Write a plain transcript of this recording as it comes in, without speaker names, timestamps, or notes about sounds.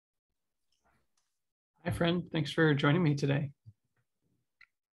Hi, friend. Thanks for joining me today.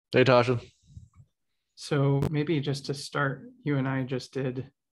 Hey, Tashin. So, maybe just to start, you and I just did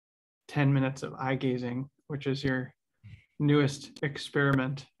 10 minutes of eye gazing, which is your newest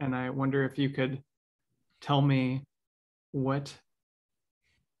experiment. And I wonder if you could tell me what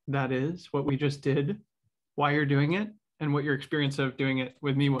that is, what we just did, why you're doing it, and what your experience of doing it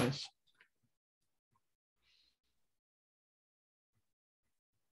with me was.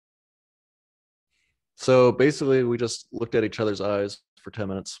 So basically, we just looked at each other's eyes for 10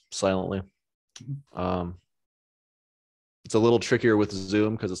 minutes silently. Um, it's a little trickier with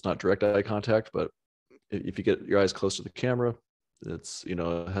Zoom because it's not direct eye contact, but if you get your eyes close to the camera, it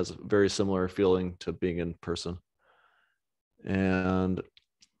has a very similar feeling to being in person. And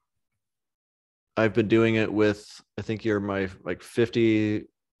I've been doing it with, I think you're my like 52nd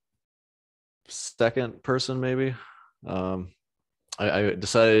person, maybe. Um, I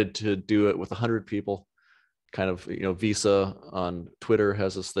decided to do it with 100 people. Kind of, Visa on Twitter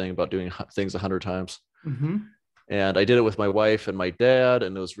has this thing about doing things 100 times. Mm-hmm. And I did it with my wife and my dad,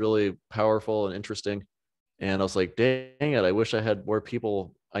 and it was really powerful and interesting. And I was like, dang it, I wish I had more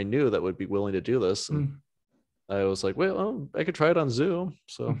people I knew that would be willing to do this. And I was like, well, I could try it on Zoom.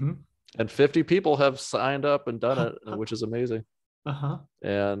 So, Mm-hmm. and 50 people have signed up and done it, which is amazing. Uh-huh.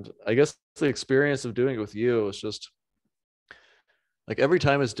 And I guess the experience of doing it with you is just like every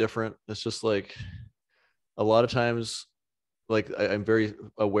time is different. It's just like a lot of times like I'm very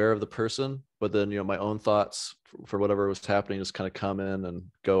aware of the person, but then my own thoughts for whatever was happening just kind of come in and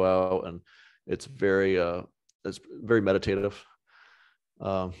go out, and it's very it's very meditative.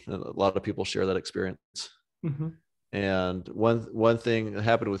 And a lot of people share that experience. Mm-hmm. And one thing that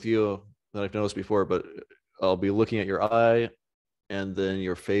happened with you that I've noticed before, but I'll be looking at your eye, and then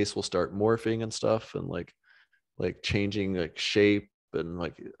your face will start morphing and stuff, and like changing like shape, and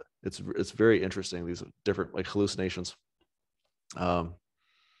like it's very interesting, these different like hallucinations. Um,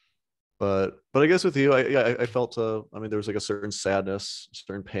 but I guess with you, I felt I mean there was like a certain sadness,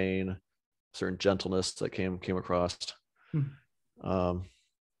 certain pain, certain gentleness that came across. Mm-hmm. Um,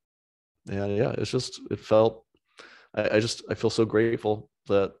 and yeah, it felt I feel so grateful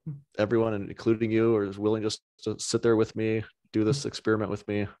that everyone, including you, is willing just to sit there with me, do this experiment with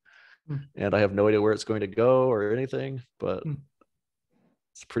me, and I have no idea where it's going to go or anything, but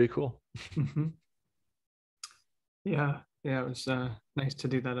it's pretty cool. Mm-hmm. Yeah, yeah, it was nice to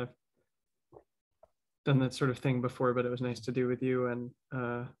do that. I've done that sort of thing before, but it was nice to do with you. And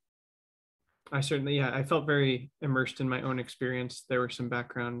I certainly, yeah, I felt very immersed in my own experience. There were some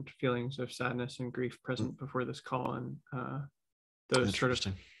background feelings of sadness and grief present before this call, and those sort of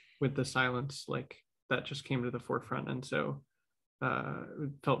Interesting. with the silence, like that just came to the forefront. And so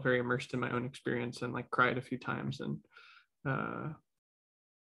felt very immersed in my own experience and like cried a few times, and uh,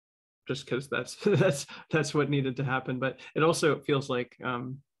 just because that's that's what needed to happen. But it also feels like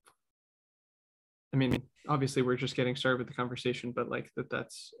I mean, obviously we're just getting started with the conversation, but like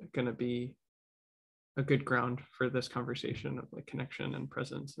that's going to be a good ground for this conversation of like connection and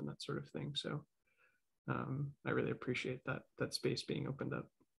presence and that sort of thing. So I really appreciate that space being opened up.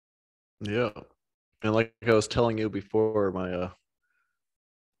 Yeah, and like I was telling you before, my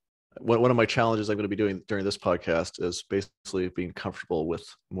one of my challenges I'm going to be doing during this podcast is basically being comfortable with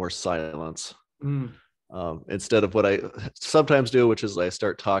more silence, Mm, instead of what I sometimes do, which is I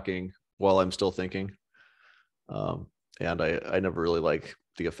start talking while I'm still thinking. um, and I never really like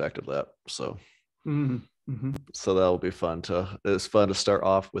the effect of that. mm, mm-hmm. So that'll be fun to it's fun to start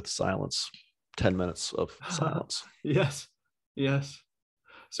off with silence, 10 minutes of silence. Yes, yes.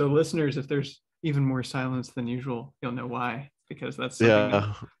 So listeners, if there's even more silence than usual, you'll know why, because that's something that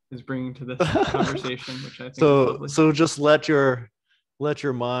Yeah. is bringing to this conversation, which I think is so lovely. so just let your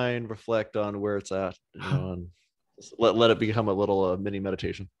mind reflect on where it's at, and let it become a little mini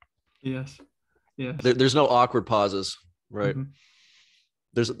meditation. Yes, yes. There's no awkward pauses, right? Mm-hmm.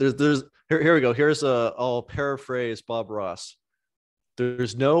 There's here we go. Here's a I'll paraphrase Bob Ross.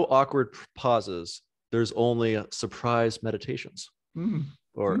 There's no awkward pauses. There's only surprise meditations Mm.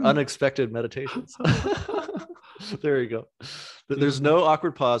 or Mm. unexpected meditations. There you go. There's Beautiful. no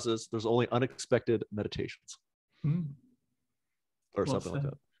awkward pauses. There's only unexpected meditations Mm. or Well something like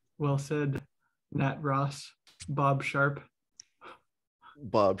said. that. Well said, Nat Ross, Bob Sharpe.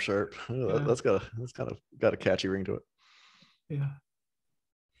 Bob Sharpe. Oh, Yeah, that's kind of got a catchy ring to it. yeah.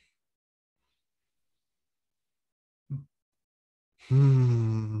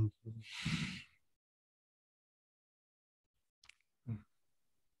 Hmm.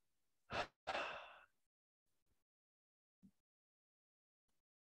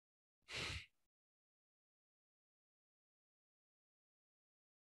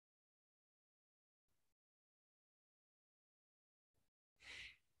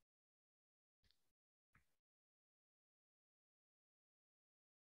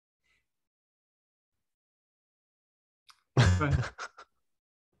 But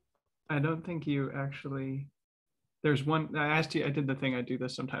I don't think you actually. There's one. I asked you. I did the thing I do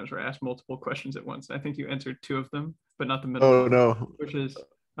this sometimes, where I ask multiple questions at once. I think you answered two of them, but not the middle Oh one, no. which is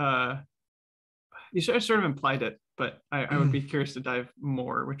uh, you sort of implied it, but I would be curious to dive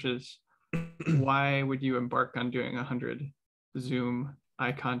more, which is why would you embark on doing 100 Zoom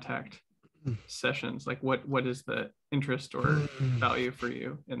eye contact sessions? Like what is the interest or value for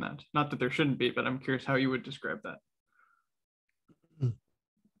you in that? Not that there shouldn't be, but I'm curious how you would describe that.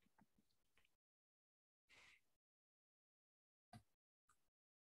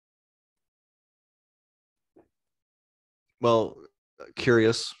 Well,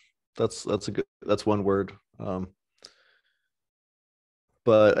 curious. That's one word.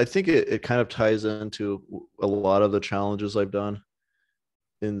 But I think it kind of ties into a lot of the challenges I've done,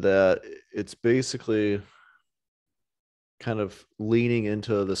 in that it's basically kind of leaning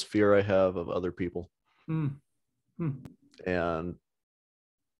into this fear I have of other people. Mm. And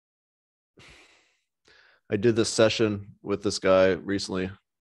I did this session with this guy recently.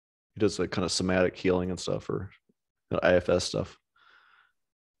 He does like kind of somatic healing and stuff, or IFS stuff.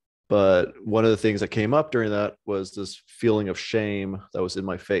 But one of the things that came up during that was this feeling of shame that was in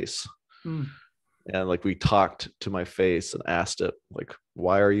my face. Mm. And like we talked to my face and asked it, like,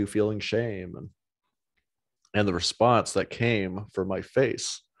 why are you feeling shame? And the response that came from my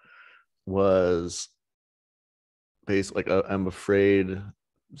face was basically like, I'm afraid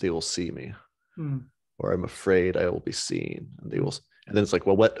they will see me, Mm. or I'm afraid I will be seen, and they will. And then it's like,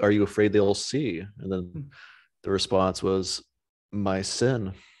 well, what are you afraid they'll see? And then the response was my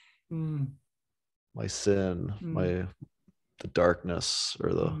sin, Mm. my sin, Mm. the darkness,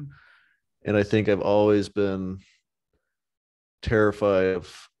 or the. Mm. And I think I've always been terrified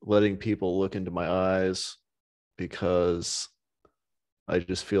of letting people look into my eyes, because I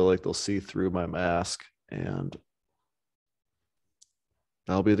just feel like they'll see through my mask, and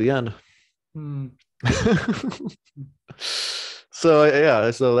that'll be the end. Mm. So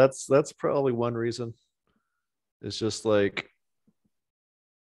yeah, so that's probably one reason. It's just like,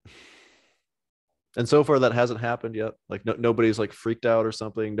 and so far that hasn't happened yet. Like nobody's like freaked out or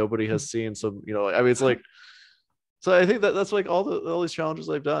something. Nobody has seen some, I mean, it's like, so I think that's like all these challenges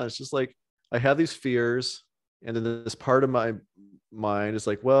I've done. It's just like I have these fears, and then this part of my mind is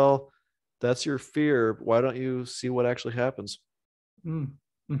like, well, that's your fear. Why don't you see what actually happens? Mm.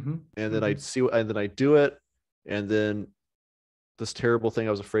 Mm-hmm. And then Mm-hmm. and then I do it, and then this terrible thing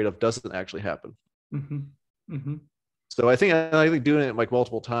I was afraid of doesn't actually happen. Mm-hmm. Mm-hmm. So I think doing it like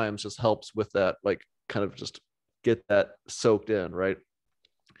multiple times just helps with that, like kind of just get that soaked in, right?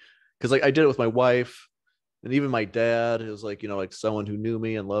 Because like I did it with my wife, and even my dad, who's like, like someone who knew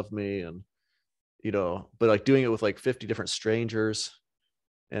me and loved me, and but like doing it with like 50 different strangers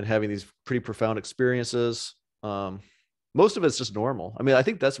and having these pretty profound experiences. Most of it's just normal. I mean, I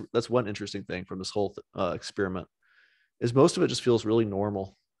think that's one interesting thing from this whole experiment, is most of it just feels really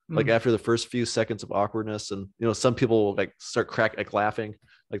normal. Like Mm. after the first few seconds of awkwardness, and some people will like start like laughing,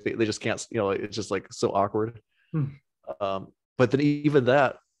 like they just can't, it's just like so awkward. Mm. But then even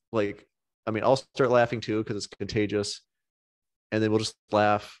that, like, I mean, I'll start laughing too because it's contagious, and then we'll just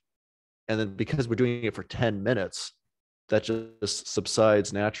laugh, and then because we're doing it for 10 minutes, that just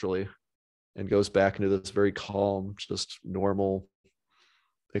subsides naturally and goes back into this very calm, just normal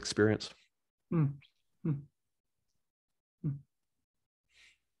experience. Mm. Mm. Mm.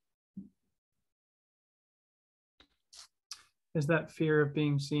 Is that fear of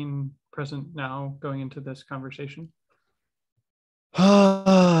being seen present now going into this conversation?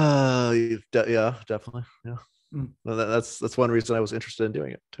 Yeah, definitely. Yeah. Mm. Well, that's one reason I was interested in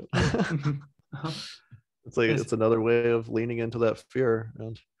doing it too. Mm. Mm-hmm. Uh-huh. It's like Is it's another way of leaning into that fear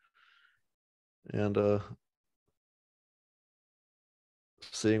and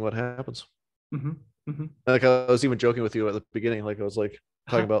seeing what happens. mm-hmm. Mm-hmm. Like I was even joking with you at the beginning, like I was like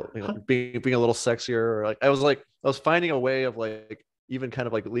talking about being a little sexier, or like I was finding a way of like even kind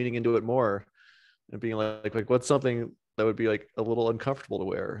of like leaning into it more, and being like what's something that would be like a little uncomfortable to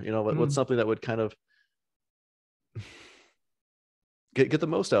wear, what's Mm. something that would kind of get the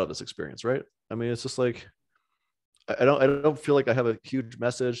most out of this experience, right? I mean, it's just like I don't feel like I have a huge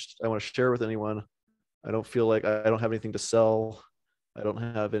message I want to share with anyone. I don't feel like I don't have anything to sell. I don't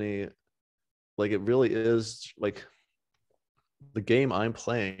have any, like, it really is like the game I'm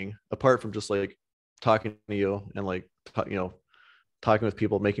playing, apart from just like talking to you and like talking with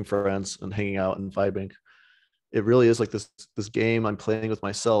people, making friends and hanging out and vibing. It really is like this game I'm playing with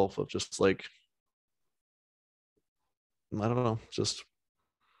myself of just like, I don't know, just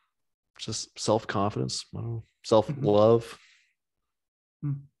self-confidence, I don't know, Mm-hmm. self-love.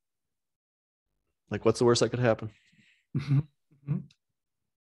 Mm. Like, what's the worst that could happen? Mhm. Mhm.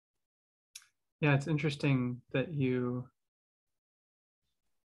 Yeah, it's interesting that you,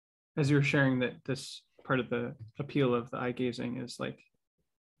 as you were sharing, that this part of the appeal of the eye gazing is like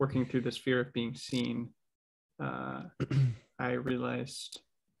working through this fear of being seen. uh, I realized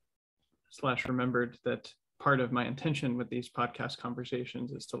slash remembered that part of my intention with these podcast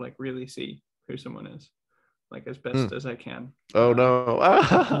conversations is to like really see who someone is, like as best Mm. as I can. Oh no.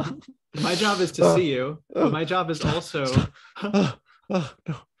 My job is to Oh, see you, but oh, my job is stop, also, stop. Oh, oh,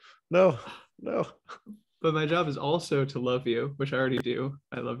 no, no, no. but my job is also to love you, which I already do.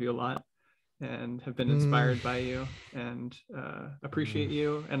 I love you a lot and have been Mm, inspired by you and appreciate mm.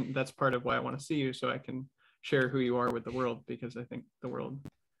 you. And that's part of why I want to see you, so I can share who you are with the world, because I think the world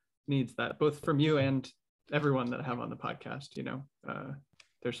needs that, both from you and everyone that I have on the podcast.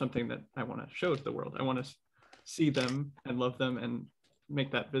 There's something that I want to show to the world. I want to see them and love them and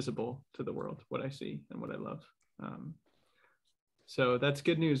make that visible to the world, what I see and what I love. Um, so that's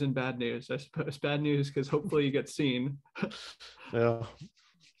good news and bad news. I suppose bad news because hopefully you get seen. Yeah,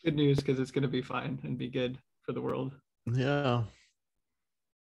 Good news because it's going to be fine and be good for the world. yeah.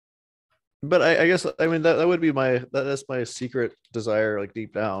 But I guess I mean that would be that's my secret desire, like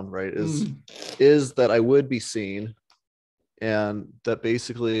deep down, right? Mm. Is that I would be seen, and that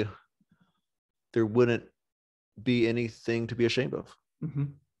basically there wouldn't be anything to be ashamed of. Mm-hmm.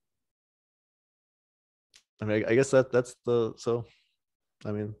 I mean, I guess that's the so.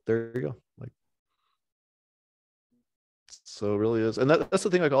 I mean, there you go. Like, so it really is, and that's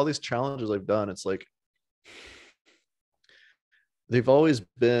the thing. Like all these challenges I've done, it's like they've always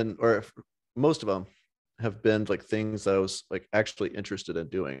been, or most of them have been like things that I was like actually interested in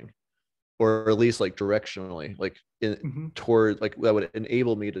doing, or at least like directionally, like in Mm-hmm. toward like that would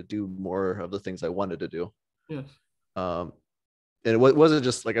enable me to do more of the things I wanted to do. Yes. Um, and it wasn't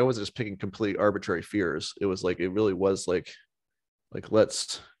just like I wasn't just picking complete arbitrary fears. It was like it really was like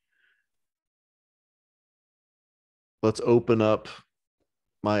let's open up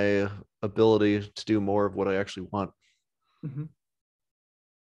my ability to do more of what I actually want. Mm-hmm.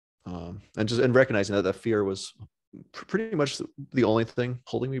 And recognizing that fear was pretty much the only thing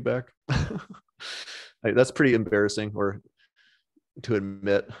holding me back. Like, that's pretty embarrassing, or to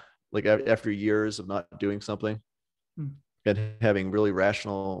admit, like after years of not doing something Mm-hmm. and having really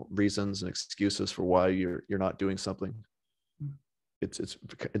rational reasons and excuses for why you're not doing something.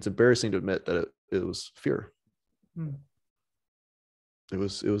 It's embarrassing to admit that it was fear. Mm-hmm. It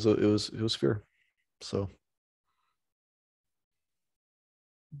was fear. So,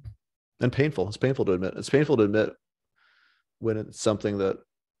 and painful. It's painful to admit. It's painful to admit when it's something that,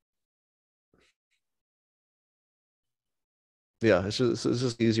 yeah, it's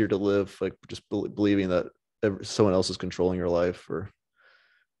just easier to live like just believing that someone else is controlling your life, or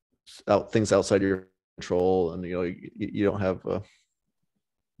things outside your control, and you don't have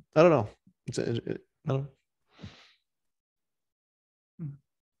I don't know. I don't know.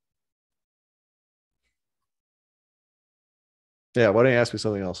 Yeah, why don't you ask me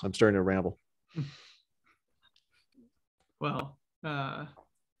something else? I'm starting to ramble. Well, yeah,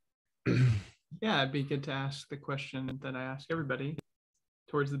 it'd be good to ask the question that I ask everybody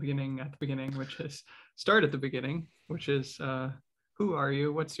towards the beginning, at the beginning, which is start at the beginning, which is who are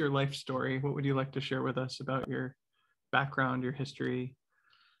you? What's your life story? What would you like to share with us about your background, your history,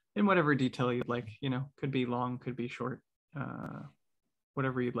 in whatever detail you'd like? Could be long, could be short.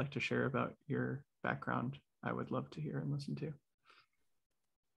 Whatever you'd like to share about your background, I would love to hear and listen to.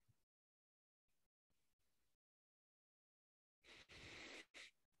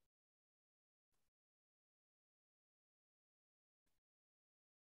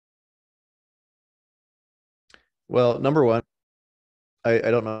 Well, number one, I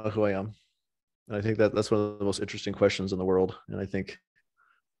don't know who I am. And I think that's one of the most interesting questions in the world. And I think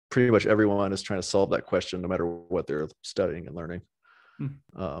pretty much everyone is trying to solve that question, no matter what they're studying and learning. Hmm.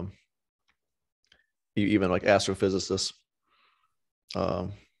 Um, even like astrophysicists,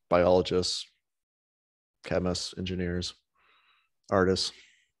 um, biologists, chemists, engineers, artists.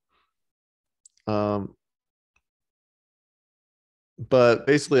 Um, but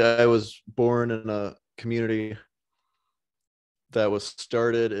basically, I was born in a community that was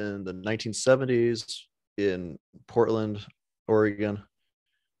started in the 1970s in Portland, Oregon,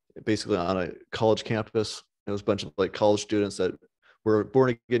 basically on a college campus. It was a bunch of like college students that were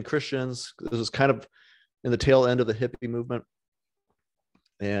born again Christians. This was kind of in the tail end of the hippie movement.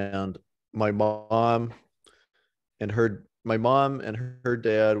 And my mom my mom and her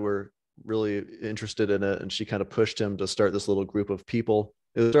dad were really interested in it, and she kind of pushed him to start this little group of people.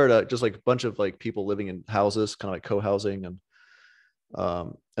 It started out just like a bunch of like people living in houses, kind of like co-housing, and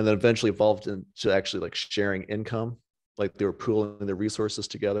then eventually evolved into actually like sharing income. like they were pooling their resources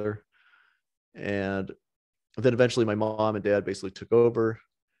together. And then eventually my mom and dad basically took over,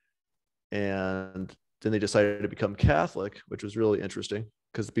 and then they decided to become Catholic, which was really interesting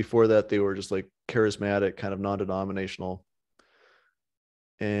because before that they were just like charismatic, kind of non-denominational.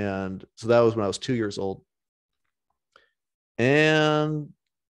 And so that was when I was 2 years old. And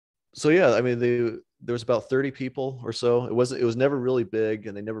so yeah, I mean, there was about 30 people or so. It was never really big,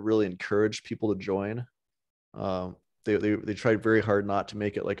 and they never really encouraged people to join. Um, they tried very hard not to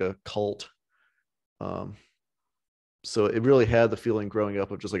make it like a cult. Um, so it really had the feeling growing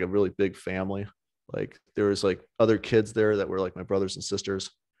up of just like a really big family. Like there was like other kids there that were like my brothers and sisters,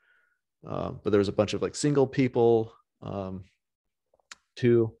 but there was a bunch of like single people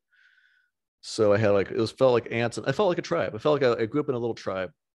too. So I had like, it was felt like ants, and I felt like a tribe. I felt like I grew up in a little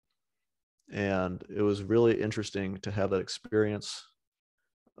tribe, and it was really interesting to have that experience.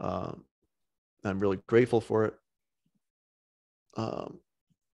 Um, I'm really grateful for it. Um,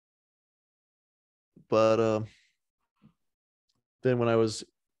 but then when I was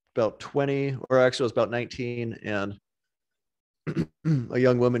about 20, or actually I was about 19, and a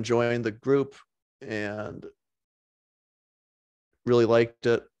young woman joined the group and really liked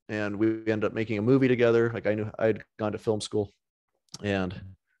it. And we ended up making a movie together. Like I knew I'd gone to film school, and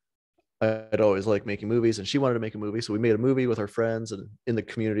I'd always liked making movies, and she wanted to make a movie. So we made a movie with our friends and in the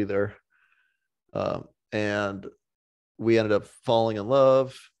community there. And we ended up falling in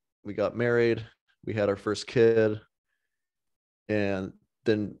love. We got married. We had our first kid. And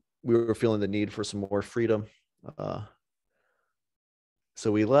then we were feeling the need for some more freedom.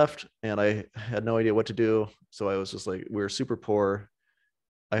 So we left, and I had no idea what to do. So I was just like, we were super poor.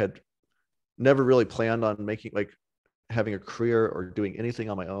 I had never really planned on making like having a career or doing anything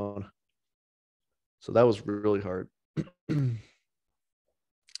on my own. So that was really hard.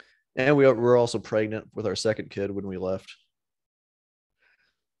 And we were also pregnant with our second kid when we left.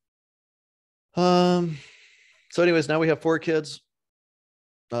 So anyways, now we have 4 kids.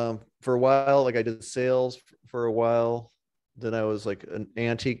 For a while, like I did sales for a while. Then I was like an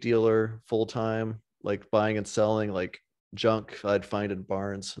antique dealer full time, like buying and selling like junk I'd find in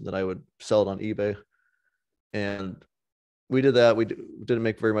barns, and then I would sell it on eBay. And we did that. We didn't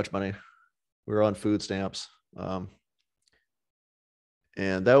make very much money. We were on food stamps.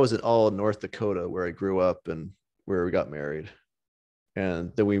 And that was all in North Dakota where I grew up and where we got married.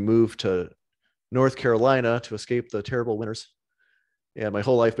 And then we moved to North Carolina to escape the terrible winters. And my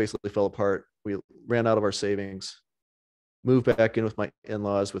whole life basically fell apart. We ran out of our savings, moved back in with my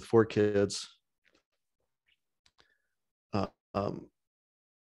in-laws with 4 kids. Um,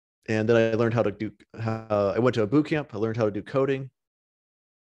 and then I learned how to do, I went to a boot camp. I learned how to do coding,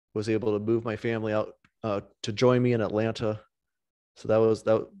 was able to move my family out to join me in Atlanta. So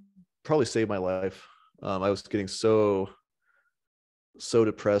that probably saved my life. I was getting so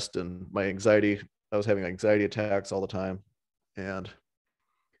depressed, and my anxiety, I was having anxiety attacks all the time. And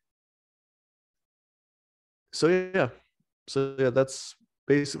so yeah, that's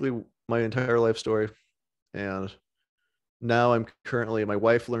basically my entire life story. And now I'm currently, my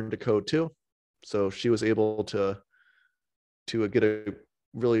wife learned to code too, so she was able to get a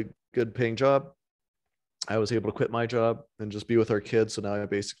really good paying job. I was able to quit my job and just be with our kids. So now I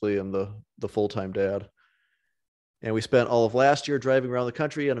basically am the full-time dad. And we spent all of last year driving around the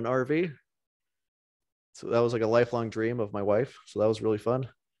country in an RV. So that was like a lifelong dream of my wife. So that was really fun.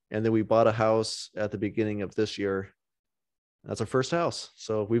 And then we bought a house at the beginning of this year. That's our first house.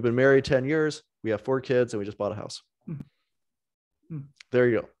 So we've been married 10 years. We have 4 kids, and we just bought a house. Mm-hmm. There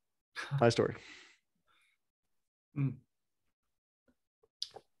you go. My story. Thank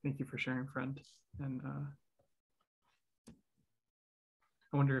you for sharing, friend. And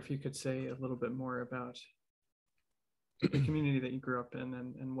I wonder if you could say a little bit more about the community that you grew up in,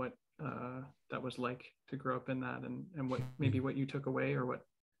 and what that was like to grow up in that, and what maybe what you took away, or what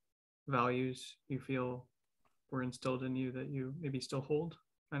values you feel were instilled in you that you maybe still hold.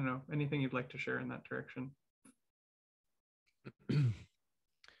 I don't know, anything you'd like to share in that direction.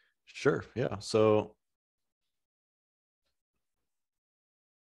 Sure. Yeah. So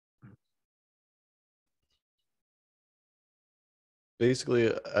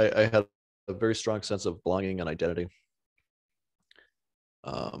basically, I had a very strong sense of belonging and identity.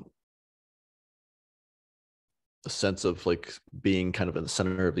 A sense of like being kind of in the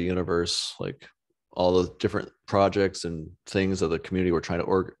center of the universe, like all the different projects and things that the community were trying to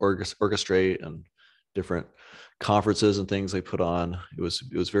orchestrate, and different conferences and things they put on. It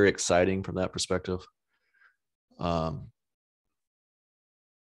was very exciting from that perspective. It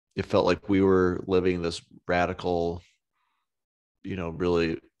felt like we were living this radical,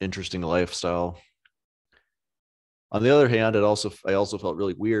 really interesting lifestyle. On the other hand, I also felt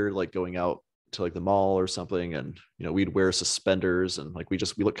really weird, like going out to like the mall or something, and we'd wear suspenders and like we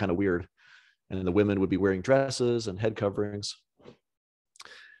look kind of weird, and the women would be wearing dresses and head coverings.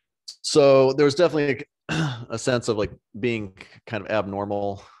 So there was definitely a sense of like being kind of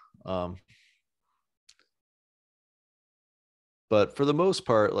abnormal. But for the most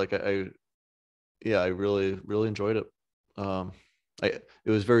part, like I really, really enjoyed it. It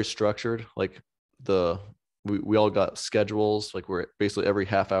was very structured. Like we all got schedules, like where basically every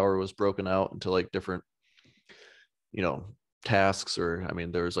half hour was broken out into like different, tasks, or, I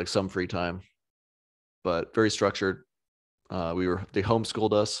mean, there was like some free time, but very structured. They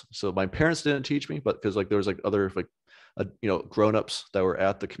homeschooled us. So my parents didn't teach me, but because like there was like other like, grown-ups that were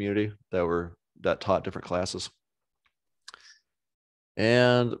at the community that taught different classes.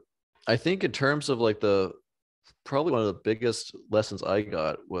 And I think in terms of like probably one of the biggest lessons I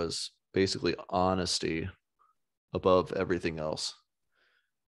got was basically honesty above everything else.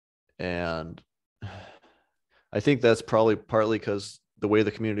 And I think that's probably partly because the way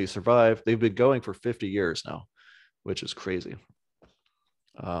the community survived, they've been going for 50 years now, which is crazy.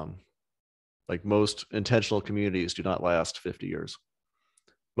 Like most intentional communities do not last 50 years.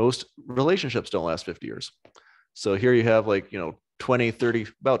 Most relationships don't last 50 years. So here you have like, 20, 30,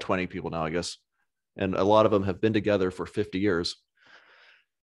 about 20 people now, I guess. And a lot of them have been together for 50 years.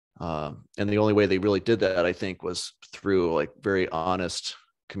 And the only way they really did that, I think, was through like very honest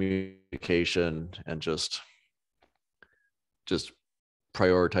communication and just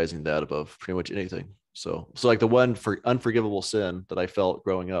prioritizing that above pretty much anything. So like the one unforgivable sin that I felt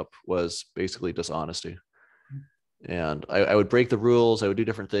growing up was basically dishonesty. And I would break the rules. I would do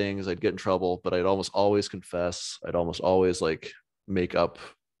different things. I'd get in trouble, but I'd almost always confess. I'd almost always like make up,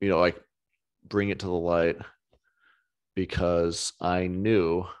 like bring it to the light, because I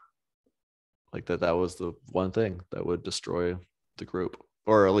knew like that was the one thing that would destroy the group,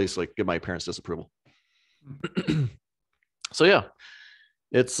 or at least like give my parents disapproval. So yeah,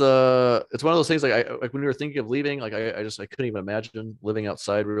 it's one of those things like like when we were thinking of leaving, like I couldn't even imagine living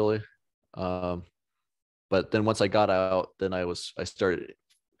outside really. But then once I got out, then I started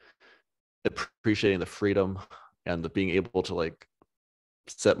appreciating the freedom and the being able to like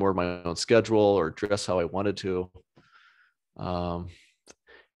set more of my own schedule or dress how I wanted to.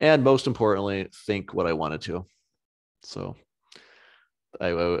 And most importantly, think what I wanted to. So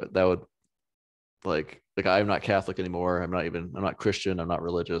that would like I'm not Catholic anymore. I'm not Christian. I'm not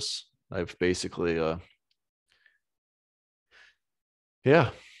religious. I've basically,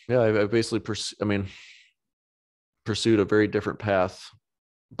 I've basically pursued a very different path,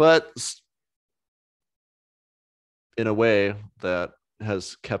 but in a way that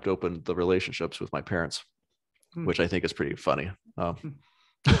has kept open the relationships with my parents, which I think is pretty funny.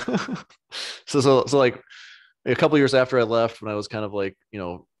 So like a couple years after I left, when I was kind of like,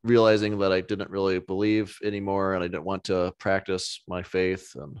 realizing that I didn't really believe anymore and I didn't want to practice my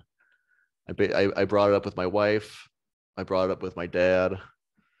faith, and I brought it up with my wife. I brought it up with my dad.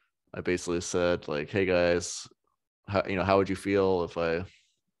 I basically said like, hey guys, how would you feel if I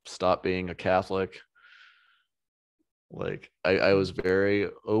stopped being a Catholic? Like I was very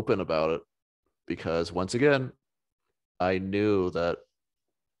open about it, because once again, I knew that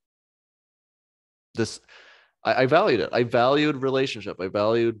I valued it. I valued relationship. I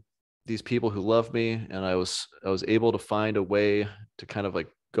valued these people who love me, and I was able to find a way to kind of like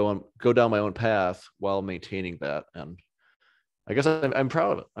go down my own path while maintaining that. And I guess I'm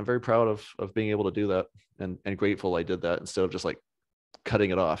proud of it. I'm very proud of being able to do that, and grateful I did that, instead of just like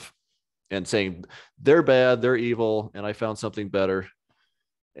cutting it off and saying they're bad, they're evil, and I found something better.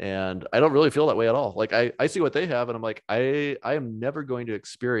 And I don't really feel that way at all. Like I see what they have, and I'm like, I am never going to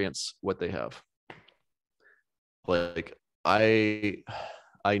experience what they have. Like I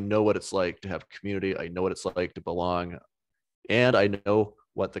know what it's like to have community. I know what it's like to belong, and I know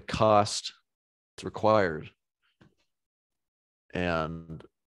what the cost is required. And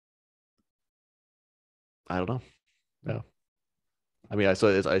I don't know. Yeah. I mean, I see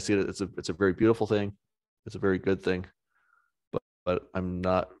it. It's a very beautiful thing. It's a very good thing, but I'm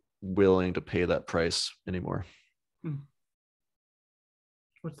not willing to pay that price anymore.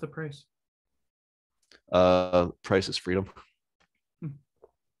 What's the price? Price is freedom.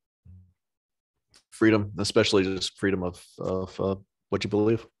 Freedom, especially just freedom of what you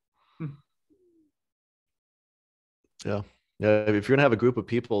believe. Yeah. If you're gonna have a group of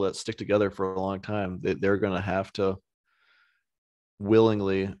people that stick together for a long time, they're gonna have to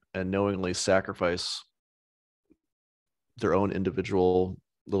willingly and knowingly sacrifice their own individual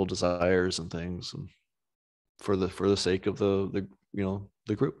little desires and things, and for the sake of the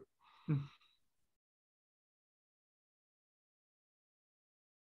group.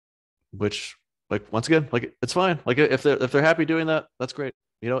 which like once again, like it's fine. Like if they're happy doing that, that's great.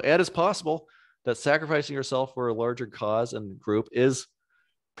 And it's possible that sacrificing yourself for a larger cause and group is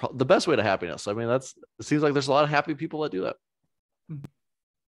the best way to happiness. I mean, it seems like there's a lot of happy people that do that.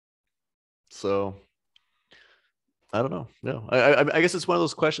 So I don't know. No, I guess it's one of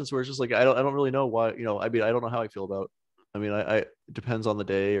those questions where it's just like I don't really know why. I mean, I don't know how I feel about. I mean, it depends on the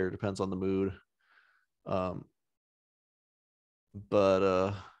day or depends on the mood. Um,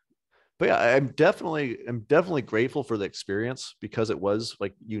 but yeah, I'm definitely grateful for the experience because it was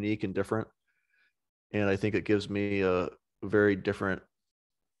like unique and different, and I think it gives me a very different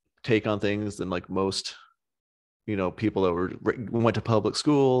take on things than like most people that went to public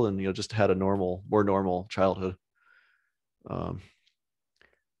school and just had a more normal childhood. Um,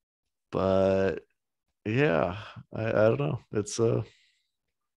 but yeah, I don't know. It's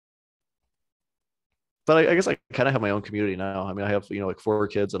but I guess I kind of have my own community now. I mean, I have like 4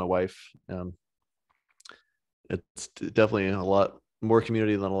 kids and a wife, and it's definitely a lot more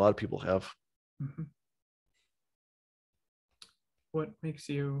community than a lot of people have. Mm-hmm. What makes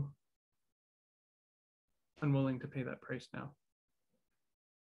you unwilling to pay that price now?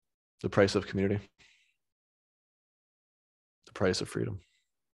 The price of community, the price of freedom.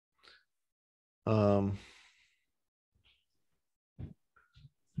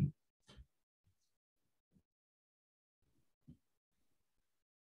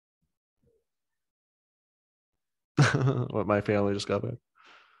 What my family just got back.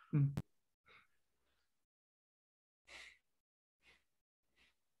 Mm.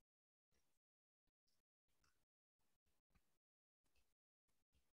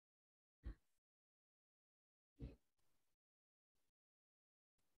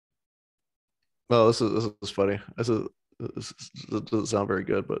 Well, this is funny. This doesn't sound very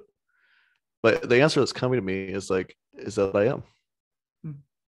good, but the answer that's coming to me is that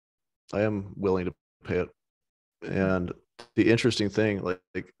I am willing to pay it. And the interesting thing,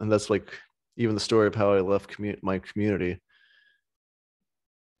 and that's like even the story of how I left my community.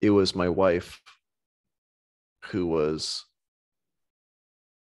 It was my wife who was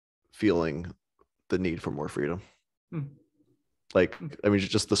feeling the need for more freedom. Like, I mean,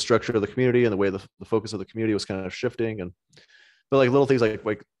 just the structure of the community and the way the focus of the community was kind of shifting, but like little things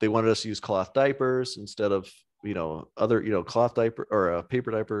like they wanted us to use cloth diapers instead of other cloth diaper or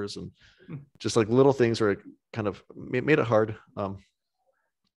paper diapers, and just like little things where it kind of made it hard.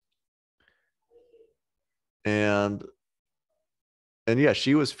 And yeah,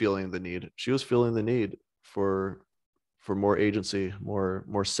 she was feeling the need. She was feeling the need for more agency,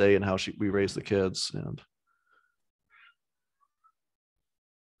 more say in how we raise the kids,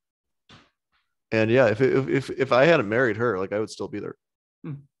 and yeah, if I hadn't married her, like I would still be there.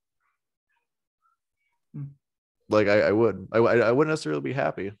 Like I wouldn't necessarily be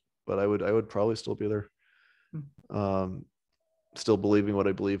happy, but I would probably still be there. Still believing what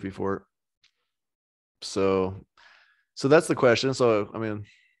I believed before. So that's the question. So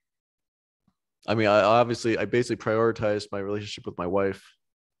I basically prioritized my relationship with my wife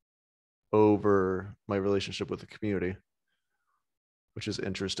over my relationship with the community, which is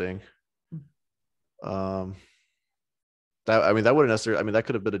interesting. That wouldn't necessarily, that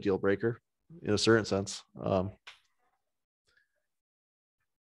could have been a deal breaker in a certain sense.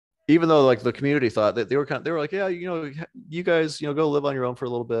 Even though like the community thought that they were like, yeah, you guys, go live on your own for a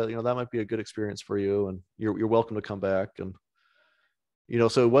little bit. That might be a good experience for you, and you're welcome to come back. And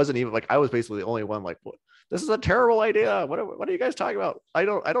so it wasn't even like I was basically the only one like, what? This is a terrible idea. What are you guys talking about? I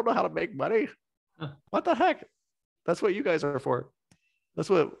don't know how to make money. What the heck? That's what you guys are for. That's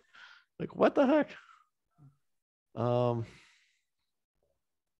what the heck? So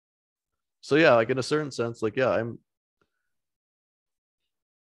yeah, like in a certain sense, like yeah, I am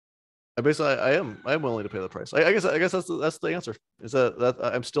willing to pay the price. I guess that's the answer. Is that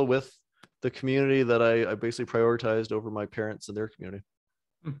I'm still with the community that I basically prioritized over my parents and their community.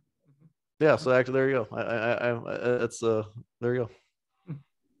 Yeah, so actually there you go. It's there you go.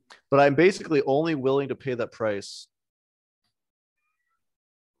 But I'm basically only willing to pay that price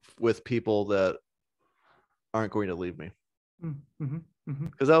with people that aren't going to leave me.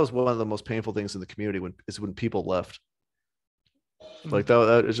 Because that was one of the most painful things in the community when people left. Like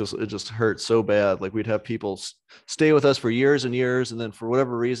that it just hurt so bad. Like we'd have people stay with us for years and years, and then for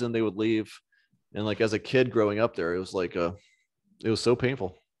whatever reason they would leave. And like as a kid growing up there, it was like it was so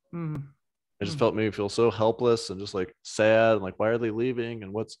painful. It just made me feel so helpless and just like sad and like, why are they leaving?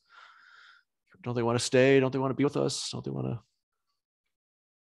 And don't they want to stay? Don't they want to be with us? Don't they want to?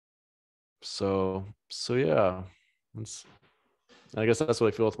 So yeah, I guess that's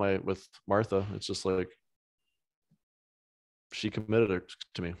what I feel with Martha. It's just like she committed it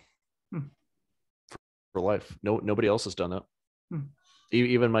to me. Hmm. for life. Nobody else has done that. Hmm.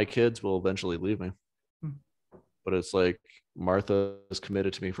 Even my kids will eventually leave me. Hmm. But it's like Martha is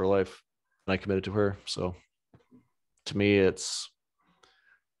committed to me for life, and I committed to her. So to me, it's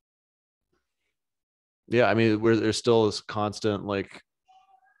yeah. I mean, there's still this constant like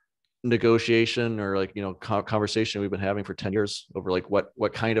negotiation or like conversation we've been having for 10 years over like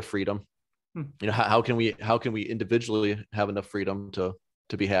what kind of freedom. Hmm. How can we individually have enough freedom to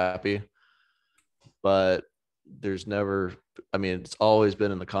be happy, but there's never, I mean, it's always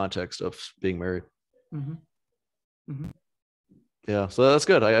been in the context of being married. Mm-hmm. Mm-hmm. Yeah, so that's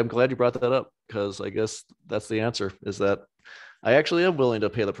good. I'm glad you brought that up, because I guess that's the answer, is that I actually am willing to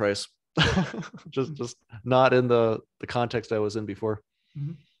pay the price. just not in the context I was in before.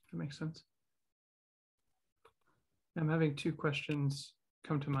 Mm-hmm. That makes sense. I'm having two questions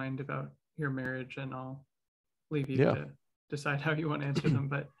come to mind about your marriage, and I'll leave you Yeah. to decide how you want to answer them.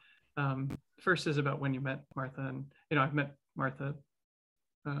 But first is about when you met Martha, and I've met Martha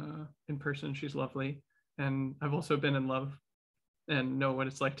in person. She's lovely, and I've also been in love and know what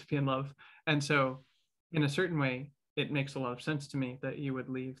it's like to be in love. And so, in a certain way, it makes a lot of sense to me that you would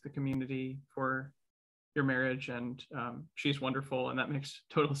leave the community for your marriage, and she's wonderful, and that makes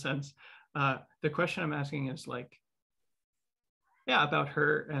total sense. The question I'm asking is like, yeah, about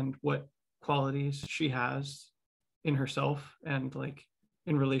her and what qualities she has in herself and like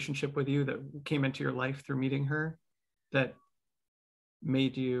in relationship with you that came into your life through meeting her, that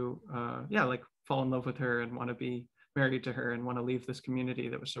made you like fall in love with her and want to be married to her and want to leave this community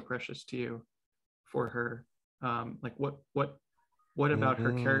that was so precious to you for her. Like what about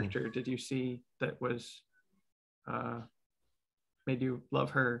her character did you see that was made you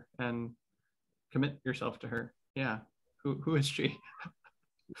love her and commit yourself to her? Yeah. Who is she?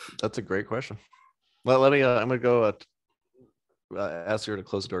 That's a great question. Well, let me I'm gonna go ask her to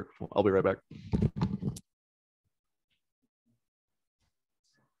close the door. I'll be right back.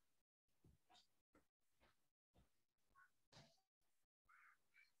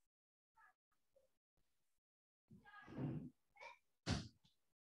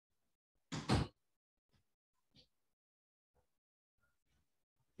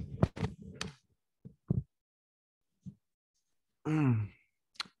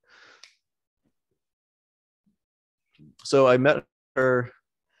 So I met her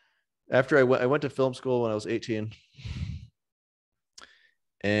after I went to film school when I was 18,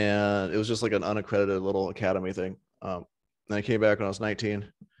 and it was just like an unaccredited little academy thing. And I came back when I was 19,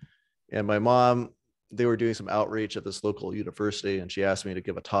 and my mom, they were doing some outreach at this local university, and she asked me to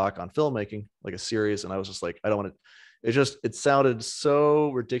give a talk on filmmaking, like a series, and I was just like, I don't want to. It sounded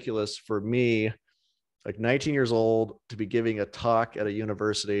so ridiculous for me, like 19 years old, to be giving a talk at a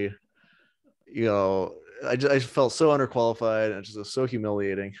university. I felt so underqualified, and it just was so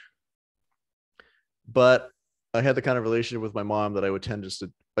humiliating. But I had the kind of relationship with my mom that I would tend just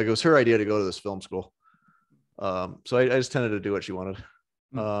to, like, it was her idea to go to this film school. So I just tended to do what she wanted.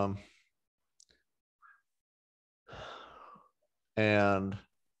 And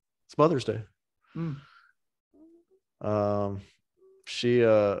it's Mother's Day. She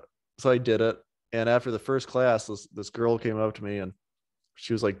so I did it, and after the first class, this girl came up to me, and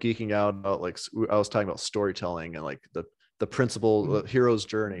she was like geeking out about, like, I was talking about storytelling and like the principle, the hero's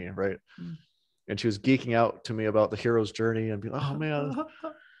journey, right? And she was geeking out to me about the hero's journey and being, oh man,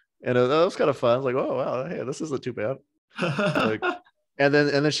 and that was kind of fun. I was like, oh wow, hey, this isn't too bad. Like, and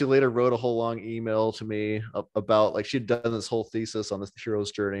then she later wrote a whole long email to me about, like, she'd done this whole thesis on this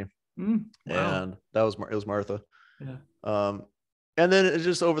hero's journey. Wow. And it was Martha. Yeah. And then it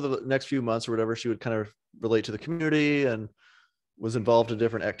just over the next few months or whatever, she would kind of relate to the community and was involved in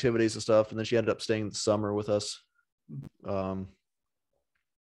different activities and stuff. And then she ended up staying the summer with us. And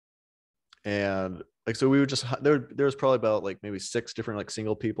like, so we would just, there was probably about like maybe 6 different like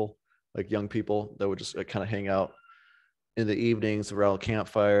single people, like young people, that would just like kind of hang out in the evenings around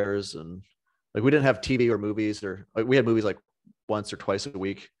campfires. And like, we didn't have TV or movies, or like, we had movies like once or twice a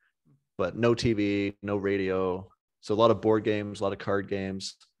week, but no TV, no radio. So a lot of board games, a lot of card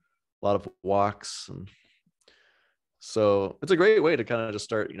games, a lot of walks. And so it's a great way to kind of just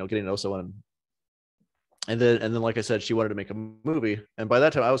start, getting to know someone. And then, like I said, she wanted to make a movie. And by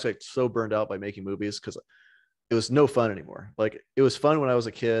that time, I was like so burned out by making movies, because it was no fun anymore. Like, it was fun when I was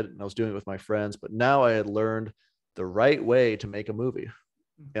a kid and I was doing it with my friends, but now I had learned the right way to make a movie.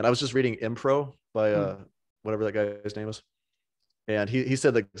 And I was just reading Impro by whatever that guy's name is. And he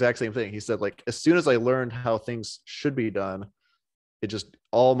said the exact same thing. He said, like, as soon as I learned how things should be done,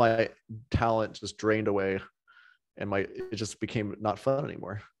 all my talent just drained away, and it just became not fun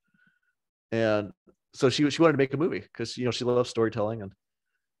anymore. And so she wanted to make a movie because, she loves storytelling.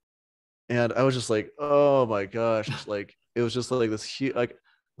 And I was just like, oh my gosh, like it was just like this huge, like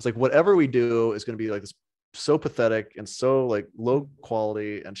it's like whatever we do is going to be like this so pathetic and so like low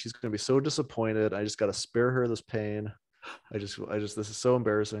quality, and she's going to be so disappointed. I just got to spare her this pain. I just this is so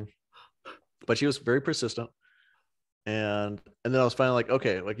embarrassing. But she was very persistent, and then I was finally like,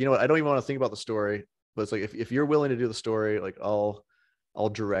 okay, like, you know what, I don't even want to think about the story, but it's like if you're willing to do the story, like I'll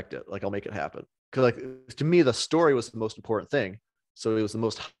direct it, like I'll make it happen. Because like to me the story was the most important thing, so it was the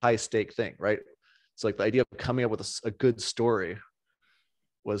most high stake thing, right? So like the idea of coming up with a good story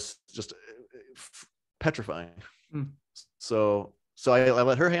was just petrifying. Mm. So I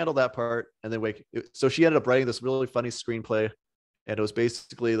let her handle that part, and then so she ended up writing this really funny screenplay, and it was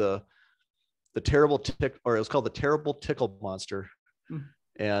basically the terrible tick, or it was called the Terrible Tickle Monster. Mm.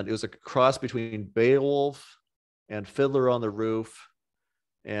 And it was a cross between Beowulf and Fiddler on the Roof,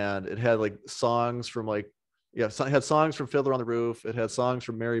 and it had like songs from like, yeah, it had songs from Fiddler on the Roof, it had songs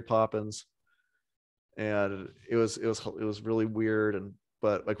from Mary Poppins, and it was really weird. And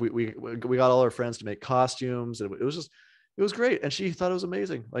but like we got all our friends to make costumes, and it was just, it was great, and she thought it was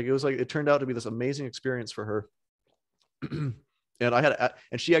amazing. Like it was like, it turned out to be this amazing experience for her. And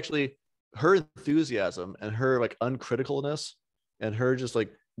she actually, her enthusiasm and her like uncriticalness and her just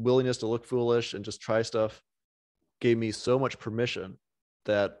like willingness to look foolish and just try stuff gave me so much permission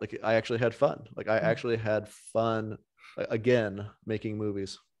that like I actually had fun. Like I actually had fun again making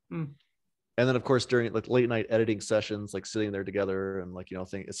movies. Mm. And then of course during like late night editing sessions, like sitting there together, and like, you know,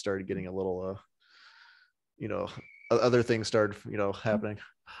 it started getting a little you know, other things started, you know, happening.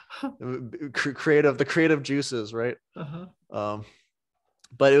 The creative juices, right? Uh-huh.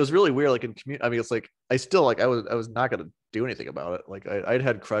 But it was really weird, like in community. I mean, it's like I still like, I was not going to do anything about it. Like I'd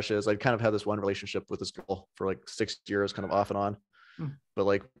had crushes. I'd kind of had this one relationship with this girl for like 6 years, kind of off and on. Mm. But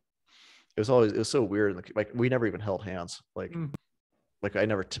like it was so weird. Like we never even held hands. Like I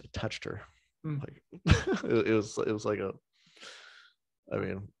never touched her. Mm. Like it was like I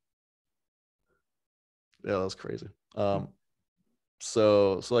mean, yeah, that was crazy.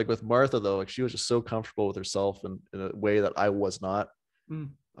 So like with Martha though, like she was just so comfortable with herself in a way that I was not. Mm.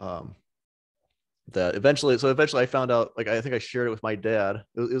 Um, that eventually I found out, like I think I shared it with my dad.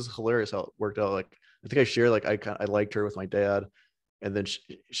 It was hilarious how it worked out. Like I think I shared, like I liked her with my dad, and then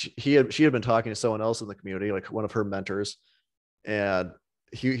she had been talking to someone else in the community, like one of her mentors, and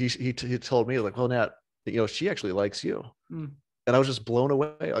he told me like, well, Nat, you know, she actually likes you. Mm. And I was just blown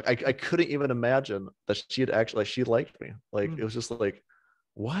away. Like I couldn't even imagine that she had actually, like, she liked me. Like it was just like,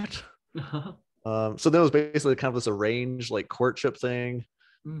 what? Uh-huh. So then it was basically kind of this arranged like courtship thing,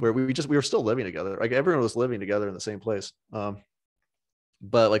 Mm. where we were still living together. Like everyone was living together in the same place.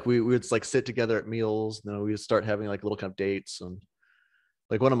 But like we would like sit together at meals, and then we would start having like little kind of dates. And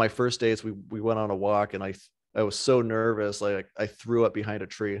like one of my first dates, we went on a walk, and I was so nervous, like I threw up behind a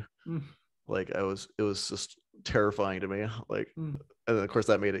tree. Mm. Like it was just terrifying to me. Like, Mm. and then of course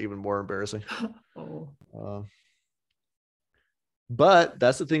that made it even more embarrassing. Oh. But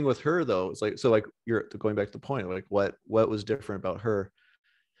that's the thing with her though. It's like, so like you're going back to the point, like what was different about her?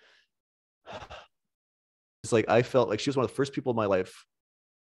 It's like I felt like she was one of the first people in my life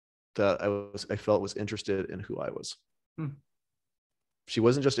that I felt was interested in who I was. Mm. She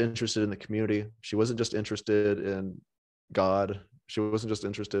wasn't just interested in the community. She wasn't just interested in God. She wasn't just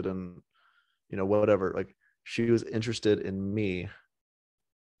interested in, you know, whatever. Like she was interested in me,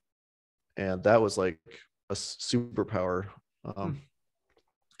 and that was like a superpower. Mm.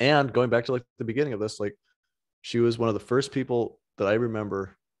 And going back to like the beginning of this, like she was one of the first people that I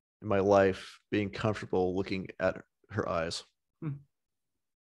remember in my life being comfortable looking at her eyes Mm.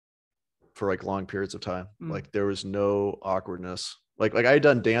 for like long periods of time. Mm. Like there was no awkwardness. Like I had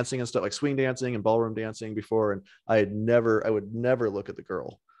done dancing and stuff, like swing dancing and ballroom dancing before, and I would never look at the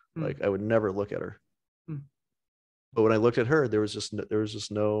girl. Mm. Like I would never look at her. Mm. But when I looked at her, there was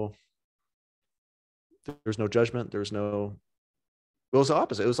no judgment. There was no, it was the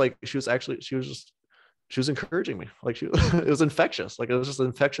opposite. It was like she was encouraging me. Like it was infectious. Like it was just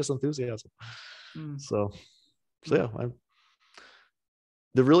infectious enthusiasm. Mm. So yeah,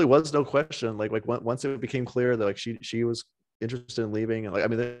 there really was no question. Like once it became clear that like she was interested in leaving, and like I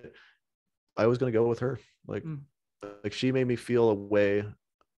mean, I was gonna go with her. Like Mm. like she made me feel a way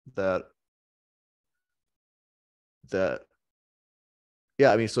that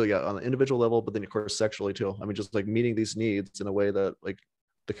yeah, I mean, so yeah, on the individual level, but then of course sexually too. I mean, just like meeting these needs in a way that like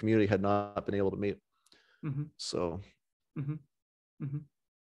the community had not been able to meet. Mm-hmm. So Mm-hmm. Mm-hmm.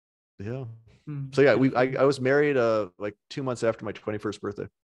 yeah. Mm. So yeah, I was married like 2 months after my 21st birthday.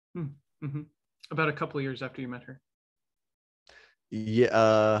 Mm-hmm. About a couple of years after you met her.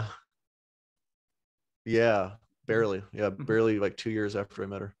 Yeah, barely. Yeah, Mm-hmm. barely, like 2 years after I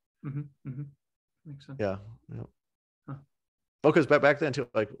met her. Makes sense. Yeah. Yeah. Huh. Oh, because back then too,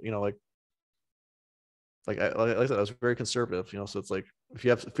 like, like I said, I was very conservative, so it's like if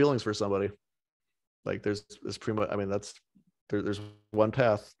you have feelings for somebody, like there's pretty much, I mean, there's one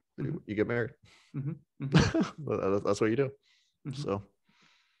path. You get married. That's what you do.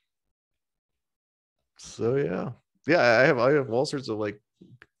 So yeah, I have all sorts of like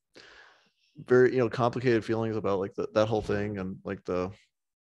very complicated feelings about like that whole thing, and like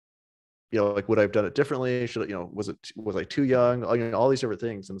like would I have done it differently? Should was I too young? All these different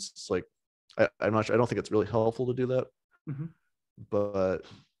things, and it's like I'm not sure. I don't think it's really helpful to do that. But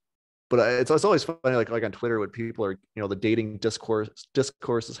it's always funny, like on Twitter when people are the dating discourse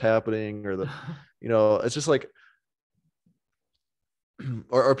is happening, or the it's just like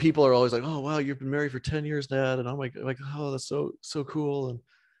or people are always like, oh wow, you've been married for 10 years, Nat, and I'm like oh, that's so cool, and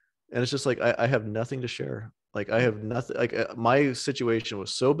it's just like I have nothing to share. Like I have nothing. Like my situation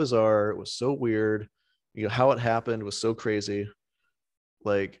was so bizarre, it was so weird, how it happened was so crazy.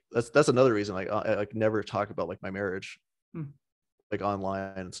 Like that's another reason like I like never talk about like my marriage like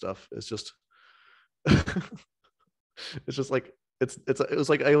online and stuff. It's just it's just like it was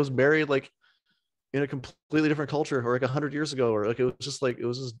like I was married like in a completely different culture, or like 100 years ago, or like it was just like it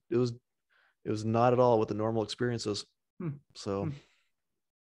was not at all what the normal experience is. So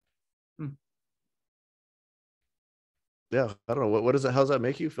yeah, I don't know, what is it, how's that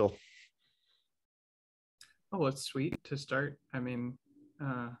make you feel? Oh, it's sweet to start. I mean,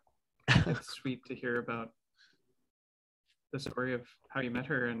 it's sweet to hear about the story of how you met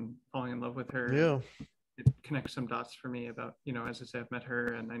her and falling in love with her. Yeah, it connects some dots for me about, as I say, I've met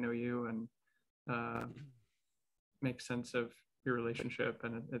her and I know you, and makes sense of your relationship,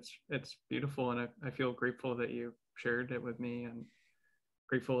 and it's beautiful, and I feel grateful that you shared it with me, and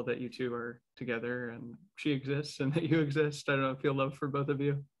grateful that you two are together and she exists and that you exist. I don't know, feel love for both of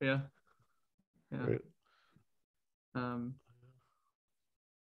you. Yeah. right.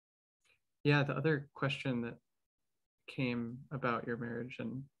 Yeah, the other question that came about your marriage,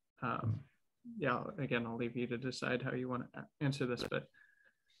 and yeah, again, I'll leave you to decide how you want to answer this, but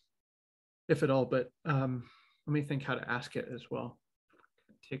if at all, but let me think how to ask it as well.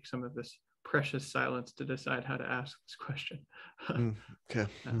 Take some of this precious silence to decide how to ask this question. Okay.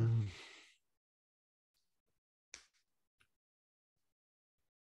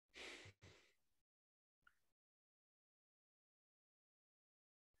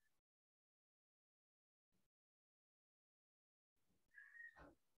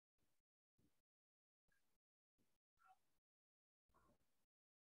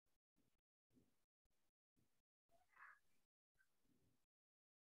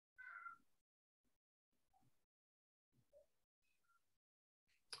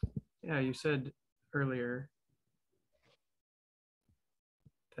 Yeah, you said earlier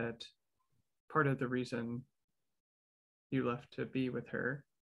that part of the reason you left to be with her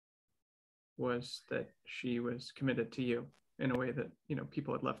was that she was committed to you in a way that,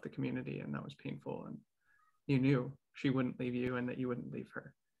 people had left the community, and that was painful, and you knew she wouldn't leave you and that you wouldn't leave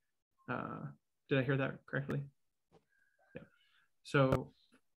her. Did I hear that correctly? Yeah. So,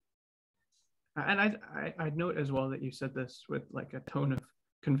 and I'd note as well that you said this with like a tone of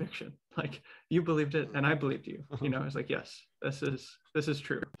conviction, like you believed it and I believed you. I was like, yes, this is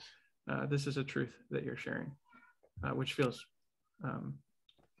true. This is a truth that you're sharing, which feels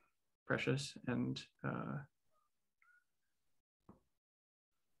precious. And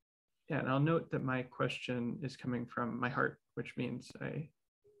yeah, and I'll note that my question is coming from my heart, which means I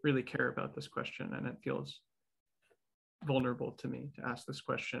really care about this question, and it feels vulnerable to me to ask this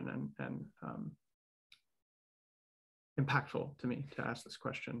question, and impactful to me to ask this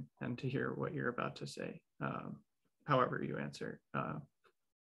question and to hear what you're about to say, however you answer.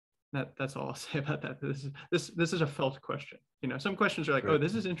 That's all I'll say about that. This is a felt question. Some questions are like, right. Oh,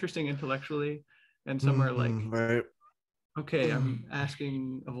 this is interesting intellectually, and some are like, right. Okay, I'm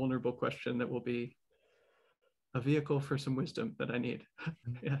asking a vulnerable question that will be a vehicle for some wisdom that I need.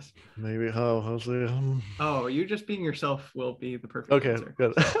 Yes. Maybe how's it? Oh, you just being yourself will be the perfect answer.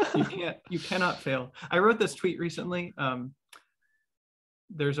 Good. You cannot fail. I wrote this tweet recently.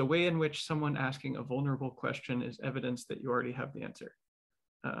 There's a way in which someone asking a vulnerable question is evidence that you already have the answer.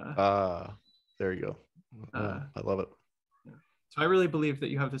 There you go. I love it. So I really believe that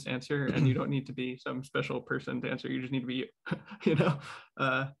you have this answer, and you don't need to be some special person to answer. You just need to be you.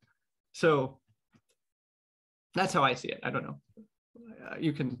 So that's how I see it. I don't know.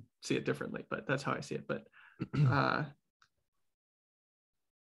 You can see it differently, but that's how I see it. But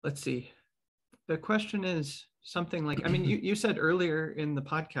let's see. The question is something like, I mean, you said earlier in the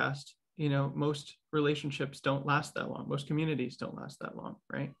podcast, most relationships don't last that long. Most communities don't last that long,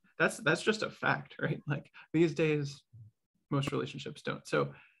 right? that's just a fact, right? Like these days, most relationships don't. So,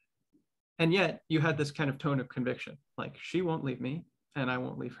 and yet you had this kind of tone of conviction, like she won't leave me and I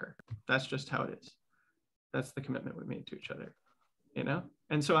won't leave her. That's just how it is. That's the commitment we made to each other, you know?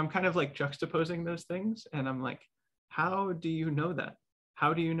 And so I'm kind of like juxtaposing those things. And I'm like, how do you know that?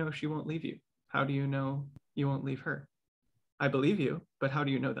 How do you know she won't leave you? How do you know you won't leave her? I believe you, but how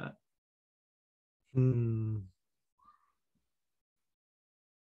do you know that? Hmm.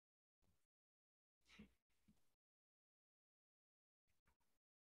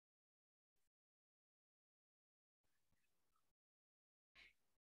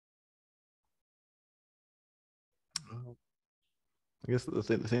 Well, I guess the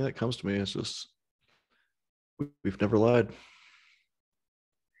thing that comes to me is just we've never lied.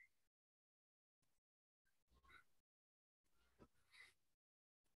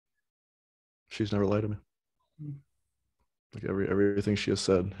 She's never lied to me. Like everything she has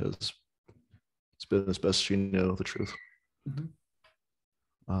said has it's been as best she knew the truth. Mm-hmm.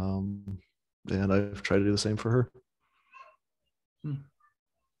 And I've tried to do the same for her. Mm.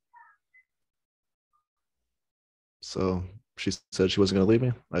 So she said she wasn't going to leave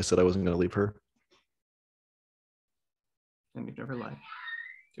me. I said I wasn't going to leave her. And you've never lied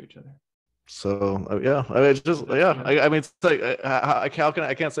to each other. So yeah, I mean, it's just yeah. I mean, it's like I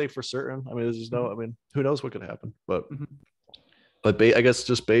can't say for certain. I mean, there's just no. I mean, who knows what could happen? But I guess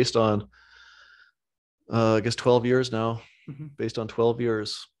just based on I guess 12 years now, based on 12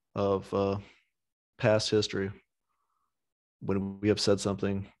 years of past history, when we have said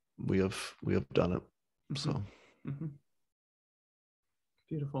something, we have done it. So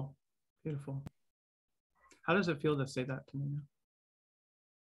beautiful, beautiful. How does it feel to say that to me now?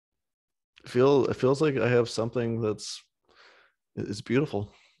 It feels like I have something that's it's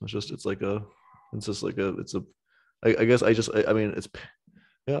beautiful. It's like a I guess I mean it's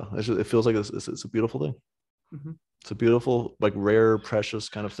yeah, it feels like it's a beautiful thing. It's a beautiful, like rare, precious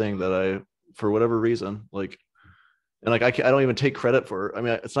kind of thing that I, for whatever reason, like, and like I don't even take credit for. I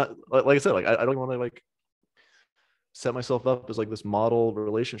mean, it's not like I said, like I don't want to like set myself up as like this model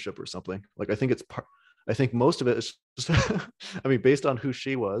relationship or something. Like I think I think most of it is just I mean, based on who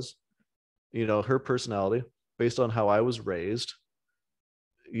she was, you know, her personality, based on how I was raised,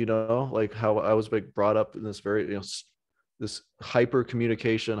 you know, like how I was like brought up in this very, you know, this hyper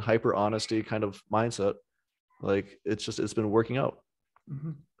communication, hyper honesty kind of mindset. Like it's been working out.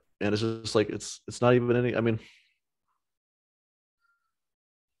 And it's just like it's not even any, I mean,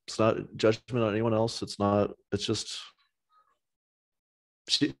 it's not judgment on anyone else. It's just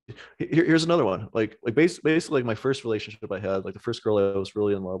here's another one. Like basically like my first relationship I had, like the first girl I was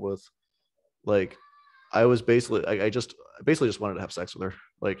really in love with, like I was basically I basically just wanted to have sex with her.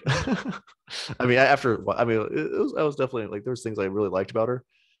 Like I mean I was definitely like there's things I really liked about her,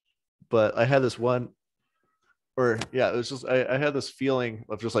 but I had this one or yeah, it was just I had this feeling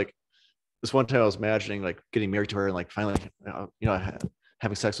of just like this one time I was imagining like getting married to her and like finally you know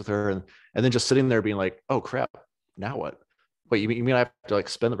having sex with her and then just sitting there being like, oh crap, now what? Wait, you mean I have to like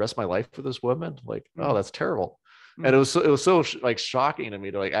spend the rest of my life with this woman? Like, oh, that's terrible. And it was so like shocking to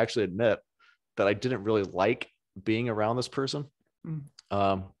me to like actually admit that I didn't really like being around this person.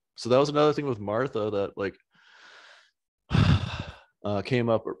 So that was another thing with Martha that like came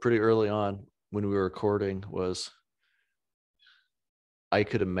up pretty early on when we were recording was I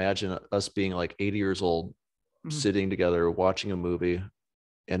could imagine us being like 80 years old, sitting together, watching a movie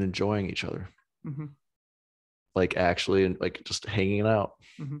and enjoying each other. Like actually, and like just hanging out.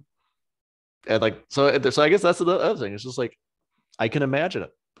 And like, so I guess that's the other thing. It's just like, I can imagine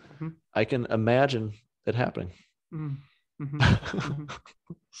it. I can imagine it happening.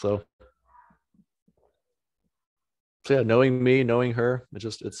 So yeah, knowing me, knowing her,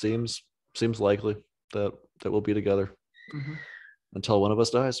 it seems likely that we'll be together until one of us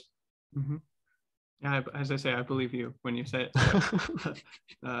dies. Yeah, as I say, I believe you when you say it.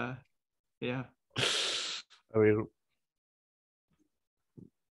 So, yeah. I mean,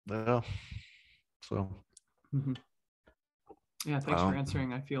 yeah. So. Yeah, thanks for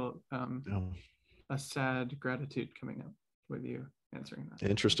answering. I feel a sad gratitude coming up with you answering that.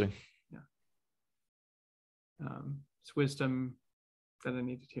 Interesting. Yeah. It's wisdom that I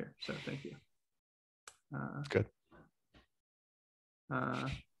needed here. So thank you. Good.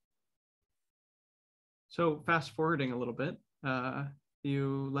 So fast forwarding a little bit,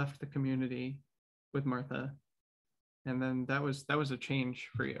 you left the community with Martha, and then that was a change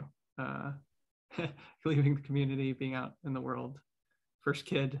for you. Leaving the community, being out in the world, first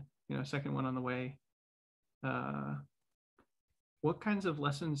kid, you know, second one on the way. What kinds of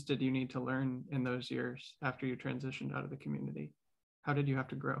lessons did you need to learn in those years after you transitioned out of the community? How did you have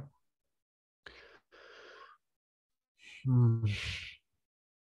to grow? Hmm.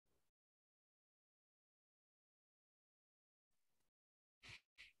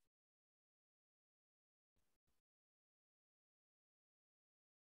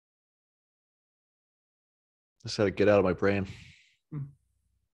 Just had to get out of my brain. Hmm.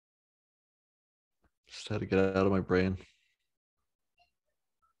 Just had to get out of my brain.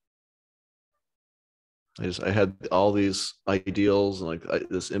 I had all these ideals and like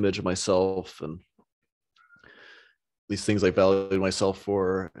this image of myself and these things I valued myself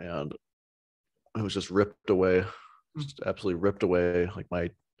for, and I was just ripped away, just absolutely ripped away. Like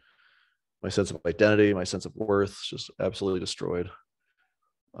my sense of identity, my sense of worth, just absolutely destroyed.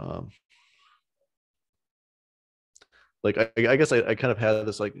 Um, like I guess I kind of had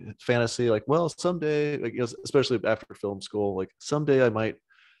this like fantasy, like, well, someday, like, especially after film school, like someday I might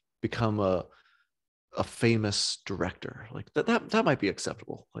become a famous director. Like that might be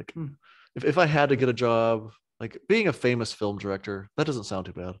acceptable. Like Mm. if I had to get a job, like being a famous film director, that doesn't sound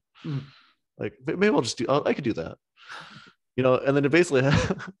too bad. Mm. Like maybe I could do that, and then to basically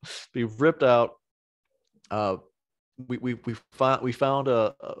be ripped out. Uh, we found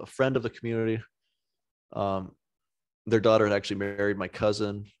a friend of the community. Um, their daughter had actually married my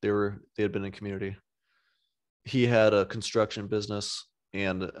cousin. They had been in community. He had a construction business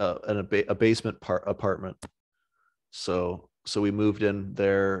and a basement apartment. So we moved in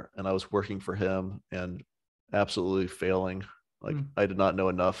there, and I was working for him and absolutely failing. Like I did not know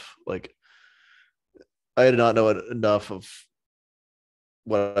enough. Like I did not know enough of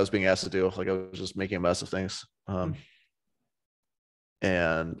what I was being asked to do. Like I was just making a mess of things.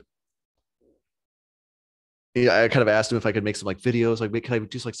 And yeah, I kind of asked him if I could make some like videos, like can I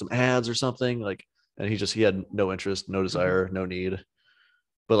do like some ads or something? Like, and he had no interest, no desire, no need.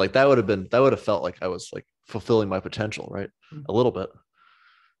 But like that would have felt like I was like fulfilling my potential, right? A little bit.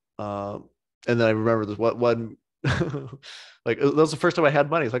 And then I remember this one like that was the first time I had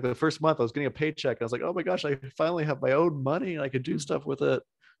money. It's like the first month I was getting a paycheck. I was like, oh my gosh, I finally have my own money and I could do stuff with it.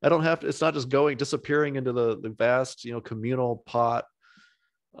 I don't have to, it's not just disappearing into the vast, communal pot.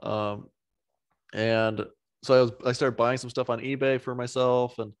 And so I started buying some stuff on eBay for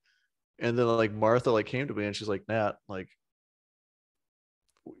myself, and then like Martha like came to me and she's like, Nat, like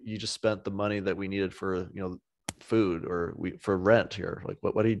you just spent the money that we needed for food or for rent here. Like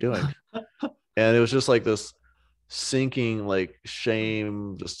what are you doing? And it was just like this sinking like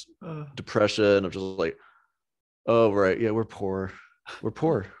shame, just depression of just like, oh right, yeah, we're poor. We're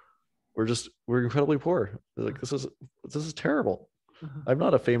poor. We're incredibly poor. Like this is terrible. I'm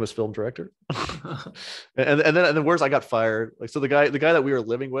not a famous film director. and then worse, I got fired. Like so the guy that we were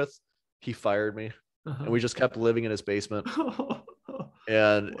living with, he fired me. And we just kept living in his basement.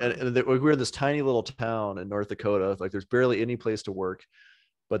 And we were in this tiny little town in North Dakota. Like there's barely any place to work,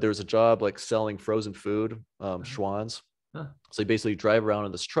 but there was a job like selling frozen food, Schwann's. So you basically drive around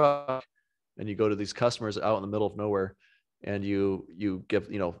in this truck and you go to these customers out in the middle of nowhere, and you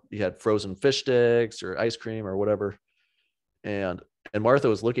give, you had frozen fish sticks or ice cream or whatever. And Martha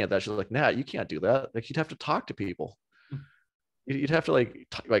was looking at that. She's like, Nat, you can't do that. Like you'd have to talk to people. You'd have to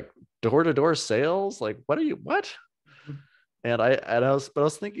like door to door sales. Like what? And I was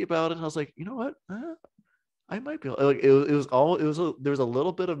thinking about it, and I was like, you know what? I might be like there was a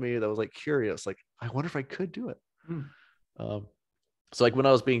little bit of me that was like curious, like I wonder if I could do it. So like when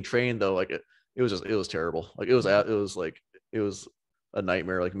I was being trained though, like it was terrible. Like it was a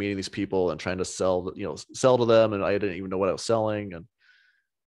nightmare, like meeting these people and trying to sell to them, and I didn't even know what I was selling.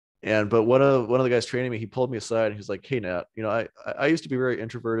 But one of the guys training me, he pulled me aside and he's like, hey Nat, I used to be very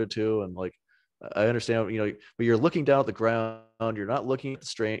introverted too, and like I understand, but you're looking down at the ground, you're not looking at the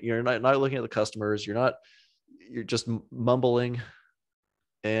strain, you're not looking at the customers, you're just mumbling.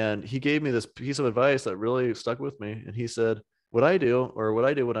 And he gave me this piece of advice that really stuck with me. And he said, what I did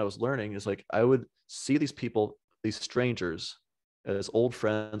when I was learning is like I would see these people, these strangers, as old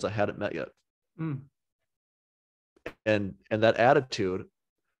friends I hadn't met yet. And that attitude,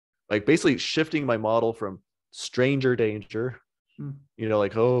 like basically shifting my model from stranger danger,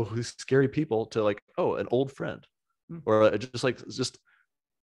 like, oh, these scary people, to like, oh, an old friend, or just.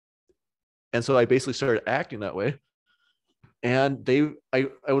 And so I basically started acting that way, and I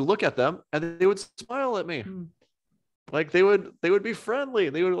would look at them and they would smile at me. Like they would be friendly.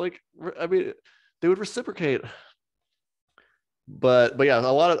 They would they would reciprocate. But yeah,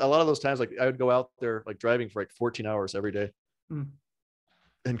 a lot of those times, like I would go out there like driving for like 14 hours every day.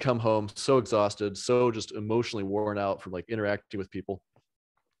 And come home so exhausted, so just emotionally worn out from like interacting with people.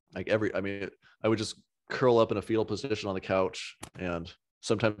 Like I would just curl up in a fetal position on the couch, and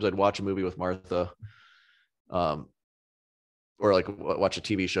sometimes I'd watch a movie with Martha. or like watch a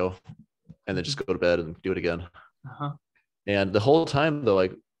TV show and then just go to bed and do it again. Uh-huh. And the whole time though,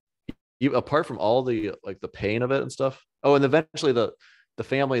 like you, apart from all the like the pain of it and stuff. Oh, and eventually the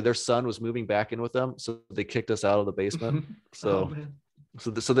family, their son was moving back in with them, so they kicked us out of the basement. Oh, So man.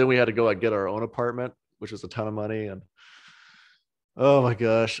 so then we had to go like get our own apartment, which was a ton of money. And oh my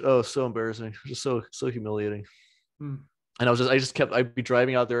gosh, oh, so embarrassing, just so humiliating. Hmm. And I'd be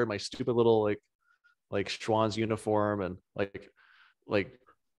driving out there in my stupid little like Schwann's uniform and like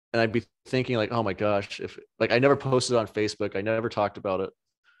and I'd be thinking like, oh my gosh, if like I never posted on Facebook, I never talked about it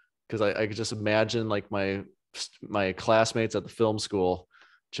because I could just imagine like my classmates at the film school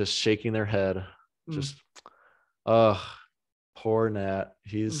just shaking their head, just oh, poor Nat.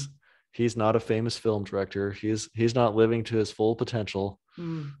 He's not a famous film director. He's not living to his full potential.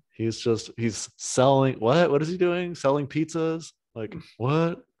 He's selling what is he doing? Selling pizzas? Like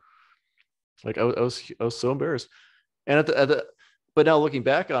what? Like I was so embarrassed. And at the but now looking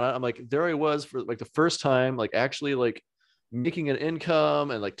back on it, I'm like, there I was for like the first time, like actually like making an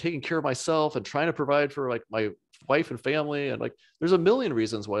income and like taking care of myself and trying to provide for like my wife and family. And like there's a million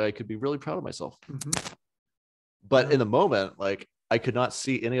reasons why I could be really proud of myself. But in the moment, like I could not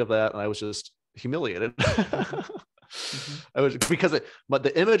see any of that, and I was just humiliated. I was but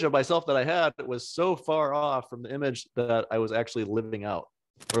the image of myself that I had was so far off from the image that I was actually living out,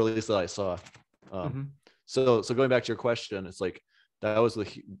 or at least that I saw. So going back to your question, it's like that was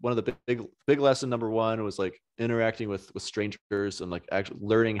one of the big lesson. Number one was like interacting with strangers and like actually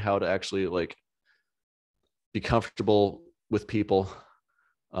learning how to actually like be comfortable with people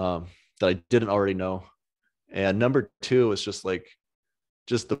that I didn't already know. And number two is just the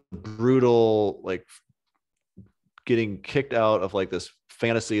brutal like getting kicked out of like this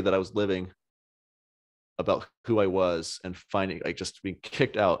fantasy that I was living about who I was, and finding like just being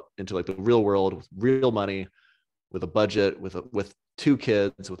kicked out into like the real world with real money, with a budget, with two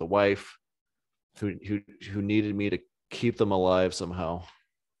kids, with a wife who needed me to keep them alive somehow.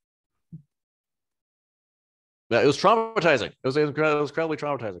 Yeah, it was traumatizing. It was incredibly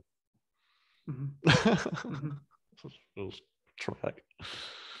traumatizing. It was traumatic.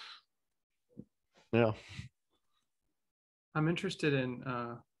 Yeah. I'm interested in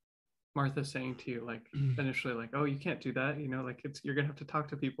Martha saying to you, like initially, like, oh, you can't do that, you know, like you're gonna have to talk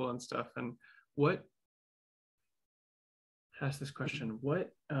to people and stuff. And what, ask this question,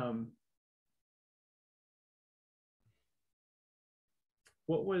 what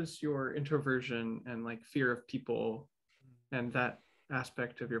was your introversion and like fear of people and that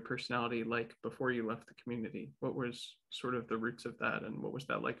aspect of your personality like before you left the community? What was sort of the roots of that, and what was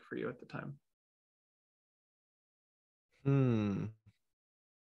that like for you at the time?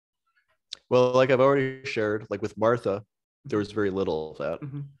 Well, like I've already shared, like with Martha, there was very little of that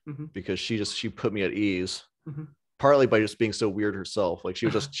because she put me at ease, partly by just being so weird herself. Like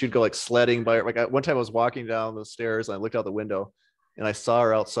she'd go like sledding by her. Like one time I was walking down the stairs and I looked out the window and I saw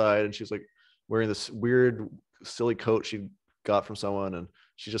her outside, and she was like wearing this weird silly coat she got from someone, and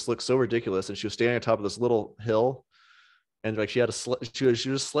she just looked so ridiculous. And she was standing on top of this little hill, and like she was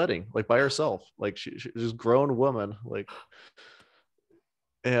just sledding like by herself. Like she was a grown woman, like,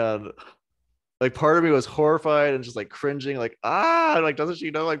 and like part of me was horrified and just like cringing, like, like, doesn't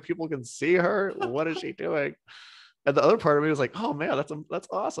she know like people can see her? What is she doing? And the other part of me was like, oh man, that's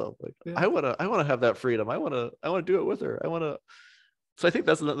awesome. Like I wanna have that freedom. I wanna do it with her. So I think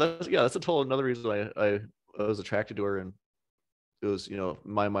that's a total another reason why I was attracted to her. And it was, you know,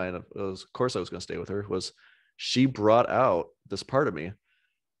 in my mind, it was, of course I was gonna stay with her, was she brought out this part of me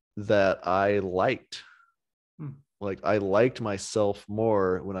that I liked. Like I liked myself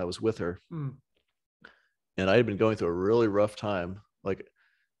more when I was with her. And I had been going through a really rough time. Like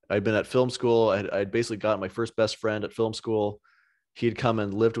I'd been at film school. I'd basically gotten my first best friend at film school. He'd come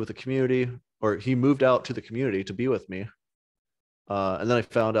and lived with the community, or he moved out to the community to be with me. And then I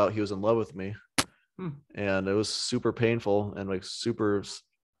found out he was in love with me. And it was super painful and like super,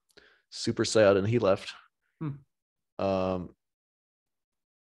 super sad. And he left. Because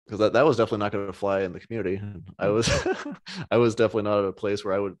that was definitely not going to fly in the community. And I was I was definitely not at a place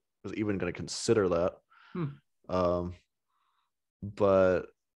where I was even going to consider that. But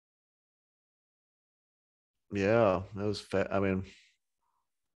yeah, it was I mean,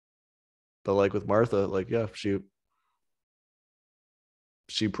 but like with Martha, like, yeah,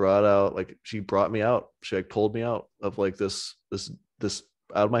 she brought me out. She like pulled me out of like this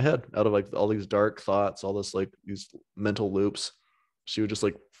out of my head, out of like all these dark thoughts, all this like these mental loops. She would just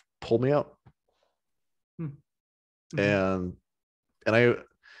like pull me out. And I,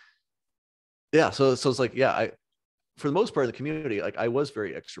 yeah, so it's like, yeah, for the most part of the community, like I was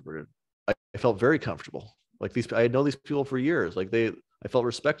very extroverted. I felt very comfortable. like these, I know these people for years. Like I felt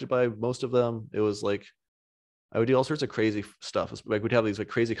respected by most of them. It was like, I would do all sorts of crazy stuff. Like we'd have these like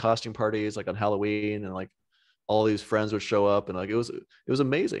crazy costume parties, like on Halloween, and like all these friends would show up, and like it was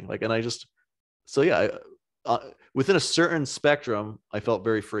amazing. Like, and I just, so yeah, within a certain spectrum, I felt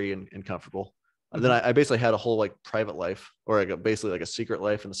very free and comfortable. And then I basically had a whole like private life, or like basically like a secret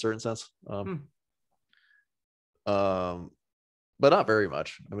life in a certain sense. But not very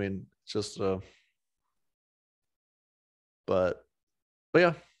much. I mean, just but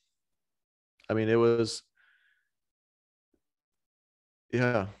yeah. I mean, it was,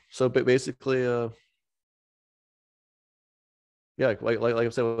 yeah. So basically, yeah, like I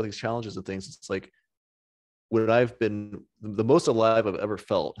said, with these challenges and things, it's like when I've been the most alive I've ever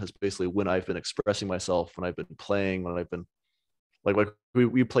felt has basically when I've been expressing myself, when I've been playing, when I've been like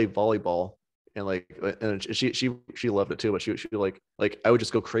we played volleyball, and like, and she loved it too, but she like I would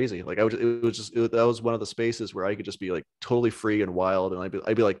just go crazy. Like I would, it was just, that was one of the spaces where I could just be like totally free and wild, and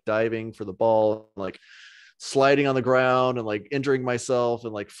I'd be like diving for the ball, like sliding on the ground and like injuring myself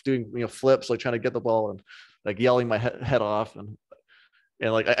and like doing, flips, like trying to get the ball and like yelling my head off, and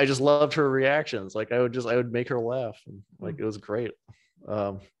like I just loved her reactions. Like I would make her laugh, and like it was great.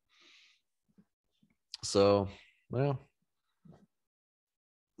 So well,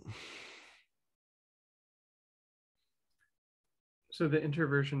 so the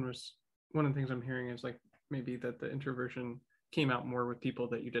introversion was one of the things I'm hearing is like maybe that the introversion came out more with people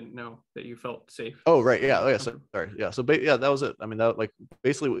that you didn't know, that you felt safe. oh right, yeah, oh yeah, sorry, yeah, so yeah, that was it. I mean, that like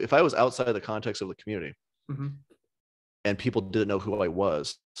basically if I was outside the context of the community and people didn't know who I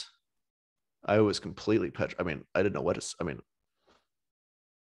was completely I mean, I didn't know what to, I mean,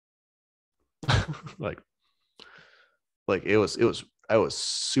 like it was I was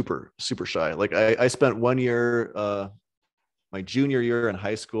super shy. Like I spent 1 year, my junior year in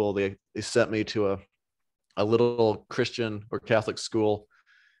high school, they sent me to a little Christian or Catholic school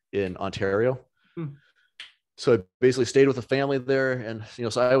in Ontario. So I basically stayed with a family there, and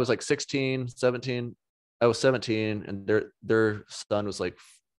so I was like 16, 17. I was 17, and their son was like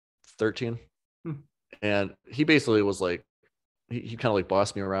 13. And he basically was like, he kind of like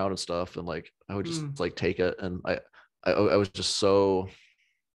bossed me around and stuff, and like I would just like take it, and I was just so,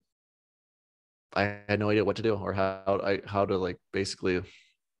 I had no idea what to do or how to like basically.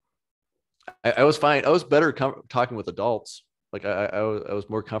 I was fine. I was better talking with adults. Like I was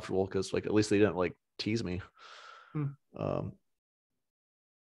more comfortable because like at least they didn't like tease me.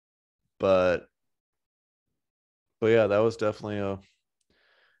 But yeah, that was definitely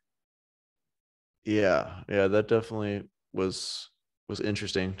that definitely was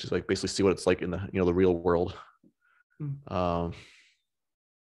interesting. Just like basically see what it's like in the the real world. And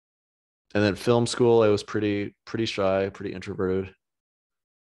then film school, I was pretty shy, pretty introverted.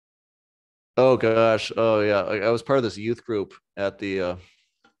 Oh gosh, oh yeah, like I was part of this youth group at the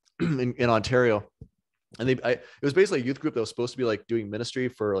in Ontario, and it was basically a youth group that was supposed to be like doing ministry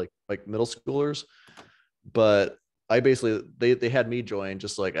for like middle schoolers, but I basically they had me join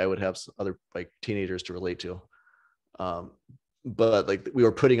just like I would have other like teenagers to relate to, but like we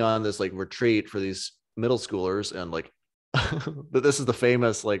were putting on this like retreat for these middle schoolers, and like but this is the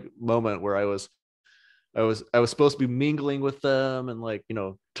famous like moment where I was supposed to be mingling with them and like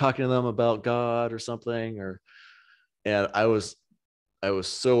talking to them about God or something, and I was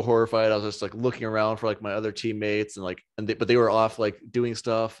so horrified. I was just like looking around for like my other teammates, and like but they were off like doing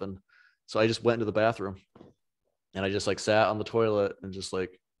stuff, and so I just went into the bathroom, and I just like sat on the toilet and just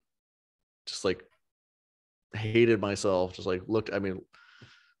like hated myself. Just like looked. I mean,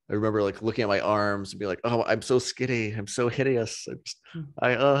 I remember like looking at my arms and be like, "Oh, I'm so skinny. I'm so hideous.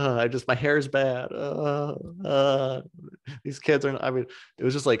 I just my hair's bad. These kids are." I mean, it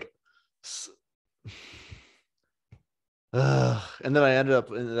was just like. And then I ended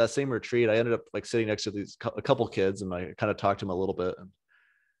up in that same retreat. I ended up like sitting next to a couple kids, and I kind of talked to them a little bit,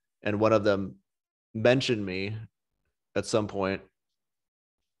 and one of them mentioned me at some point,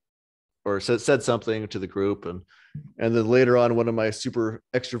 or said something to the group, and then later on, one of my super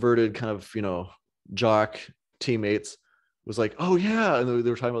extroverted kind of jock teammates was like, "Oh yeah," and they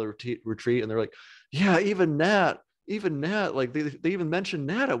were talking about the retreat, and they're like, "Yeah, even Nat, like they even mentioned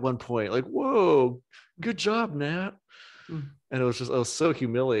Nat at one point. Like, whoa, good job, Nat." And I was so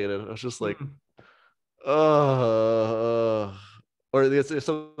humiliated. I was just like, or there's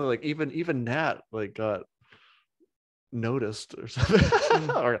something like even Nat like got noticed or something,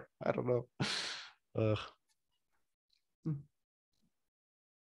 or I don't know.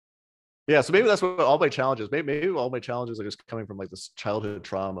 Yeah, so maybe that's what all my challenges. Maybe all my challenges are just coming from like this childhood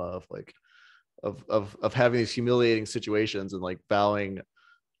trauma of like of having these humiliating situations and like vowing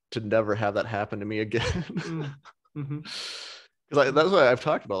to never have that happen to me again. Mm-hmm. Because that's what I've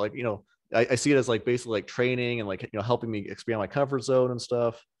talked about. Like, you know, I see it as like basically like training and like, you know, helping me expand my comfort zone and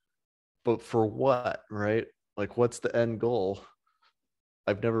stuff. But for what, right? Like, what's the end goal?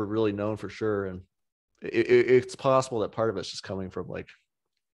 I've never really known for sure. And it's possible that part of it's just coming from like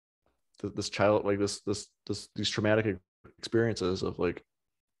this child, like these traumatic experiences of like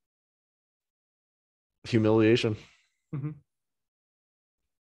humiliation. Mm-hmm.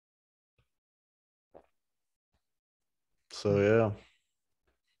 So yeah.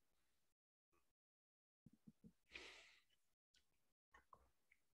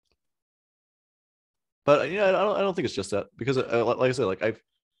 But you know, I don't think it's just that, because like I said, like I've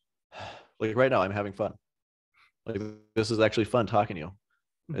like right now I'm having fun. Like, this is actually fun talking to you.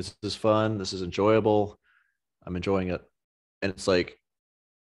 This is fun. This is enjoyable. I'm enjoying it. And it's like,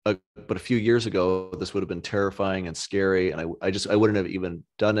 but a few years ago, this would have been terrifying and scary. And I wouldn't have even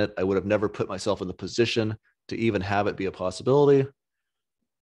done it. I would have never put myself in the position to even have it be a possibility.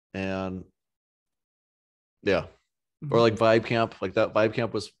 And yeah. Mm-hmm. Or like vibe camp, like that vibe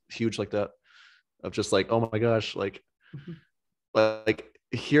camp was huge like that, of just like, oh my gosh, Mm-hmm. like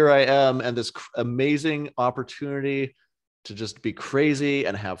here I am, and this amazing opportunity to just be crazy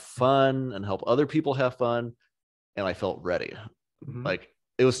and have fun and help other people have fun. And I felt ready. Mm-hmm. Like,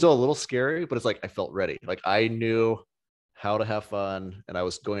 it was still a little scary, but it's like I felt ready. Like, I knew how to have fun, and I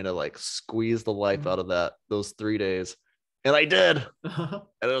was going to like squeeze the life out of those 3 days, and I did, and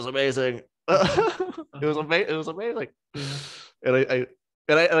it was amazing. It was amazing. It was amazing. Yeah.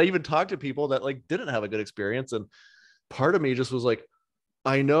 And I even talked to people that like didn't have a good experience, and part of me just was like,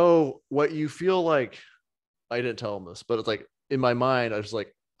 I know what you feel like. I didn't tell them this, but it's like in my mind, I was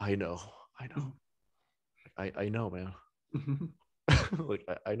like, I know, I know, man. Like,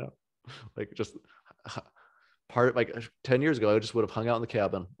 I know, like, just part of like 10 years ago, I just would have hung out in the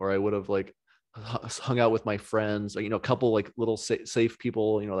cabin, or I would have like hung out with my friends, or, you know, a couple like little safe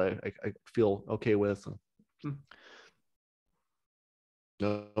people, you know, that I feel okay with.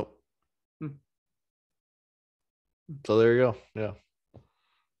 No. So there you go. Yeah.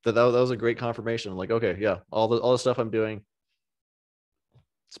 That was a great confirmation. Like, okay, yeah, all the stuff I'm doing,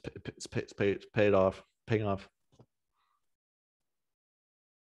 it's paid off, paying off.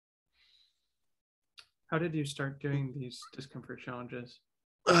 How did you start doing these discomfort challenges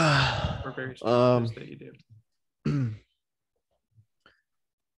or various challenges that you do?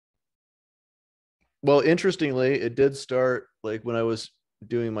 Well, interestingly, it did start like when I was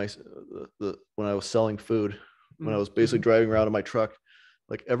doing when I was selling food, when I was basically driving around in my truck,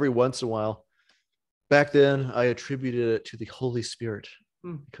 like every once in a while. Back then, I attributed it to the Holy Spirit,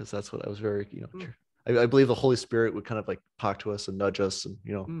 because that's what I was very, you know, I believe the Holy Spirit would kind of like talk to us and nudge us, and,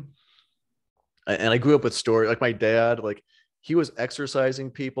 you know, and I grew up with stories like my dad, like he was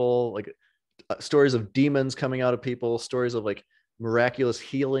exorcising people, like stories of demons coming out of people, stories of like miraculous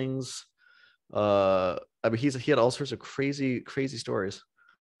healings. I mean, he had all sorts of crazy stories,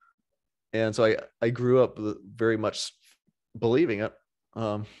 and so I grew up very much believing it.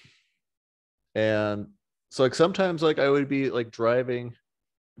 And so like sometimes like I would be like driving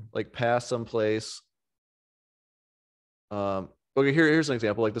like past some place. Okay, here's an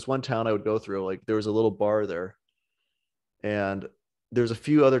example. Like this one town I would go through, like there was a little bar there, and there's a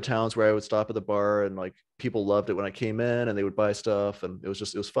few other towns where I would stop at the bar, and like people loved it when I came in, and they would buy stuff, and it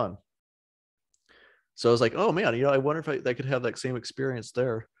was fun. So I was like, oh man, you know, I wonder if I could have that same experience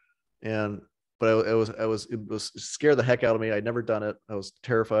there. And but it was scared the heck out of me. I'd never done it. I was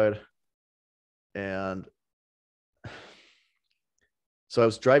terrified. And so I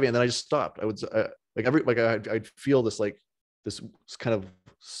was driving, and then I just stopped. I'd feel this like this kind of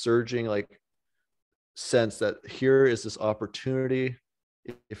surging like sense that here is this opportunity.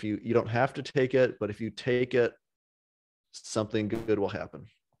 If you don't have to take it, but if you take it, something good will happen.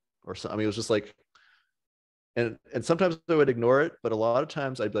 Or so, I mean, it was just like, and sometimes I would ignore it, but a lot of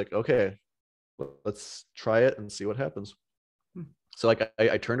times I'd be like, okay, let's try it and see what happens. So like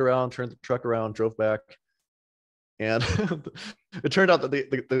I turned the truck around, drove back, and it turned out that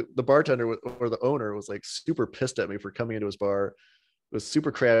the bartender or the owner was like super pissed at me for coming into his bar. It was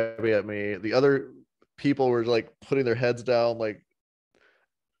super crabby at me. The other people were like putting their heads down, like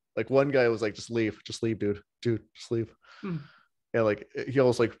one guy was like, just leave, dude, just leave. And like he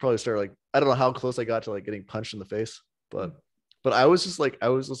almost like probably started like, I don't know how close I got to like getting punched in the face, but I was just like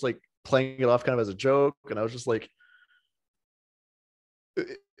playing it off kind of as a joke, and I was just like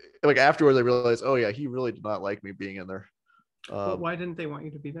afterwards I realized, oh yeah, he really did not like me being in there. Well, why didn't they want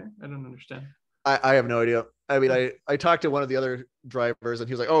you to be there? I don't understand. I have no idea. I mean, I talked to one of the other drivers, and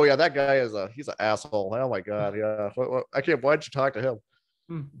he was like, oh yeah, that guy he's an asshole. Oh my god, yeah. Why'd you talk to him?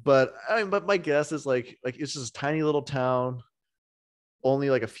 But but my guess is like it's just a tiny little town, only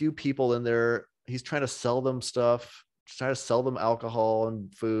like a few people in there. He's trying to sell them stuff, trying to sell them alcohol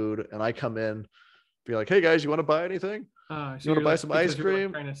and food, and I come in, be like, "Hey guys, you want to buy anything? So You want to buy some ice you're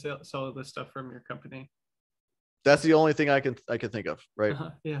cream?" trying to sell this stuff from your company. That's the only thing I can think of, right?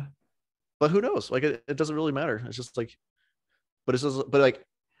 Yeah. But who knows? Like it doesn't really matter. It's just like, but it's just, but like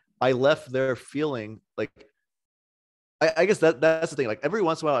I left there feeling like I guess that's the thing. Like every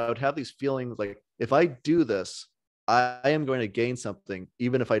once in a while, I would have these feelings like if I do this, I am going to gain something,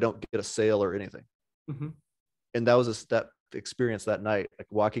 even if I don't get a sale or anything. And that was that experience that night, like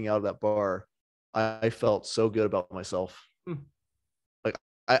walking out of that bar. I felt so good about myself. Like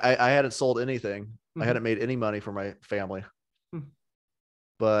I hadn't sold anything. I hadn't made any money for my family.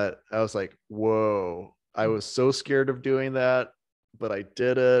 But I was like, whoa, I was so scared of doing that, but I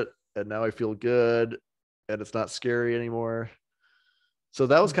did it. And now I feel good and it's not scary anymore. So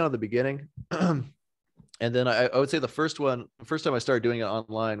that was kind of the beginning. And then I would say the first time I started doing it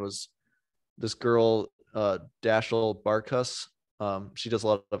online was this girl, Dashel Barkus. She does a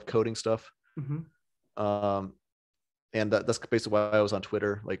lot of coding stuff. And that's basically why I was on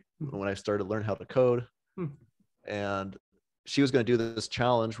Twitter, like when I started to learn how to code. And she was going to do this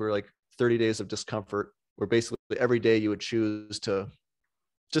challenge where like 30 days of discomfort, where basically every day you would choose to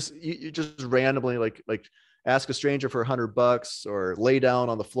you just randomly like ask a stranger for $100 or lay down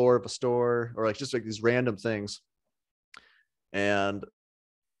on the floor of a store or like just like these random things. And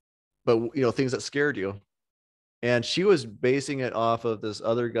but you know, things that scared you. And she was basing it off of this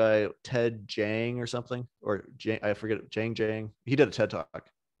other guy, Ted Jang or something, or Jang, I forget, Jang. He did a TED talk,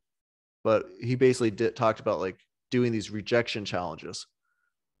 but he basically talked about like doing these rejection challenges.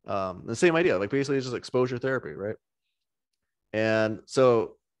 The same idea, like basically it's just exposure therapy, right? And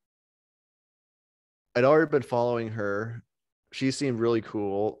so I'd already been following her. She seemed really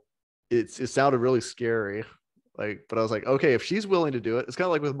cool. It sounded really scary, like, but I was like, okay, if she's willing to do it, it's kind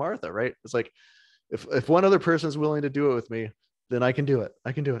of like with Martha, right? It's like if one other person is willing to do it with me, then I can do it.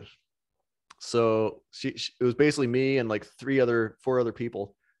 I can do it. So it was basically me and like four other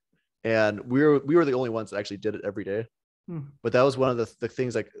people, and we were the only ones that actually did it every day. But that was one of the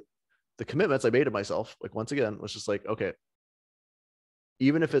things, like the commitments I made to myself, like once again, was just like, okay,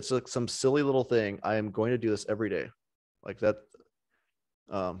 even if it's like some silly little thing, I am going to do this every day, like that.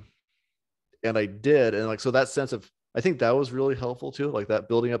 And I did, and like so that sense of, I think that was really helpful too, like that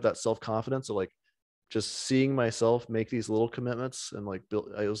building up that self-confidence of like just seeing myself make these little commitments and like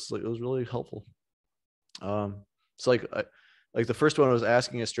it was really helpful. So like the first one I was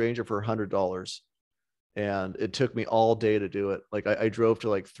asking a stranger for $100, and it took me all day to do it. Like I drove to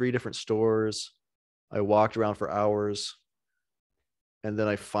like 3 different stores. I walked around for hours. And then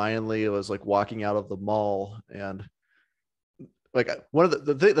I finally was like walking out of the mall, and like one of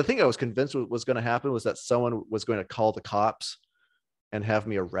the thing I was convinced was going to happen was that someone was going to call the cops and have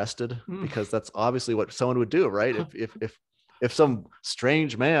me arrested, because that's obviously what someone would do, right? If some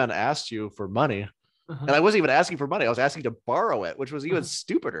strange man asked you for money, and I wasn't even asking for money, I was asking to borrow it, which was even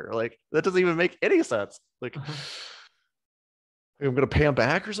stupider. Like that doesn't even make any sense. Like I'm going to pay him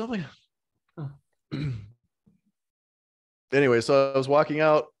back or something. Anyway, so I was walking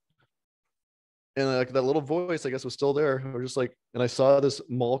out, and like that little voice, I guess, was still there. I was just like, and I saw this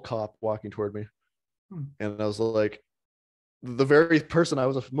mall cop walking toward me, and I was like, the very person I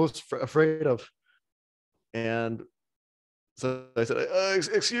was most afraid of. And so I said,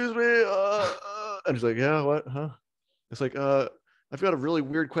 "Excuse me," and he's like, "Yeah, what? Huh?" It's like, "I've got a really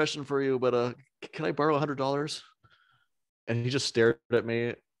weird question for you, but can I borrow $100?" And he just stared at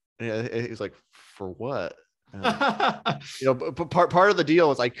me, and he's like, "For what?" And, you know, but part of the deal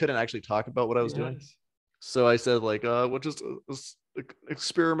was I couldn't actually talk about what I was doing. So I said like, what, just a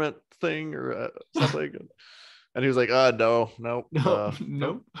experiment thing or something. And he was like, no.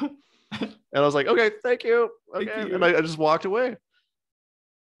 And I was like, okay, thank you. Okay. Thank you. And I just walked away.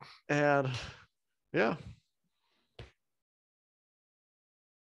 And yeah.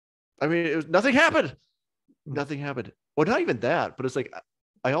 I mean, nothing happened. Nothing happened. Well, not even that, but it's like,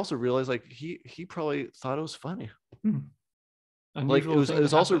 I also realized like he probably thought it was funny. Like it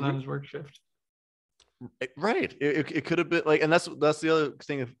was also on his work shift. Right. It could have been like, and that's the other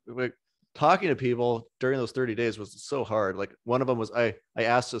thing of like talking to people during those 30 days was so hard. Like one of them was I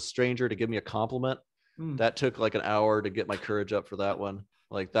asked a stranger to give me a compliment. That took like an hour to get my courage up for that one.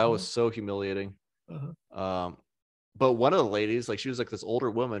 Like that was so humiliating. But one of the ladies, like she was like this older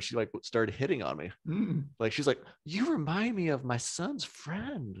woman, she like started hitting on me. Like she's like, "You remind me of my son's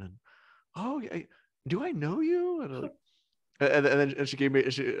friend." And oh, do I know you? And like, and then she gave me,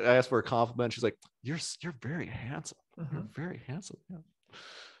 I asked for a compliment. She's like, you're very handsome. You're very handsome. Yeah.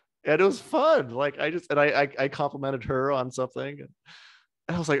 And it was fun. Like I complimented her on something. And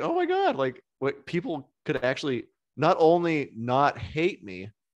I was like, oh my God, like what people could actually not only not hate me,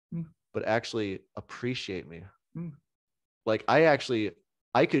 Mm. but actually appreciate me. Mm. Like I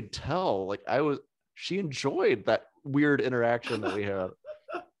could tell, like she enjoyed that weird interaction that we had.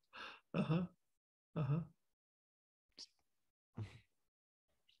 Uh-huh. Uh-huh.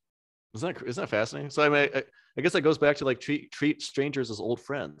 Isn't that fascinating? So I mean, I guess that goes back to like treat strangers as old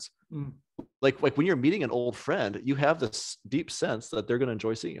friends. Mm. Like when you're meeting an old friend, you have this deep sense that they're going to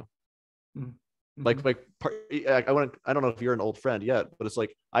enjoy seeing you. Mm. Like Mhm. I don't know if you're an old friend yet, but it's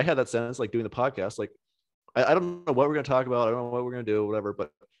like I had that sense like doing the podcast. Like I don't know what we're going to talk about. I don't know what we're going to do, whatever.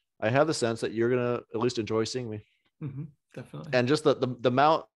 But I have the sense that you're going to at least enjoy seeing me. Mhm. Definitely. And just the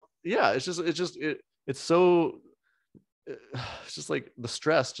amount, yeah, it's so it's just like the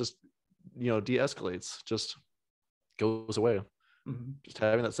stress just de-escalates, just goes away. Mhm. Just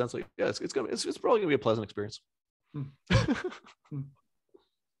having that sense like, yeah, it's probably gonna be a pleasant experience. Mm. Mm.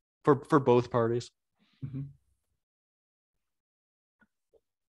 for both parties. Mhm.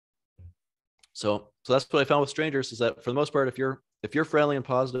 So that's what I found with strangers, is that for the most part, if you're friendly and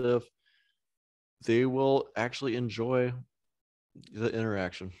positive, they will actually enjoy the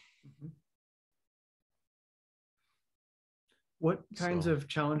interaction. Mhm. What kinds So of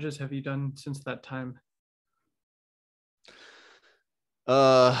challenges have you done since that time?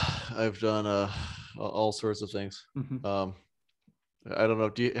 I've done all sorts of things. Mhm. I don't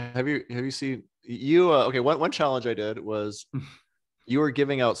know, have you seen you okay, one challenge I did was you were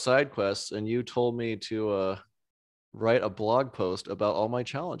giving out side quests and you told me to write a blog post about all my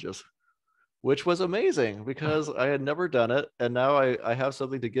challenges, which was amazing because I had never done it. And now I have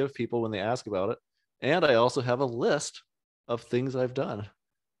something to give people when they ask about it. And I also have a list of things I've done.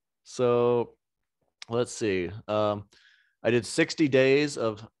 So let's see. I did 60 days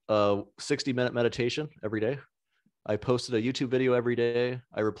of 60-minute meditation every day. I posted a YouTube video every day.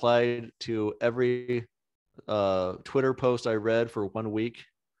 I replied to every Twitter post I read for 1 week.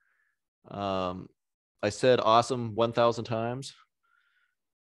 I said awesome 1,000 times.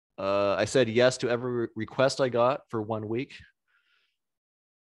 I said yes to every request I got for 1 week.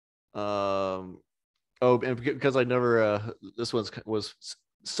 And because I never, this was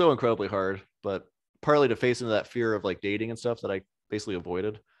so incredibly hard, but partly to face into that fear of like dating and stuff that I basically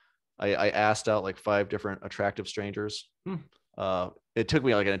avoided. I asked out like 5 different attractive strangers. Hmm. It took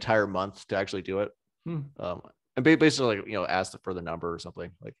me like an entire month to actually do it. Hmm. And basically like, asked for the number or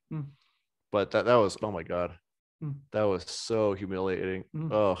something like, Hmm. but that was, oh my God, Hmm. that was so humiliating.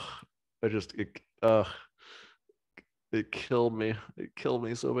 Hmm. Oh, it killed me. It killed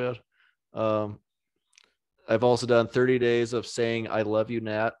me so bad. Um, I've also done 30 days of saying I love you,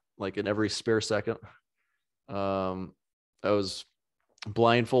 Nat, like in every spare second. I was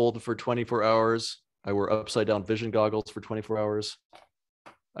blindfolded for 24 hours. I wore upside down vision goggles for 24 hours.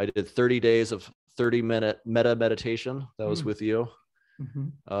 I did 30 days of 30-minute meta meditation. That was with you. Mm-hmm.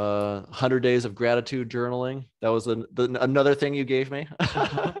 100 days of gratitude journaling. That was another thing you gave me.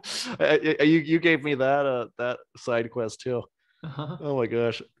 Uh-huh. You gave me that side quest too. Uh-huh. Oh my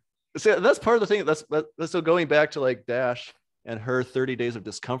gosh. See, that's part of the thing. That's so going back to like Dash and her 30 days of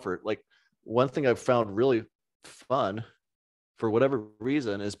discomfort. Like one thing I've found really fun for whatever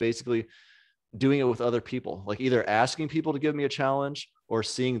reason is basically doing it with other people, like either asking people to give me a challenge or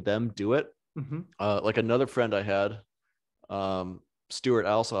seeing them do it. Mm-hmm. Like another friend I had, Stuart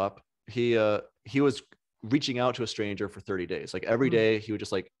Alsop, he was reaching out to a stranger for 30 days. Like every day he would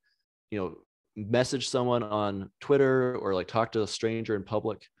just like, message someone on Twitter or like talk to a stranger in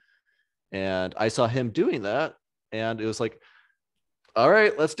public. And I saw him doing that. And it was like, all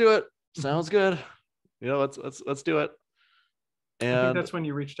right, let's do it. Sounds good. Let's do it. And I think that's when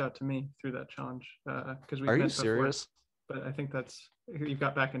you reached out to me through that challenge, because we've are met you before. serious? But I think that's, you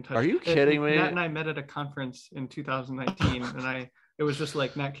got back in touch. Are you kidding me? Nat and I met at a conference in 2019, and it was just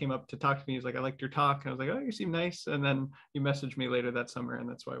like Nat came up to talk to me. He's like, I liked your talk. I was like, oh, you seem nice. And then you messaged me later that summer, and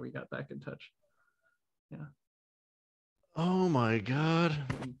that's why we got back in touch. Yeah. Oh my God.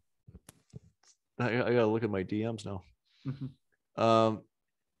 I gotta look at my DMs now. Mm-hmm.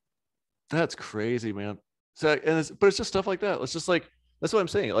 That's crazy, man. So, but it's just stuff like that. It's just like, that's what I'm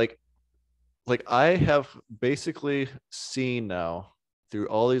saying. Like I have basically seen now through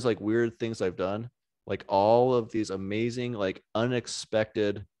all these like weird things I've done, like all of these amazing, like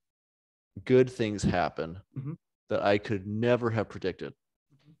unexpected good things happen that I could never have predicted.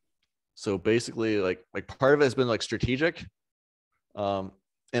 So basically like part of it has been like strategic.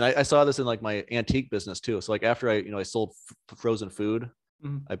 And I saw this in like my antique business too. So like after I sold frozen food,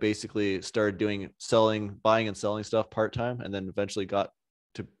 I basically started buying and selling stuff part-time, and then eventually got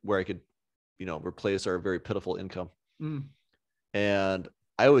to where I could, replace our very pitiful income. Mm. And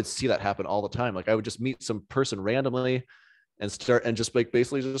I would see that happen all the time. Like I would just meet some person randomly and start and just like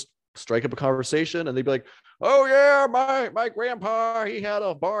basically just strike up a conversation, and they'd be like, oh yeah, my grandpa, he had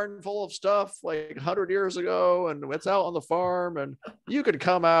a barn full of stuff like 100 years ago, and it's out on the farm, and you could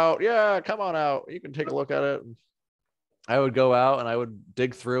come out. Yeah, come on out, you can take a look at it. And I would go out and I would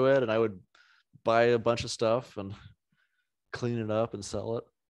dig through it, and I would buy a bunch of stuff and clean it up and sell it.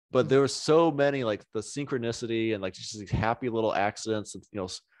 But there were so many, like the synchronicity and like just these happy little accidents, and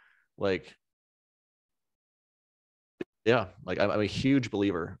like, yeah, like I'm a huge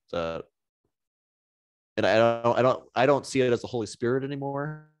believer that, and I don't see it as the Holy Spirit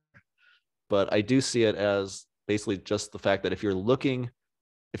anymore, but I do see it as basically just the fact that if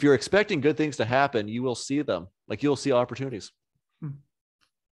you're expecting good things to happen, you will see them. Like you'll see opportunities.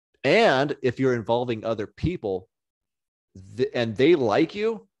 And if you're involving other people and they like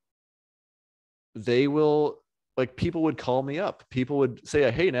you, they will, like, people would call me up. People would say,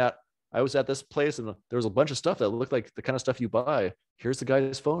 hey, Nat, I was at this place and there was a bunch of stuff that looked like the kind of stuff you buy. Here's the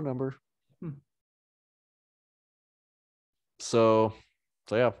guy's phone number. So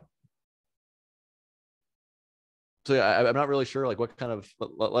yeah. So yeah, I'm not really sure, like what kind of,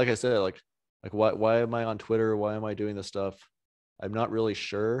 like I said, like why am I on Twitter? Why am I doing this stuff? I'm not really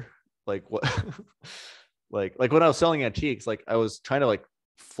sure. Like what, like when I was selling antiques, like I was trying to like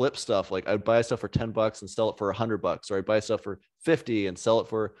flip stuff. Like I'd buy stuff for $10 and sell it for $100, or I'd buy stuff for 50 and sell it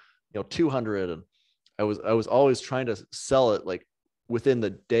for 200. And I was always trying to sell it like within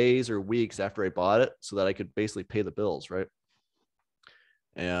the days or weeks after I bought it, so that I could basically pay the bills, right?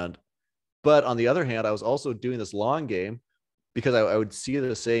 But on the other hand, I was also doing this long game, because I would see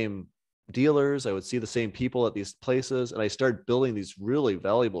the same dealers, I would see the same people at these places, and I started building these really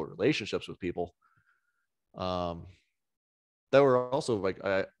valuable relationships with people that were also like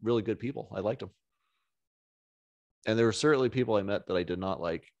really good people. I liked them. And there were certainly people I met that I did not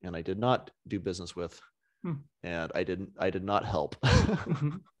like, and I did not do business with, and I did not help.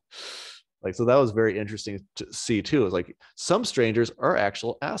 Like, so that was very interesting to see too. It's like some strangers are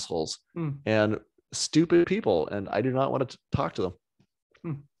actual assholes and stupid people, and I do not want to talk to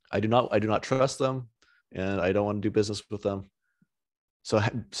them. I do not trust them, and I don't want to do business with them.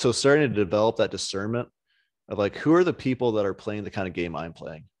 So starting to develop that discernment of like, who are the people that are playing the kind of game I'm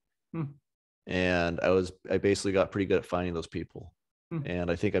playing? And I basically got pretty good at finding those people.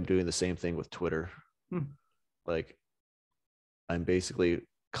 And I think I'm doing the same thing with Twitter. Like, I'm basically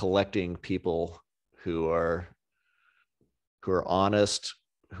collecting people who are honest,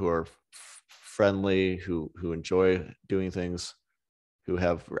 who are friendly, who enjoy doing things, who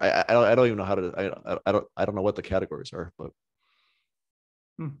have, I don't even know how to, I don't know what the categories are, but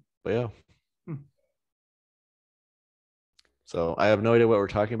yeah. So I have no idea what we're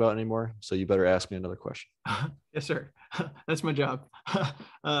talking about anymore. So you better ask me another question. Yes, sir. That's my job.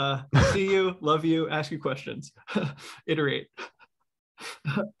 See you, love you, ask you questions, iterate.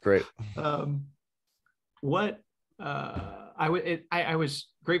 Great. What I was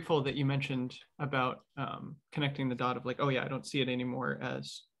grateful that you mentioned about connecting the dot of like, oh yeah, I don't see it anymore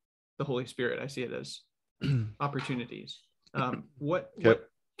as the Holy Spirit. I see it as opportunities. What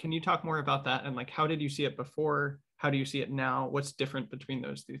can you talk more about that? And like, how did you see it before? How do you see it now? What's different between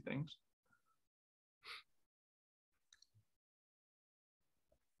those two things?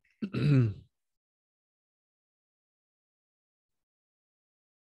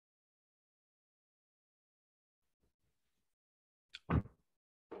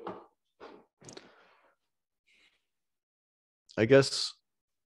 I guess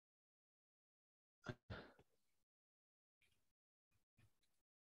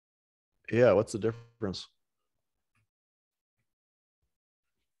yeah, what's the difference?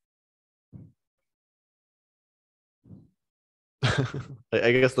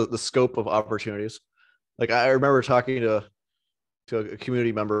 I guess the scope of opportunities. Like I remember talking to a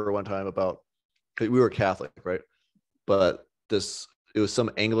community member one time about, we were Catholic, right? But it was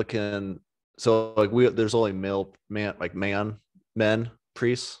some Anglican. So like there's only men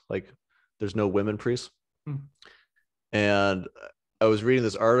priests. Like there's no women priests. And I was reading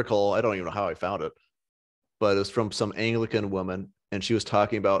this article. I don't even know how I found it, but it was from some Anglican woman, and she was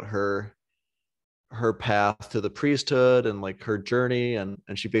talking about her path to the priesthood and like her journey, and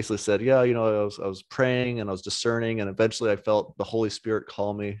she basically said, yeah, I was praying and I was discerning, and eventually I felt the Holy Spirit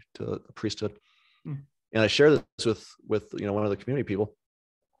call me to the priesthood. And I shared this with one of the community people,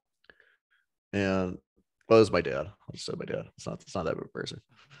 and well, it was my dad. I'll just say my dad. It's not that big person,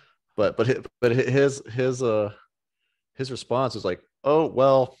 but his response was like, oh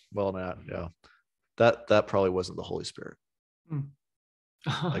well, Matt, yeah, that probably wasn't the Holy Spirit.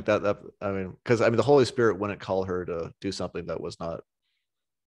 Like that I mean, because I mean the Holy Spirit wouldn't call her to do something that was not,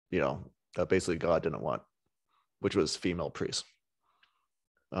 that basically God didn't want, which was female priests.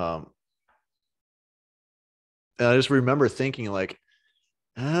 um and I just remember thinking like,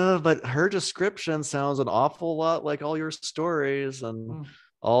 but her description sounds an awful lot like all your stories and Hmm.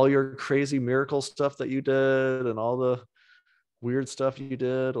 all your crazy miracle stuff that you did and all the weird stuff you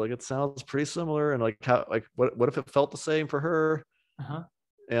did. Like it sounds pretty similar. And like how, like what if it felt the same for her? Uh-huh.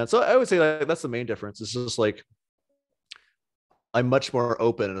 And so I would say that that's the main difference. It's just like I'm much more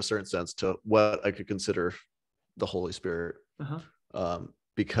open in a certain sense to what I could consider the Holy Spirit, Uh-huh.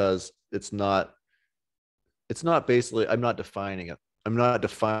 because it's not basically, I'm not defining it. I'm not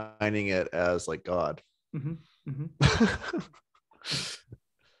defining it as like God. Mm-hmm. Mm-hmm.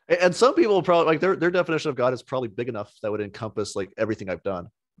 And some people probably like their definition of God is probably big enough that would encompass like everything I've done.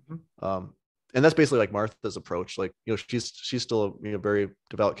 Mm-hmm. Um, and that's basically like Martha's approach. Like, she's still a very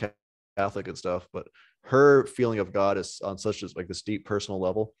devout Catholic and stuff, but her feeling of God is on such as like this deep personal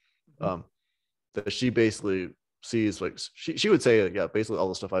level, Mm-hmm. um, that she basically sees like she would say, yeah, basically all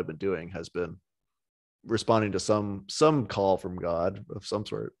the stuff I've been doing has been responding to some call from God of some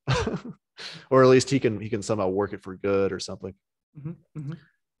sort, or at least he can somehow work it for good or something. Mm-hmm. Mm-hmm.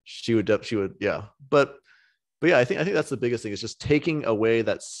 She would, yeah. But yeah, I think that's the biggest thing is just taking away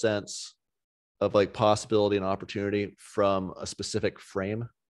that sense of like possibility and opportunity from a specific frame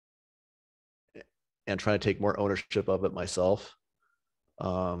and trying to take more ownership of it myself.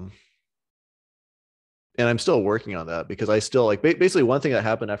 Um, and I'm still working on that because I still like basically one thing that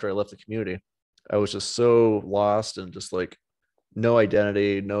happened after I left the community, I was just so lost and just like no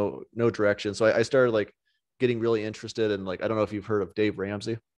identity, no direction. So I started like getting really interested in like, I don't know if you've heard of Dave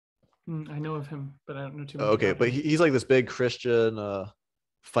Ramsey. I know of him, but I don't know too much Okay, about but him. he's like this big Christian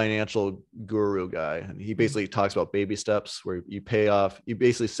financial guru guy, and he Mm. basically talks about baby steps where you pay off, you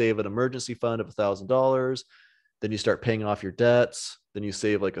basically save an emergency fund of $1,000, then you start paying off your debts, then you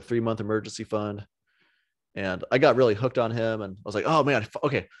save like a 3-month emergency fund. And I got really hooked on him, and I was like, oh man,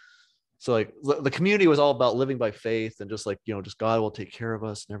 okay. So like the community was all about living by faith and just like, just God will take care of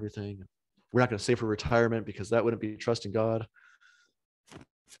us and everything. We're not going to save for retirement because that wouldn't be trusting God,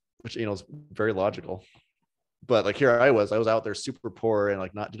 which is very logical. But like here I was out there super poor and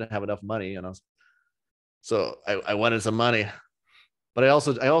like not didn't have enough money, and I wanted some money, but I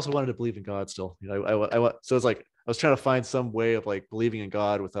also wanted to believe in God still. So it's like I was trying to find some way of like believing in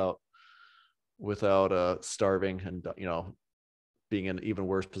God without starving and being in an even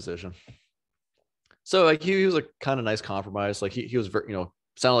worse position. So like he was a kind of nice compromise. Like he was very,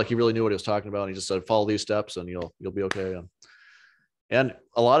 sounded like he really knew what he was talking about, and he just said follow these steps and you'll be okay. And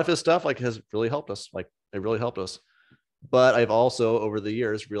a lot of his stuff like has really helped us. Like it really helped us. But I've also over the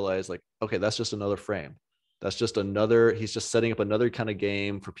years realized like, okay, that's just another frame. That's just another, he's just setting up another kind of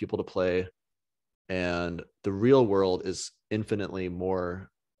game for people to play. And the real world is infinitely more,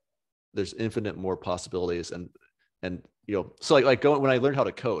 there's infinite more possibilities. And so like going, when I learned how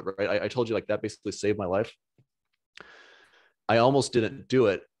to code, right? I told you like that basically saved my life. I almost didn't do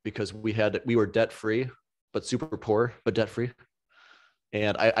it because we were debt free, but super poor, but debt free.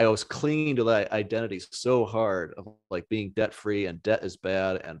 And I was clinging to that identity so hard of like being debt free and debt is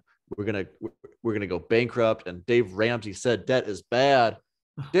bad and we're gonna we're gonna go bankrupt. And Dave Ramsey said debt is bad.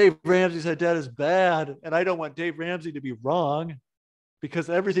 Dave Ramsey said debt is bad, and I don't want Dave Ramsey to be wrong because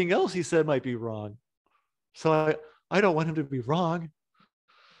everything else he said might be wrong. So I don't want him to be wrong.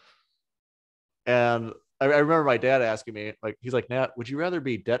 And I remember my dad asking me, like, he's like, Nat, would you rather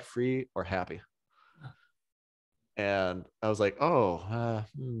be debt free or happy? And I was like, oh,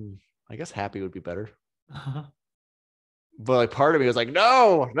 I guess happy would be better. Uh-huh. But like part of me was like,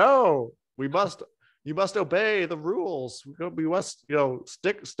 no, you must obey the rules. We must,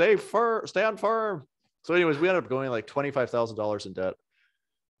 stand firm. So, anyways, we ended up going like $25,000 in debt,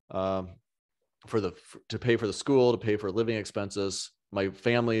 um, to pay for the school, to pay for living expenses. My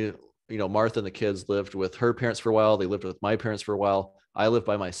family, Martha and the kids lived with her parents for a while. They lived with my parents for a while. I lived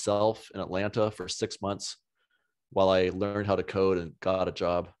by myself in Atlanta for 6 months while I learned how to code and got a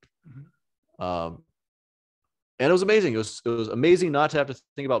job. Mm-hmm. And it was amazing. It was amazing not to have to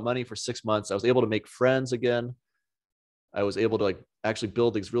think about money for 6 months. I was able to make friends again. I was able to like actually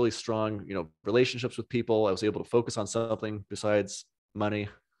build these really strong, relationships with people. I was able to focus on something besides money.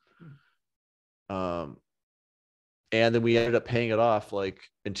 Um, and then we ended up paying it off like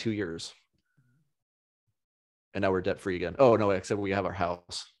in 2 years. And now we're debt free again. Oh no, except we have our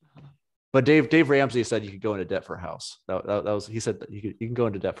house. But Dave Ramsey said you could go into debt for a house. That was, he said that you can go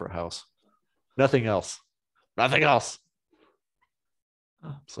into debt for a house. Nothing else. Nothing else.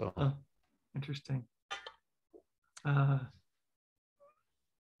 Oh, So oh, interesting. Uh,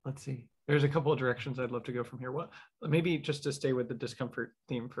 let's see. There's a couple of directions I'd love to go from here. What, maybe just to stay with the discomfort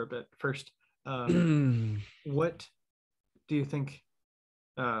theme for a bit. First, what do you think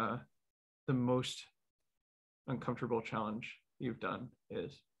the most uncomfortable challenge you've done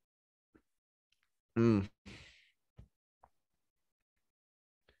is? Mm.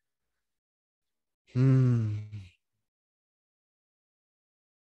 Hmm.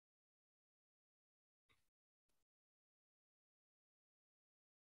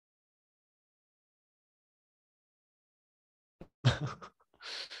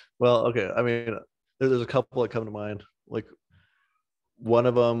 Well, okay. I mean, there's a couple that come to mind. Like one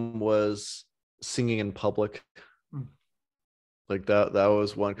of them was singing in public. Mm. Like that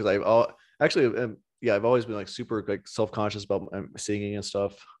was one because actually yeah, I've always been like super like self-conscious about singing and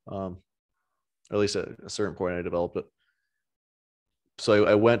stuff. Or at least at a certain point I developed it. So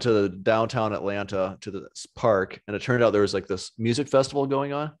I went to downtown Atlanta to the park, and it turned out there was like this music festival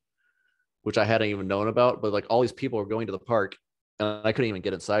going on, which I hadn't even known about. But like all these people were going to the park, and I couldn't even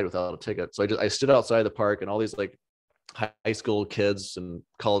get inside without a ticket. So I stood outside the park, and all these like high school kids and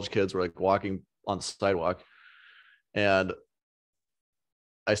college kids were like walking on the sidewalk, and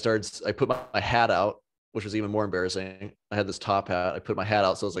I put my hat out, which was even more embarrassing. I had this top hat. I put my hat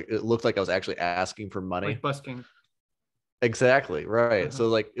out, so it looked like I was actually asking for money. Like busking. Exactly, right. So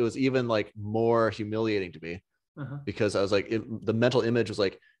like it was even like more humiliating to me because I was like, the mental image was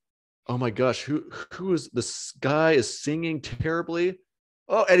like, oh my gosh, who is this guy is singing terribly?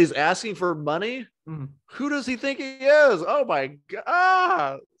 Oh, and he's asking for money. Who does he think he is? Oh my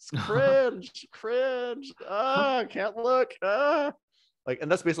god, it's cringe. Can't look. Like,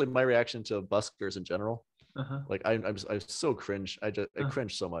 and that's basically my reaction to buskers in general. Like I'm so cringe. I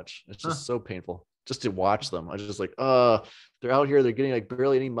cringe so much. It's just so painful just to watch them. I just like, they're out here, they're getting like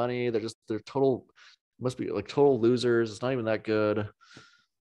barely any money. They're total, must be like total losers. It's not even that good.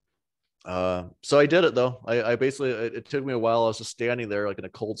 So I did it though. I basically, it took me a while. I was just standing there like in a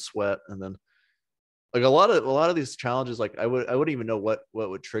cold sweat, and then like a lot of these challenges, like I wouldn't even know what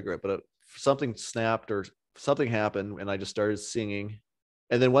would trigger it, but something snapped or something happened, and I just started singing.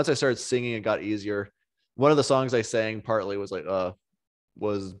 And then once I started singing, it got easier. One of the songs I sang partly was like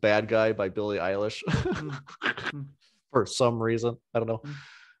was Bad Guy by Billie Eilish for some reason. I don't know.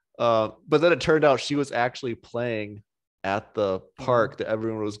 But then it turned out she was actually playing at the park that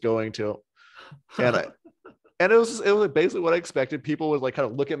everyone was going to. And it was like basically what I expected. People would like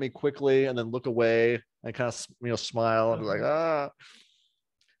kind of look at me quickly and then look away and kind of smile and be like,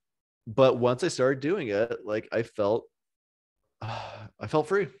 But once I started doing it, like I felt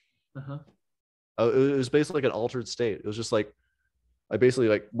free. It was basically like an altered state. It was just like I basically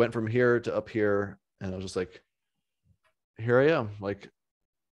like went from here to up here, and I was just like, here I am. Like,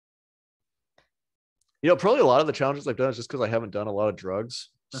 probably a lot of the challenges I've done is just because I haven't done a lot of drugs.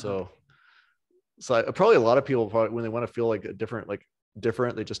 So probably a lot of people when they want to feel like different,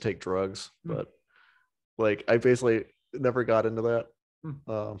 they just take drugs. But like I basically never got into that.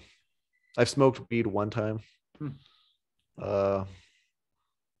 I've smoked weed one time.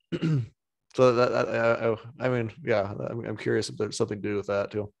 So that I mean, yeah, I'm curious if there's something to do with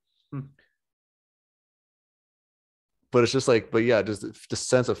that too. But it's just like, but yeah, just the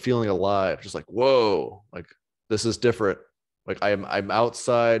sense of feeling alive, just like, whoa, like this is different. Like I'm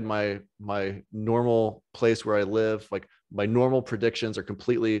outside my normal place where I live. Like my normal predictions are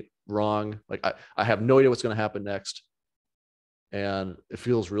completely wrong. Like I have no idea what's going to happen next. And it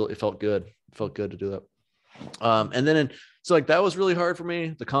felt good. It felt good to do that. And then so like that was really hard for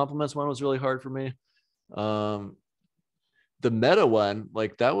me. The compliments one was really hard for me. The meta one,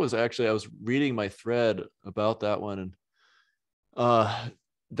 like that was actually, I was reading my thread about that one, and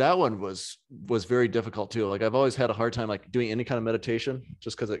that one was very difficult too. Like I've always had a hard time like doing any kind of meditation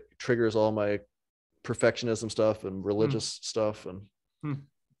just because it triggers all my perfectionism stuff and religious stuff. And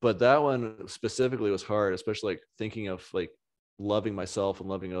but that one specifically was hard, especially like thinking of like loving myself and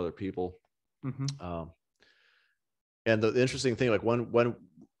loving other people. And the interesting thing, like one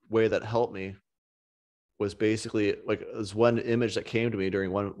way that helped me was basically like this one image that came to me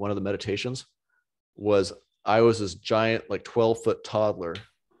during one of the meditations was I was this giant like 12-foot toddler,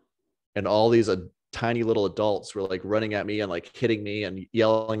 and all these tiny little adults were like running at me and like hitting me and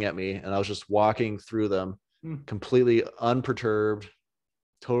yelling at me, and I was just walking through them completely unperturbed,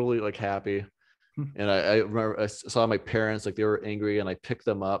 totally like happy. And I remember I saw my parents, like they were angry, and I picked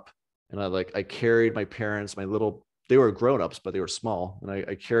them up, and I carried my parents, they were grown-ups, but they were small, and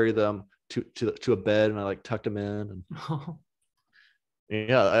I carried them to a bed, and I like tucked them in, and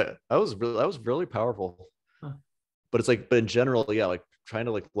yeah, I was really powerful. But it's like, but in general, yeah, like trying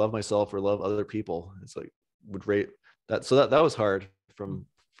to like love myself or love other people, it's like would rate that. So that was hard from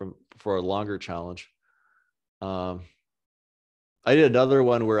for a longer challenge. I did another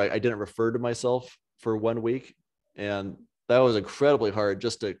one where I didn't refer to myself for 1 week, and that was incredibly hard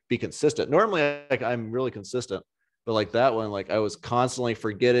just to be consistent. Normally, like I'm really consistent, but like that one, like I was constantly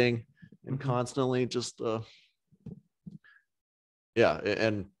forgetting and constantly just yeah,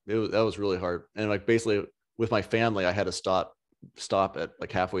 and that was really hard. And like basically with my family, I had to stop at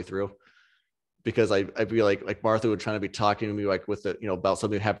like halfway through, because I'd be like Martha would try to be talking to me like with the, about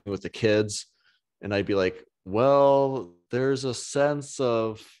something happening with the kids, and I'd be like, well, there's a sense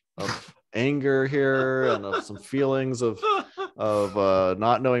of anger here and of some feelings of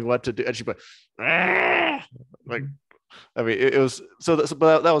not knowing what to do, and she'd be like I mean it was so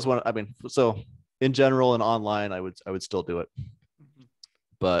but that was one. I mean, so in general and online I would still do it,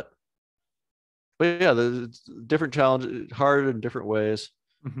 but yeah, the different challenge, hard in different ways.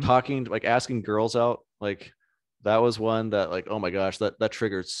 Talking, like asking girls out, like that was one that like, oh my gosh, that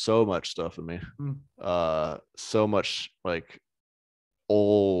triggered so much stuff in me. So much like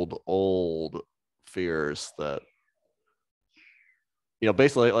old fears that,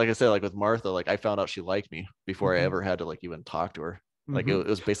 basically, like I said, like with Martha, like I found out she liked me before I ever had to like even talk to her. Like it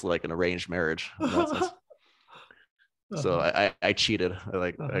was basically like an arranged marriage in that sense. So I cheated.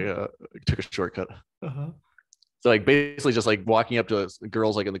 I took a shortcut. So like basically just like walking up to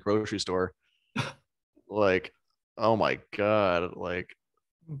girls like in the grocery store, like, oh my God, like,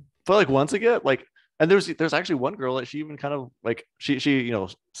 but like once again, like, and there's actually one girl that she even kind of like she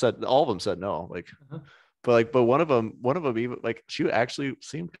said, all of them said no, like, but one of them even like she actually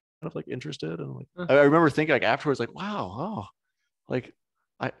seemed kind of like interested, and like I remember thinking like afterwards like, wow, oh, like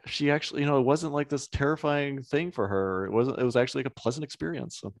she actually, it wasn't like this terrifying thing for her. It was actually like a pleasant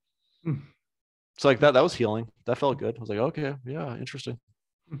experience. So like that was healing. That felt good. I was like, okay, yeah, interesting.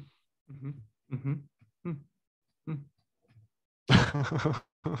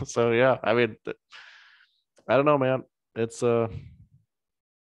 So yeah, I mean, I don't know, man. It's all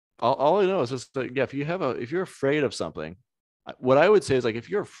I know is just that, yeah, if you're afraid of something, what I would say is like if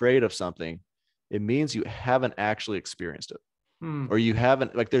you're afraid of something, it means you haven't actually experienced it, or you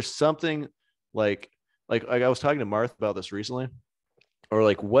haven't, like there's something like I was talking to Martha about this recently, or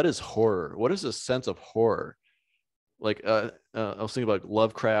like what is horror? What is a sense of horror? Like I was thinking about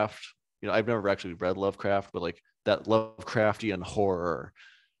Lovecraft. I've never actually read Lovecraft, but like that Lovecraftian horror,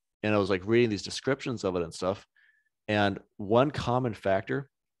 and I was like reading these descriptions of it and stuff, and one common factor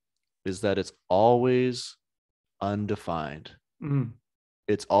is that it's always undefined.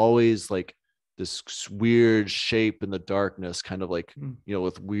 It's always like this weird shape in the darkness, kind of like,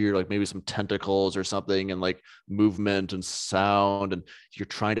 with weird, like maybe some tentacles or something, and like movement and sound, and you're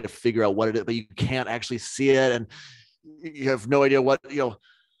trying to figure out what it is, but you can't actually see it, and you have no idea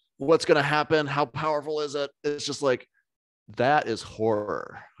what's going to happen. How powerful is it? It's just like, that is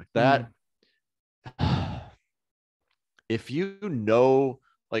horror. Like that. If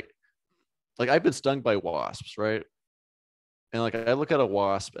like I've been stung by wasps, right? And like I look at a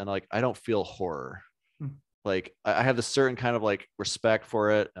wasp and like I don't feel horror. Like I have this certain kind of like respect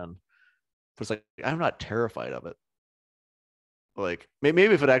for it, and it's like I'm not terrified of it. Like maybe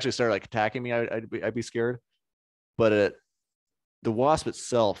if it actually started like attacking me, I'd be scared. But the wasp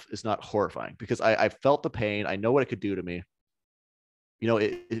itself is not horrifying, because I felt the pain. I know what it could do to me.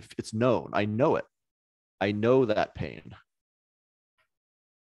 It's known. I know it. I know that pain.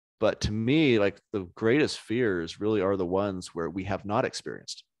 But to me, like the greatest fears really are the ones where we have not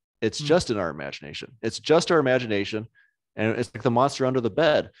experienced. It's just in our imagination. It's just our imagination. And it's like the monster under the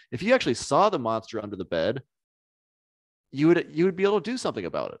bed. If you actually saw the monster under the bed, you would be able to do something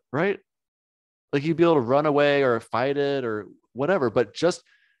about it, right? Like you'd be able to run away or fight it or whatever. But just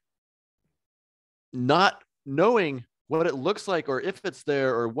not knowing what it looks like, or if it's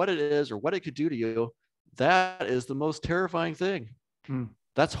there, or what it is, or what it could do to you, that is the most terrifying thing.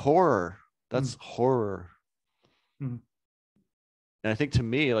 That's horror. That's horror. And I think to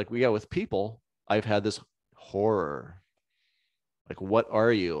me, like with people, I've had this horror. Like, what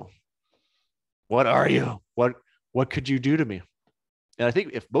are you? What are you? What could you do to me? And I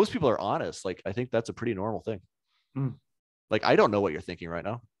think if most people are honest, like I think that's a pretty normal thing. Like, I don't know what you're thinking right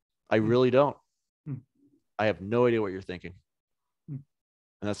now. I really don't. I have no idea what you're thinking. And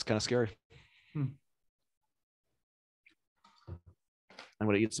that's kind of scary. I'm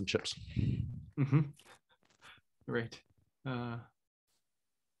going to eat some chips. Right.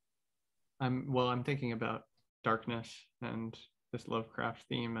 I'm thinking about darkness and this Lovecraft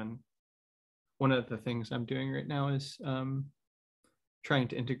theme, and one of the things I'm doing right now is trying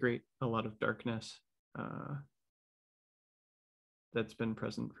to integrate a lot of darkness that's been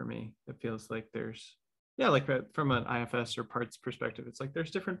present for me. It feels like there's Yeah, like from an IFS or parts perspective, it's like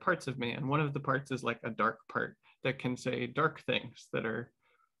there's different parts of me, and one of the parts is like a dark part that can say dark things that are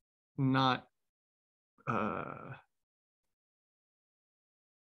not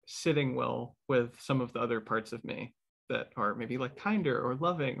sitting well with some of the other parts of me that are maybe like kinder or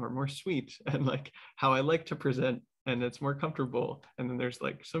loving or more sweet and like how I like to present, and it's more comfortable. And then there's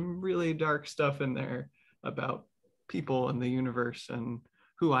like some really dark stuff in there about people and the universe and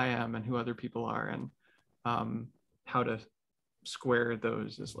who I am and who other people are, and how to square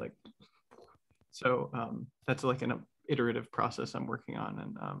those is like, so that's like an iterative process I'm working on.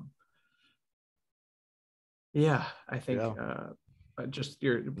 And yeah, I think just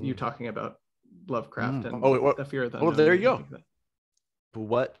you talking about Lovecraft and the fear of the unknown. There you go.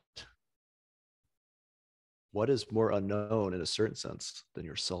 But what is more unknown in a certain sense than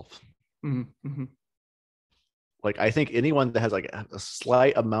yourself? Mm-hmm. Like, I think anyone that has like a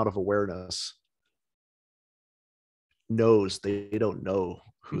slight amount of awareness knows they don't know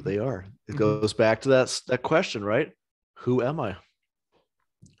who they are. It goes back to that question, right? Who am I?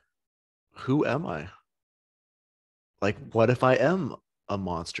 Who am I? Like, what if I am a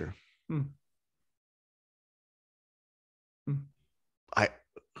monster?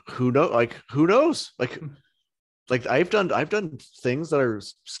 Who knows? Like I've done things that are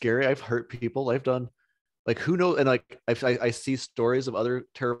scary. I've hurt people. I've done, like, who knows? And like I see stories of other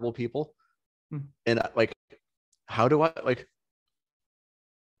terrible people, and like, how do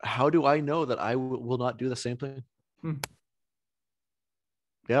I know that I will not do the same thing?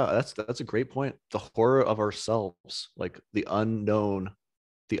 Yeah, that's a great point. The horror of ourselves, like the unknown,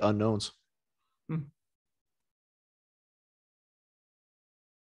 the unknowns.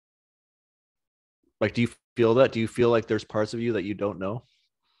 Like, do you feel that? Do you feel like there's parts of you that you don't know?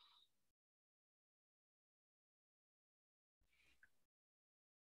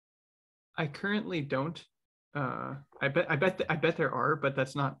 I currently don't. I bet there are, but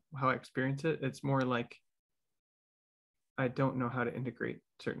that's not how I experience it. It's more like I don't know how to integrate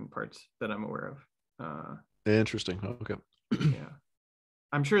certain parts that I'm aware of. Interesting. Okay. Yeah,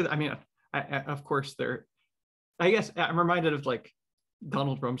 I'm sure that, I mean, I of course there. I guess I'm reminded of like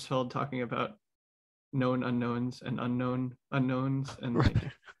Donald Rumsfeld talking about known unknowns and unknown unknowns, and like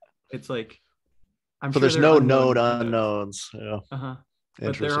it's like I'm So sure there's there are no unknown known unknowns. Yeah.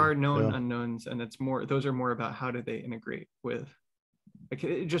 But there are known Yeah. unknowns, and it's more, those are more about how do they integrate with, like,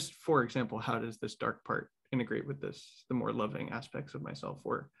 just for example, how does this dark part integrate with this, the more loving aspects of myself?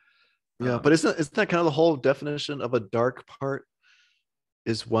 Or Yeah, but isn't that kind of the whole definition of a dark part,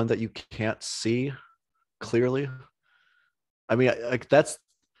 is one that you can't see clearly? I mean, like that's,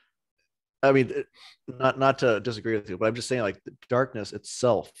 I mean, not to disagree with you, but I'm just saying, like, the darkness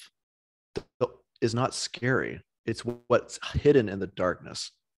itself is not scary. It's what's hidden in the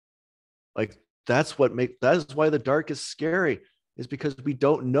darkness. Like, that is why the dark is scary, is because we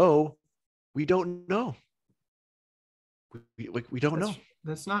don't know. We don't know. We don't know.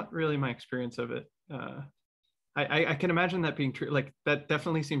 That's not really my experience of it. I can imagine that being true. Like, that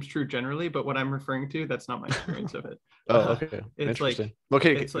definitely seems true generally, but what I'm referring to, that's not my experience of it. Oh, okay. It's interesting. Like,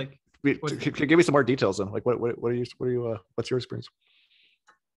 okay, it's like, give me some more details then. Like, what are you what's your experience?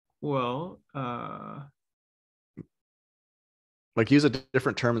 Well, like, use a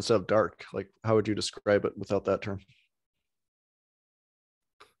different term instead of dark. Like, how would you describe it without that term?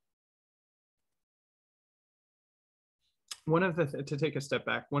 one of the to take a step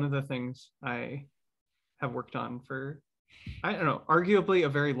back, one of the things I have worked on for, I don't know, arguably a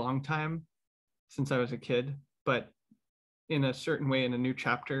very long time, since I was a kid, but in a certain way, in a new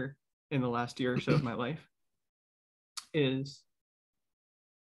chapter in the last year or so of my life, is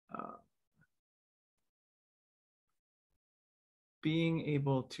being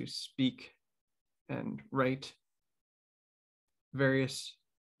able to speak and write various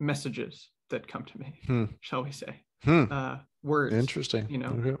messages that come to me, shall we say, words. Interesting. You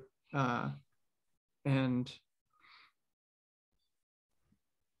know, okay. And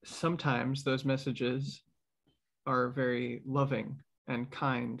sometimes those messages are very loving and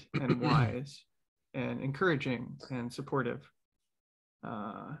kind and wise and encouraging and supportive.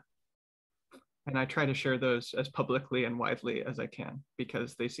 And I try to share those as publicly and widely as I can,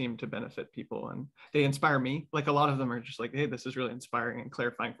 because they seem to benefit people and they inspire me. Like, a lot of them are just like, hey, this is really inspiring and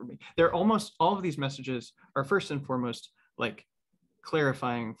clarifying for me. They're almost all of these messages are first and foremost like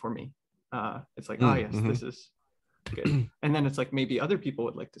clarifying for me. It's like, oh yes, this is good. And then it's like, maybe other people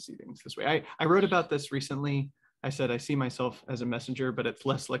would like to see things this way. I wrote about this recently. I said, I see myself as a messenger, but it's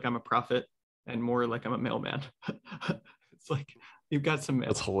less like I'm a prophet and more like I'm a mailman. It's like, you've got some mail.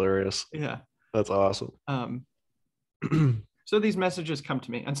 That's hilarious. Yeah. That's awesome. So these messages come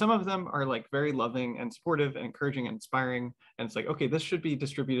to me, and some of them are like very loving and supportive and encouraging and inspiring. And it's like, okay, this should be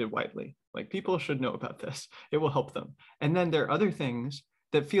distributed widely. Like people should know about this. It will help them. And then there are other things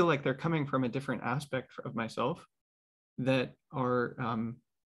that feel like they're coming from a different aspect of myself that are,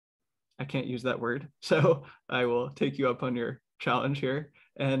 I can't use that word. So I will take you up on your challenge here.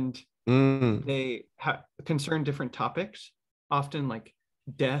 And they concern different topics, often like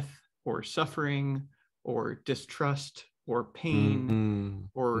death or suffering or distrust or pain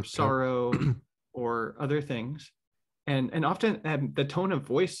or sorrow or other things. And often the tone of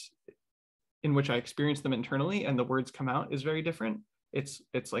voice in which I experience them internally and the words come out is very different. It's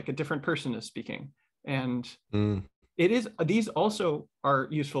like a different person is speaking. And it is, these also are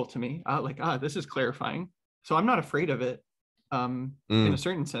useful to me. This is clarifying. So I'm not afraid of it. In a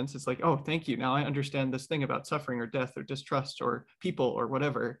certain sense, it's like, oh, thank you. Now I understand this thing about suffering or death or distrust or people or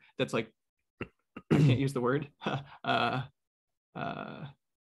whatever. That's like, I can't use the word,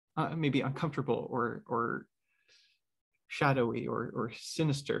 maybe uncomfortable or shadowy or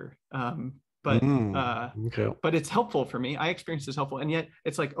sinister. But it's helpful for me. I experience this helpful. And yet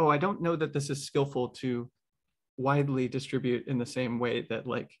it's like, oh, I don't know that this is skillful to widely distribute in the same way that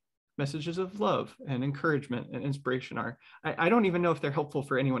like messages of love and encouragement and inspiration are. I don't even know if they're helpful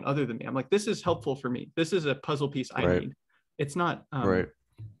for anyone other than me. I'm like, this is helpful for me. This is a puzzle piece I need. It's not,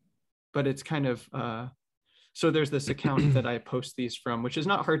 but it's kind of, so there's this account that I post these from, which is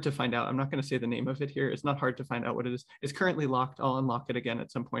not hard to find out. I'm not going to say the name of it here. It's not hard to find out what it is. It's currently locked. I'll unlock it again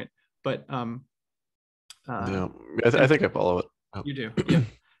at some point. But I think I follow it. Oh. You do, yeah.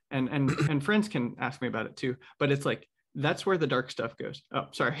 And friends can ask me about it too. But it's like, that's where the dark stuff goes. Oh,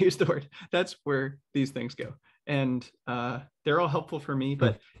 sorry, I used the word. That's where these things go. And they're all helpful for me,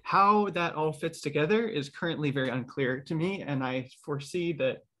 but how that all fits together is currently very unclear to me. And I foresee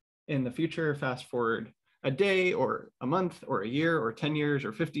that in the future, fast forward a day or a month or a year or 10 years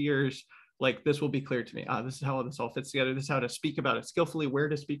or 50 years, like this will be clear to me. This is how this all fits together. This is how to speak about it skillfully, where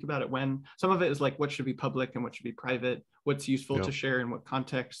to speak about it, when. Some of it is like what should be public and what should be private, what's useful to share in what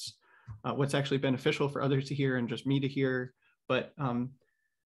contexts, what's actually beneficial for others to hear and just me to hear. But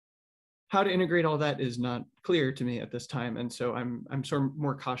how to integrate all that is not clear to me at this time. And so I'm sort of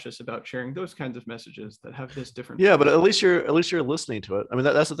more cautious about sharing those kinds of messages that have this different. Yeah, but at least you're listening to it. I mean,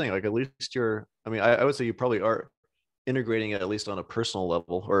 that's the thing. Like at least you're, I mean, I would say you probably are integrating it at least on a personal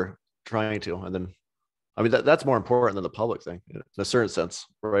level or trying to. And then, I mean, that's more important than the public thing in a certain sense,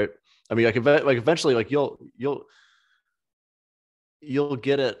 right? I mean, like eventually, like you'll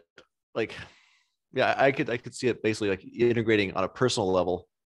get it. Like, yeah, I could see it basically like integrating on a personal level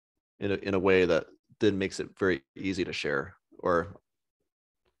in a way that then makes it very easy to share. Or,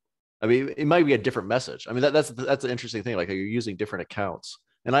 I mean, it might be a different message. I mean, that's an interesting thing. Like you're using different accounts,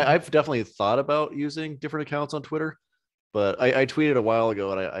 and I've definitely thought about using different accounts on Twitter, but I tweeted a while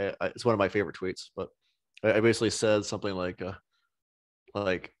ago, and I it's one of my favorite tweets. But I basically said something like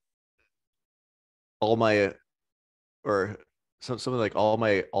all my, or something like all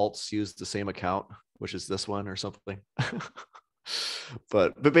my alts use the same account, which is this one or something.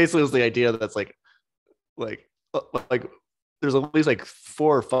 but basically it was the idea that's like there's at least like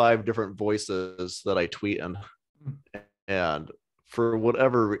 4 or 5 different voices that I tweet in, and for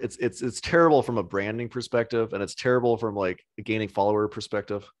whatever, it's terrible from a branding perspective, and it's terrible from like a gaining follower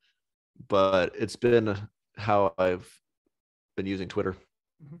perspective, but it's been how I've been using Twitter.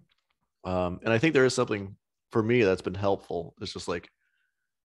 And I think there is something for me that's been helpful. It's just like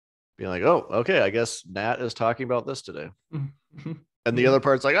being like, oh, okay, I guess Nat is talking about this today. And the other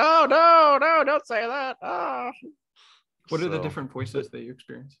part's like, oh, no, don't say that. Oh. What are the different voices that you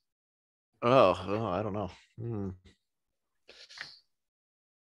experience? Oh, I don't know.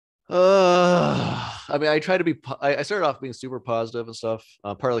 I mean, I try to be, I started off being super positive and stuff,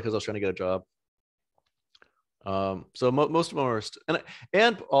 partly because I was trying to get a job. So most of them are,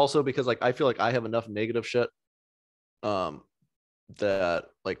 and also because like, I feel like I have enough negative shit, that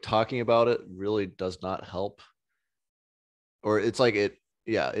like talking about it really does not help. Or it's like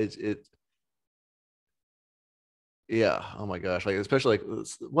yeah, oh my gosh, like especially like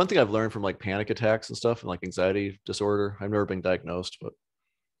one thing I've learned from like panic attacks and stuff and like anxiety disorder, I've never been diagnosed, but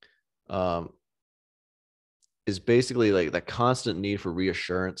is basically like that constant need for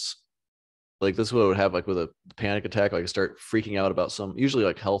reassurance. Like this is what I would have like with a panic attack. Like I start freaking out about some, usually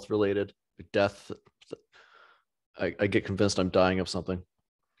like health related, like death. I get convinced I'm dying of something.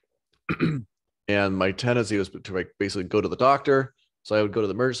 And my tendency was to like basically go to the doctor. So I would go to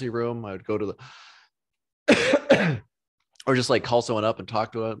the emergency room. I would go to the, or just like call someone up and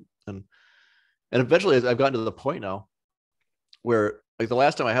talk to him. And eventually I've gotten to the point now where like the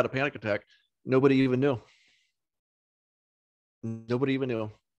last time I had a panic attack, nobody even knew. Nobody even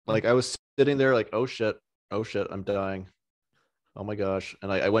knew. Like I was sitting there like, oh shit, I'm dying. Oh my gosh.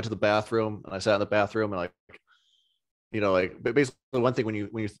 And I went to the bathroom and I sat in the bathroom and like, like basically one thing when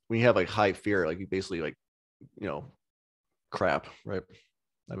you have like high fear, like you basically like, you know, crap, right?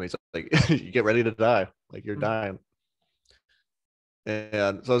 I mean, it's like you get ready to die, like you're dying.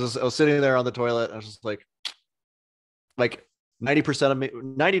 And so I was sitting there on the toilet and I was just like 90% of me,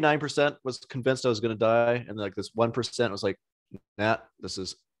 99% was convinced I was going to die. And like this 1% was like, Nat, this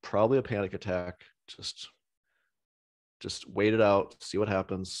is probably a panic attack. Just wait it out, see what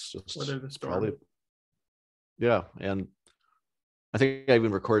happens. Just weather the storm. Probably, yeah. And I think I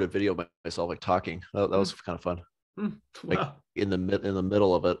even recorded a video of myself like talking. That was kind of fun. Wow. Like in the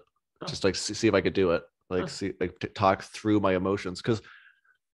middle of it, just like see if I could do it. Like see like talk through my emotions because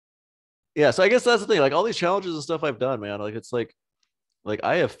yeah. So I guess that's the thing. Like all these challenges and stuff I've done, man. Like it's like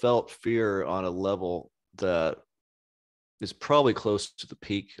I have felt fear on a level that is probably close to the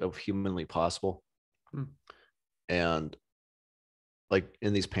peak of humanly possible. And like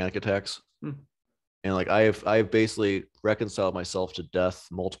in these panic attacks. And like I've basically reconciled myself to death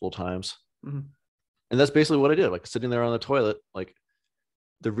multiple times. And that's basically what I did. Like sitting there on the toilet, like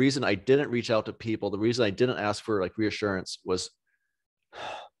the reason I didn't reach out to people, the reason I didn't ask for like reassurance was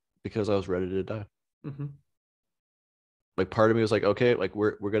because I was ready to die. Like part of me was like, okay, like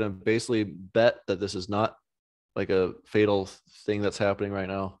we're gonna basically bet that this is not like a fatal thing that's happening right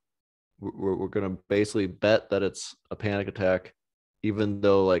now. We're gonna basically bet that it's a panic attack, even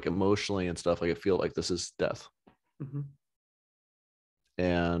though like emotionally and stuff, like I feel like this is death.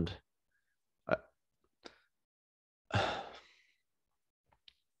 And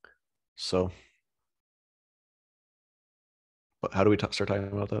so, how do we start talking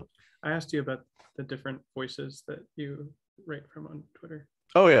about that? I asked you about the different voices that you write from on Twitter.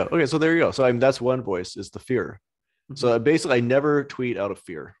 Oh yeah, okay. So there you go. So I mean, that's one voice is the fear. So basically, I never tweet out of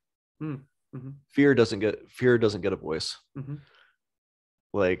fear. Fear doesn't get a voice.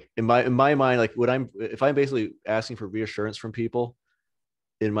 Like in my mind, like if I'm basically asking for reassurance from people,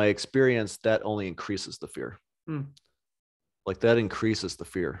 in my experience, that only increases the fear. Like that increases the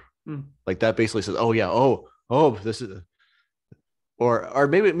fear. Like that basically says, oh yeah, oh this is, or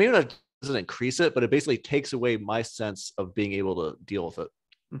maybe that doesn't increase it, but it basically takes away my sense of being able to deal with it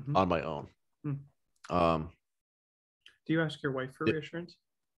on my own. Do you ask your wife for reassurance?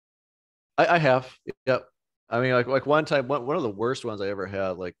 I have. Yep. I mean, like one time, one of the worst ones I ever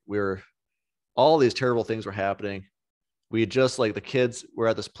had, like all these terrible things were happening. We just like the kids were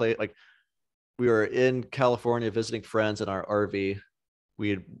at this place, like we were in California visiting friends in our RV.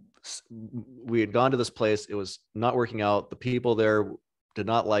 We had gone to this place. It was not working out. The people there did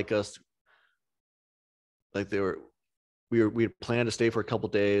not like us. Like we had planned to stay for a couple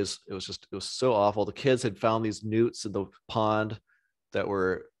days. It was so awful. The kids had found these newts in the pond that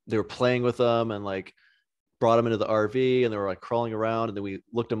they were playing with them and like brought them into the RV and they were like crawling around. And then we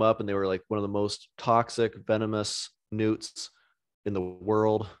looked them up and they were like one of the most toxic, venomous newts in the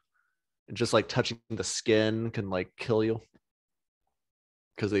world. And just like touching the skin can like kill you.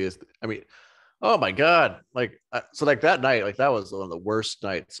 Because oh my God. Like, so like that night, like that was one of the worst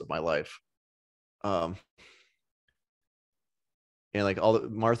nights of my life. And like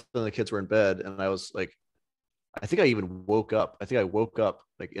Martha and the kids were in bed and I was like, I think I even woke up. I think I woke up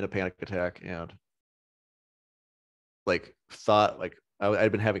like in a panic attack and like thought like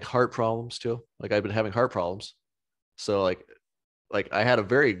I'd been having heart problems too. Like I'd been having heart problems. So like I had a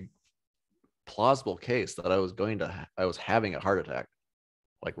very plausible case that I was having a heart attack,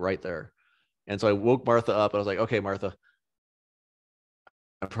 like right there. And so I woke Martha up and I was like, okay, Martha,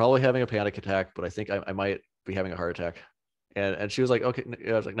 I'm probably having a panic attack, but I think I might be having a heart attack. And she was like, okay.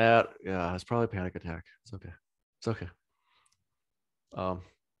 I was like, Nat, yeah, it's probably a panic attack. It's okay. It's okay.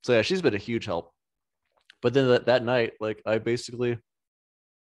 So yeah, she's been a huge help. But then that night, like I was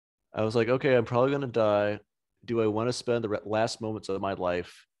like, okay, I'm probably going to die. Do I want to spend the last moments of my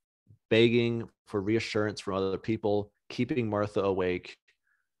life begging for reassurance from other people, keeping Martha awake,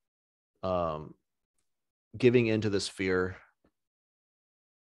 giving into this fear?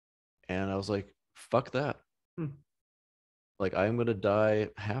 And I was like, fuck that. Like I'm going to die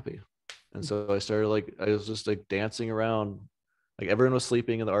happy. And so I was just like dancing around, like everyone was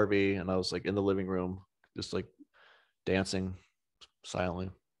sleeping in the RV and I was like in the living room, just like dancing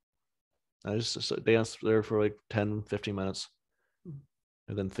silently. I just danced there for like 10, 15 minutes.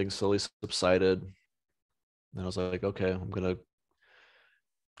 And then things slowly subsided. And I was like, okay, I'm going to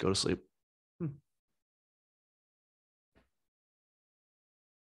go to sleep.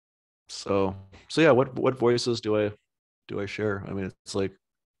 So yeah, what voices do I share? I mean, it's like,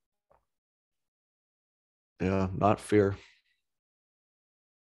 yeah, not fear.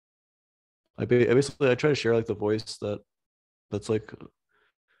 I try to share like the voice that's like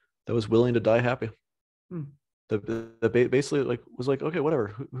that was willing to die happy. Hmm. That basically like was like, okay,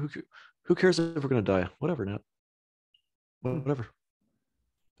 whatever. Who cares if we're gonna die? Whatever, Nat. Hmm. Whatever.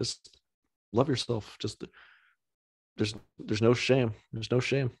 Just love yourself. Just there's no shame. There's no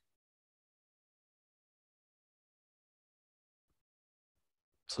shame.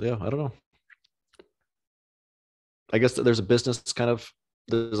 So yeah, I don't know. I guess there's a business kind of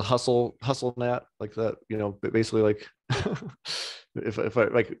there's a hustle Nat like that. You know, basically like if I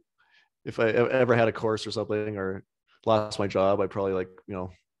like if I ever had a course or something or lost my job, I probably like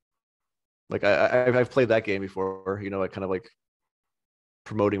like I've played that game before. I kind of like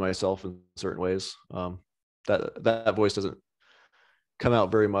promoting myself in certain ways. That voice doesn't come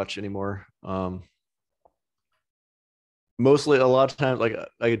out very much anymore. Mostly a lot of times, like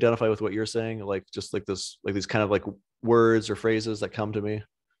I identify with what you're saying, like just like this, like these kind of like words or phrases that come to me,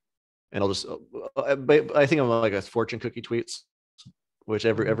 and I'll just, I think I'm like a fortune cookie tweets, which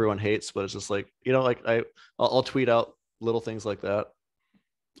Hmm. everyone hates, but it's just like like I'll tweet out little things like that.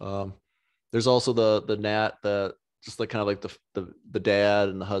 Um, there's also the Nat that just like kind of like the dad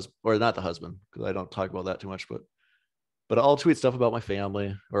and the husband, or not the husband, because I don't talk about that too much, but I'll tweet stuff about my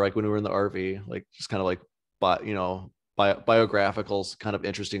family, or like when we were in the RV, like just kind of like biographical kind of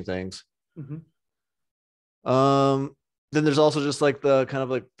interesting things. Hmm. Um, then there's also just like the kind of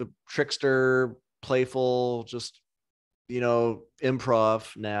like the trickster, playful, just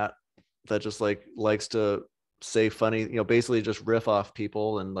improv Nat that just like likes to say funny, basically just riff off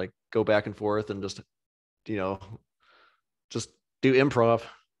people and like go back and forth and you know, just do improv.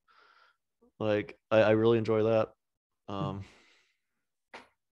 Like I really enjoy that. Um,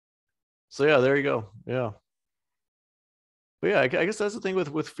 so yeah, there you go. Yeah. But yeah, I guess that's the thing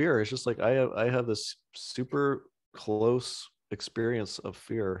with fear. It's just like I have this super close experience of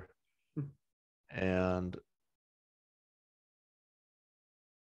fear, and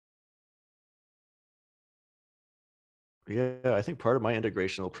yeah, I think part of my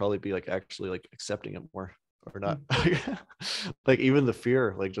integration will probably be like actually like accepting it more or not. Like even the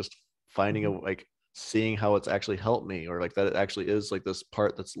fear, like just finding Hmm. a like seeing how it's actually helped me, or like that it actually is like this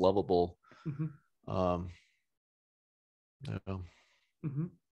part that's lovable. Hmm. Um, yeah. Hmm.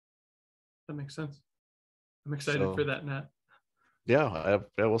 That makes sense. I'm excited for So that, Nat. yeah,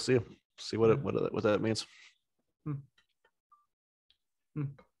 yeah, we'll see Yeah. what that means. Hmm. Hmm.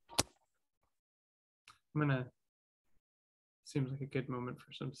 I'm gonna. Seems like a good moment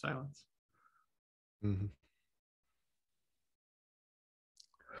for some silence. Mhm.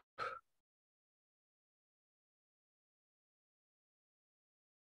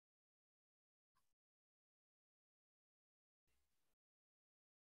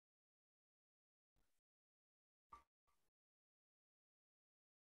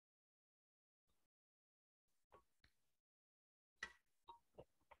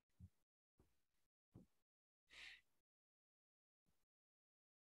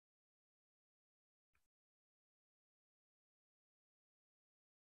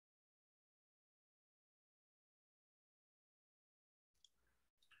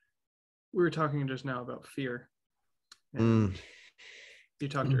 We were talking just now about fear, Mm. and you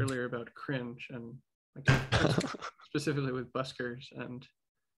talked earlier about cringe and like specifically with buskers, and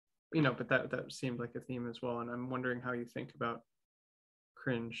but that seemed like a theme as well. And I'm wondering how you think about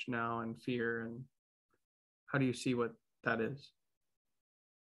cringe now and fear, and how do you see what that is?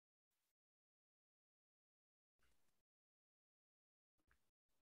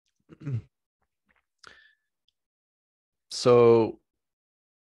 So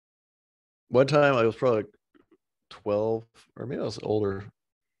one time I was probably like 12, or maybe I was older,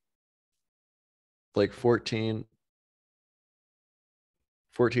 like 14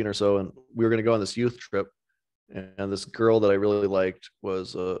 or so, and we were going to go on this youth trip, and this girl that I really liked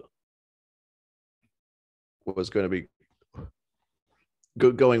was going to be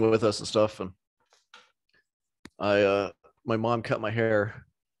going with us and stuff. And I my mom cut my hair,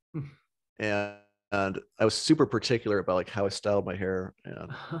 and I was super particular about like how I styled my hair,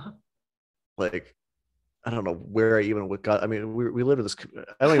 and like I don't know where I even got. I mean, we lived in this.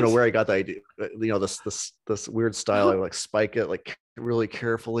 I don't even know where I got the idea. This weird style. I would like spike it like really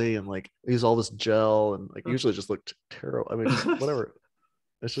carefully and like use all this gel and like usually it just looked terrible. I mean, just whatever.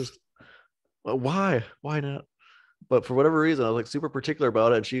 It's just why not? But for whatever reason, I was like super particular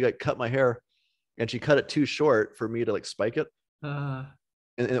about it. And she like cut my hair, and she cut it too short for me to like spike it, uh,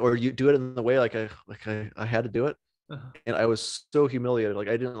 or you do it in the way I had to do it. uh, And I was so humiliated. Like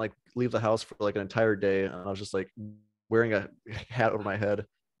I didn't like leave the house for like an entire day, and I was just like wearing a hat over my head,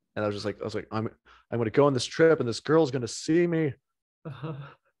 and I was like I'm going to go on this trip, and this girl's going to see me. uh,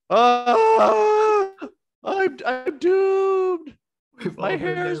 Ah, I'm doomed. We've My all been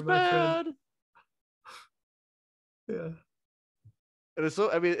hair's there, my friend. bad. Yeah. And it's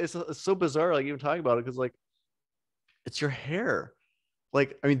so, I mean, it's so bizarre, like even talking about it, because like it's your hair.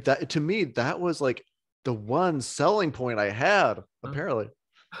 Like, I mean, that to me, that was like the one selling point I had, apparently.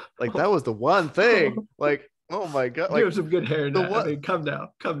 Like that was the one thing. Like, oh my God. You Like have some good hair, the Nat. I one mean, come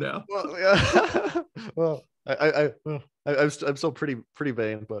now, come now. well, yeah. Well, I'm still pretty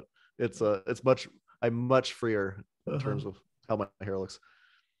vain, but it's much I'm much freer in terms of how my hair looks.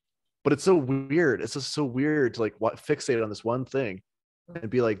 But it's so weird. It's just so weird to like fixate on this one thing and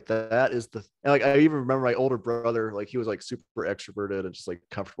be like, that is the and like I even remember my older brother, like he was like super extroverted and just like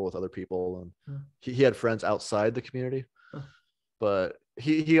comfortable with other people, and he had friends outside the community, but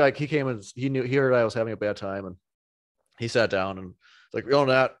he came and he heard I was having a bad time, and he sat down and like,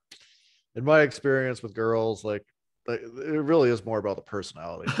 Nat, in my experience with girls, like it really is more about the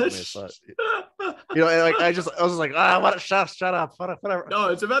personality. I mean, it's not, like I was like, what? Shut up, whatever. No,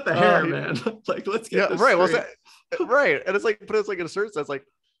 it's about the hair, man. Like, let's get Yeah, this right. straight. Right, and it's like, but it's like in a certain sense, like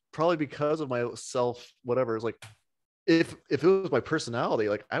probably because of my self, whatever. It's like if it was my personality,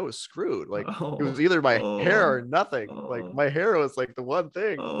 like I was screwed. Like it was either my hair or nothing. Like my hair was like the one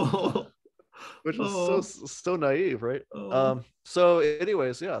thing, which was so naive, right? So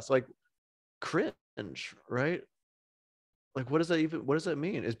anyways, yeah, it's like cringe, right? Like what does that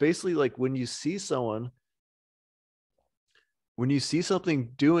mean? It's basically like when you see something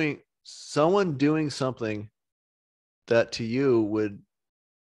someone doing something that to you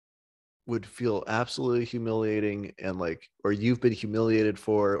would feel absolutely humiliating, and like, or you've been humiliated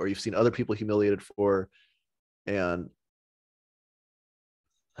for, or you've seen other people humiliated for, and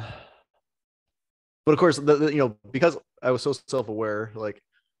but of course because I was so self-aware, like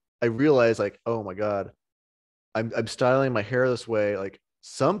I realized like, oh my God, I'm styling my hair this way. Like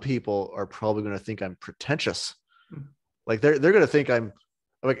some people are probably going to think I'm pretentious. Like they're going to think I'm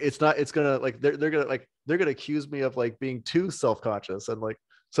like, it's going to like, they're going to accuse me of like being too self-conscious. And like,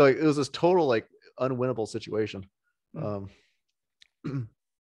 so it was this total like unwinnable situation. So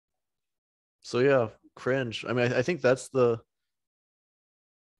yeah, cringe. I mean, I think that's the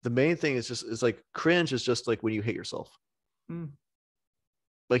main thing is like cringe is just like when you hate yourself.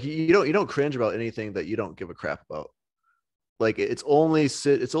 Like you don't cringe about anything that you don't give a crap about. Like it's only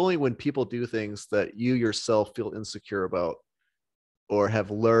when people do things that you yourself feel insecure about, or have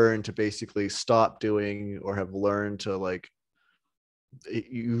learned to basically stop doing, or have learned to like,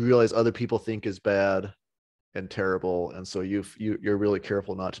 you realize other people think is bad and terrible, and so you're really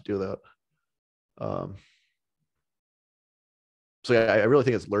careful not to do that. So yeah, I really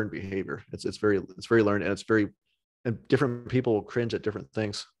think it's learned behavior. It's very learned, and different people cringe at different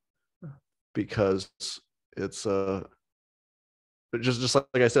things because it's but just like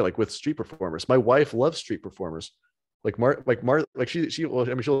I said, like with street performers, my wife loves street performers. Like she well,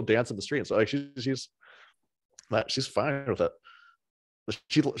 I mean, she'll dance in the street, and so like she's fine with it.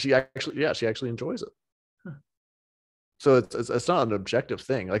 She actually enjoys it. So it's not an objective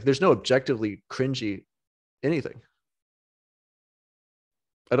thing. Like there's no objectively cringy anything.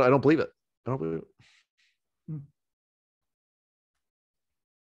 I don't believe it. I don't believe it.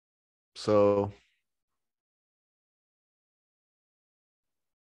 So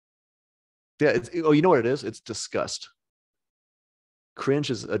yeah, you know what it is? It's disgust.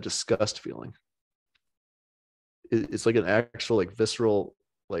 Cringe is a disgust feeling. It's like an actual like visceral,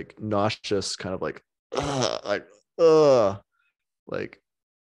 like nauseous kind of like like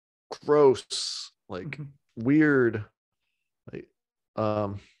gross, like weird, like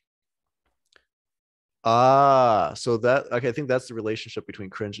so that, okay, I think that's the relationship between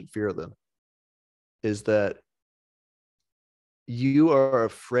cringe and fear then, is that you are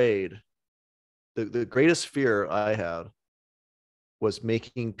afraid. The greatest fear I had was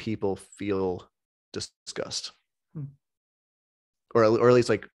making people feel disgust, or at least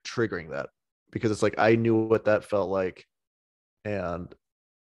like triggering that, because it's like I knew what that felt like, and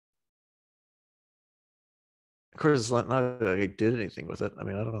of course it's not like I did anything with it. I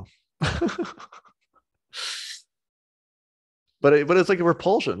mean, I don't know. but it's like a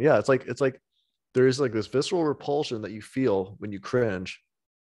repulsion. Yeah, it's like there's like this visceral repulsion that you feel when you cringe,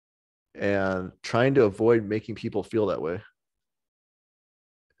 and trying to avoid making people feel that way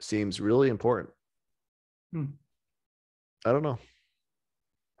seems really important. I don't know.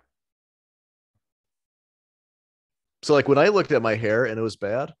 So like when I looked at my hair and it was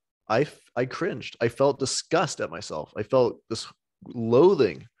bad, I cringed. I felt disgust at myself. I felt this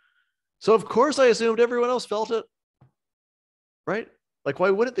loathing. So of course I assumed everyone else felt it. Right? Like why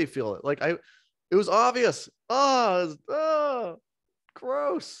wouldn't they feel it? Like it was obvious.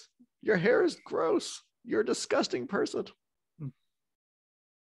 Gross. Your hair is gross. You're a disgusting person.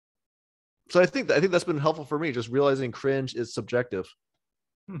 So I think that's been helpful for me, just realizing cringe is subjective.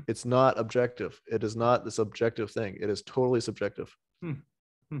 It's not objective. It is not this objective thing. It is totally subjective.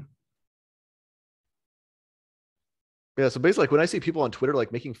 Yeah. So basically, like when I see people on Twitter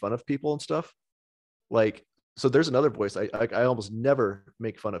like making fun of people and stuff, like, so there's another voice. I almost never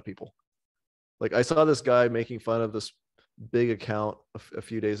make fun of people. Like I saw this guy making fun of this big account a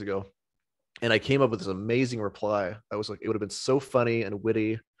few days ago, and I came up with this amazing reply. I was like, it would have been so funny and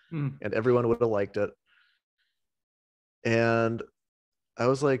witty, and everyone would have liked it. And I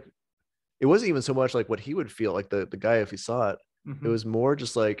was like, it wasn't even so much like what he would feel like the guy if he saw it. It was more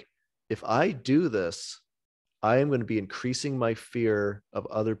just like, if I do this, I am going to be increasing my fear of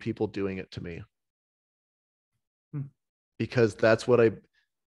other people doing it to me. Because that's what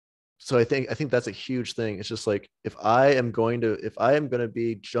so I think that's a huge thing. It's just like, if I am going to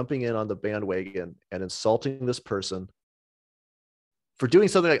be jumping in on the bandwagon and insulting this person for doing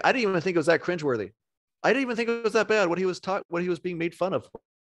something like, I didn't even think it was that cringeworthy. I didn't even think it was that bad what he was being made fun of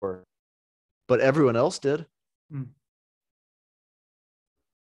for, but everyone else did. And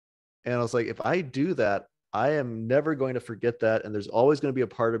I was like, if I do that, I am never going to forget that. And there's always going to be a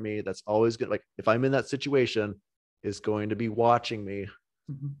part of me that's always going to, like, if I'm in that situation, is going to be watching me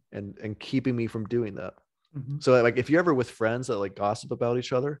and keeping me from doing that. So like, if you're ever with friends that like gossip about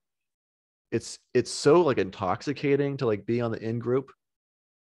each other, it's so like intoxicating to like be on the in group,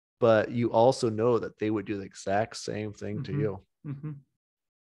 but you also know that they would do the exact same thing to you.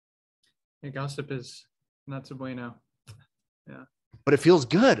 Yeah, gossip is not so bueno. Yeah. But it feels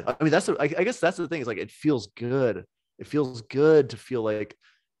good. I mean, I guess that's the thing, is like, it feels good. It feels good to feel like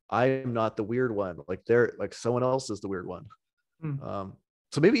I'm not the weird one. Like someone else is the weird one.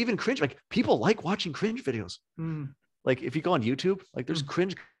 So maybe even cringe, like people like watching cringe videos. Like if you go on YouTube, like there's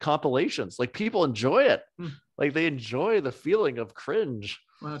cringe compilations, like people enjoy it. Like they enjoy the feeling of cringe.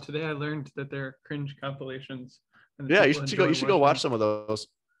 Wow. Today I learned that there are cringe compilations. Yeah. You should go watch some of those.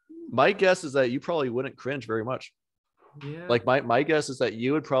 My guess is that you probably wouldn't cringe very much. Yeah. Like my guess is that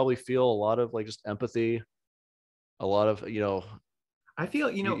you would probably feel a lot of like just empathy, a lot of, I feel,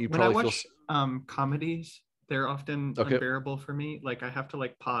 you when I watch comedies, they're often unbearable for me. Like I have to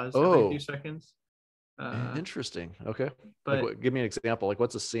like pause every few seconds. Interesting. Okay. But like, give me an example. Like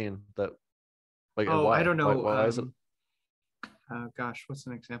what's a scene that, like, why? I don't know. Why is it? Gosh, what's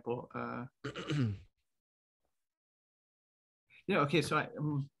an example? Okay. So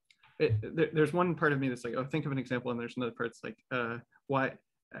there's one part of me that's like, oh, think of an example, and there's another part that's like, why?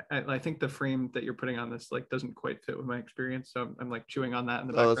 I think the frame that you're putting on this like doesn't quite fit with my experience, so I'm like chewing on that in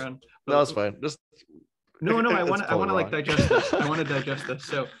the background. That's fine. Just no, I want to like digest this. I want to digest this.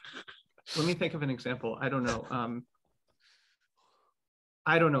 So let me think of an example. I don't know.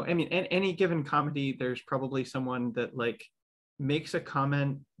 I mean, in any given comedy, there's probably someone that like makes a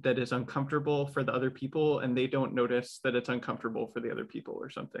comment that is uncomfortable for the other people, and they don't notice that it's uncomfortable for the other people or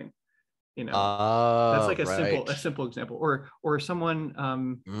something. That's like a simple example. Or someone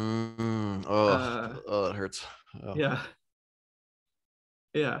it hurts.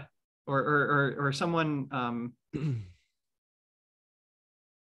 Yeah or someone I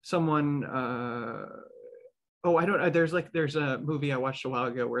don't know, there's a movie I watched a while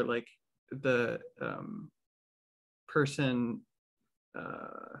ago where like the person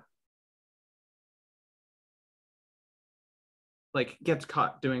like gets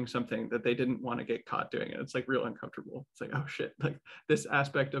caught doing something that they didn't want to get caught doing, and it's like real uncomfortable. It's like, oh shit, like this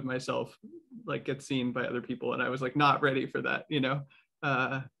aspect of myself like gets seen by other people, and I was like not ready for that.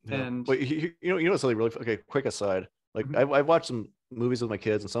 And but something really quick aside, like I've watched some movies with my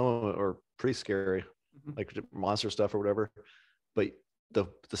kids, and some of them are pretty scary, like monster stuff or whatever, but the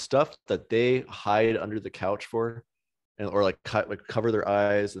stuff that they hide under the couch for, and or like cover their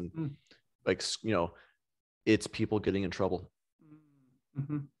eyes, and like it's people getting in trouble.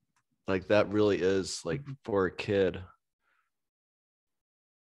 Like that really is like for a kid,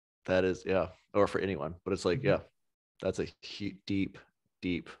 that is, or for anyone, but it's like, that's a deep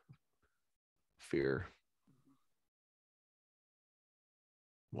fear.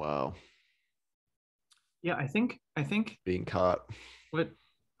 Wow. Yeah, I think being caught. What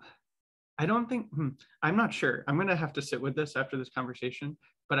I don't think I'm not sure. I'm gonna have to sit with this after this conversation.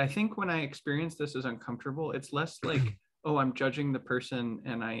 But I think when I experience this as uncomfortable, it's less like, oh, I'm judging the person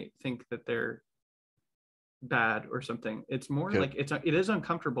and I think that they're bad or something. It's more like it is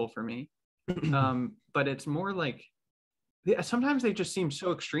uncomfortable for me. But it's more like sometimes they just seem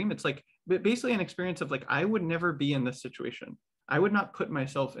so extreme. It's like basically an experience of like, I would never be in this situation. I would not put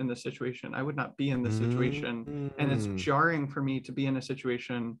myself in this situation. I would not be in this situation. And it's jarring for me to be in a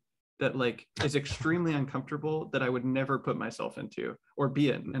situation that like is extremely uncomfortable that I would never put myself into or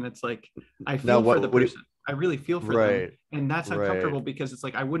be in. And it's like, I feel for the person. I really feel for them. And that's uncomfortable because it's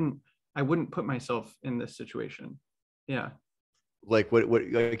like, I wouldn't put myself in this situation. Yeah. Like what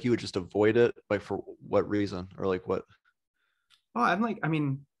like you would just avoid it, like for what reason, or like what? Oh, I'm like, I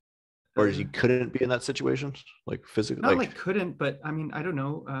mean, or you couldn't be in that situation, like physically? Not like couldn't, but I mean, I don't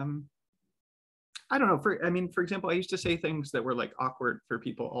know. I don't know. For example, I used to say things that were like awkward for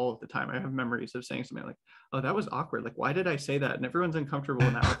people all of the time. I have memories of saying something like, "Oh, that was awkward. Like, why did I say that?" And everyone's uncomfortable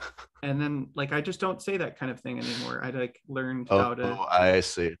now. And then like I just don't say that kind of thing anymore. I like learned how to. Oh, I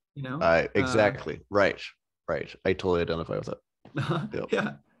see. You know. Exactly. Right. I totally identify with that. Yep.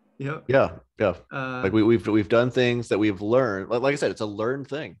 Yeah. Yep. Yeah. Like we've done things that we've learned. Like I said, it's a learned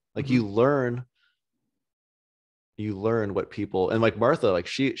thing. Like you learn what people, and like Martha, like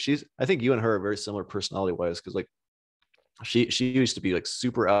she's I think you and her are very similar personality wise, because like she used to be like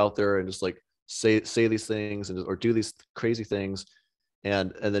super out there and just like say these things and or do these crazy things,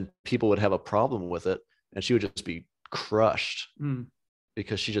 and then people would have a problem with it and she would just be crushed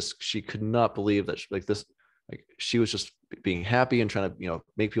because she could not believe that like she was just being happy and trying to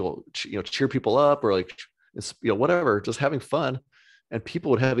make people cheer people up, or like it's whatever, just having fun, and people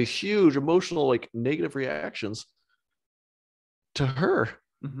would have these huge emotional like negative reactions to her.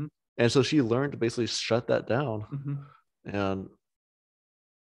 And so she learned to basically shut that down. And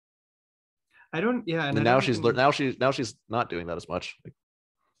now she's not doing that as much. Like,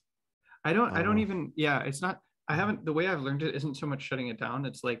 I don't even it's not, I haven't, the way I've learned it isn't so much shutting it down.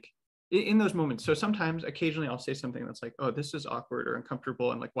 It's like in those moments. So sometimes occasionally I'll say something that's like, oh, this is awkward or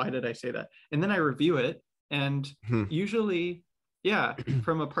uncomfortable, and like, why did I say that? And then I review it, and usually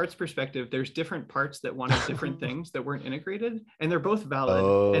from a parts perspective, there's different parts that wanted different things that weren't integrated, and they're both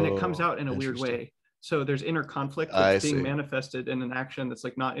valid, and it comes out in a weird way. So there's inner conflict that's being manifested in an action that's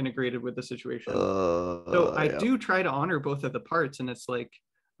like not integrated with the situation. So I do try to honor both of the parts, and it's like,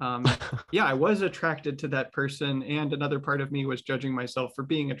 I was attracted to that person, and another part of me was judging myself for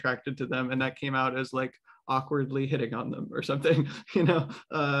being attracted to them, and that came out as like awkwardly hitting on them or something, and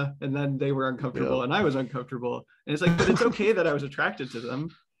then they were uncomfortable and I was uncomfortable, and it's like, but it's okay that I was attracted to them,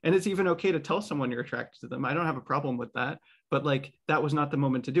 and it's even okay to tell someone you're attracted to them. I don't have a problem with that, but like that was not the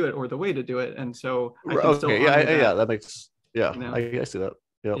moment to do it or the way to do it, and so I can still honor that. That makes I see that.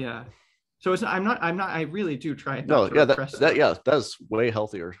 So it's I really do try not to repress that's way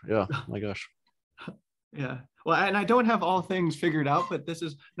healthier. Oh my gosh. Well, and I don't have all things figured out, but this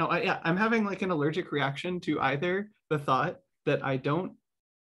is I'm having like an allergic reaction to either the thought that I don't.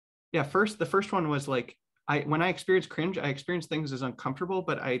 The first one was like, when I experience cringe, I experience things as uncomfortable,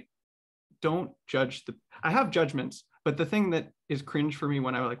 but I don't judge I have judgments, but the thing that is cringe for me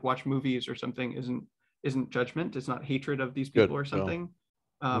when I like watch movies or something isn't judgment. It's not hatred of these people or something.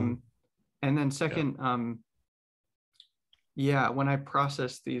 And then second, when I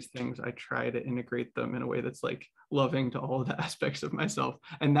process these things, I try to integrate them in a way that's like loving to all the aspects of myself.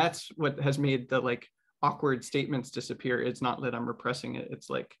 And that's what has made the like awkward statements disappear. It's not that I'm repressing it.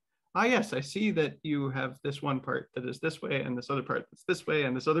 It's like, yes, I see that you have this one part that is this way, and this other part that's this way,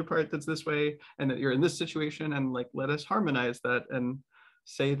 and this other part that's this way, and that you're in this situation, and like, let us harmonize that and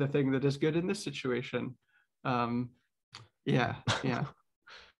say the thing that is good in this situation.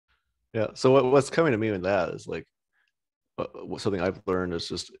 So what's coming to me in that is like, something I've learned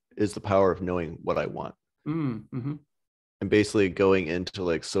is the power of knowing what I want, and basically going into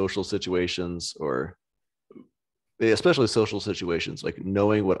like social situations, or especially social situations, like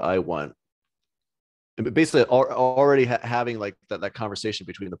knowing what I want, and basically already having like that conversation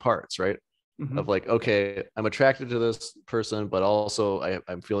between the parts, right? Of like, okay, I'm attracted to this person, but also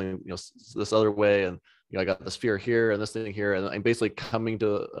I'm feeling this other way, and I got this fear here and this thing here, and I'm basically coming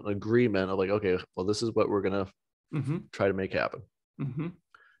to an agreement of like, okay, well, this is what we're gonna try to make happen.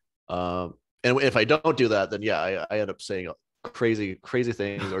 And if I don't do that, then I end up saying crazy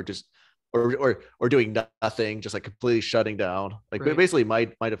things, or just or doing nothing, just like completely shutting down. Like basically my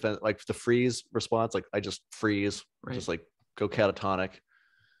defense, like the freeze response, like I just freeze, just like go catatonic.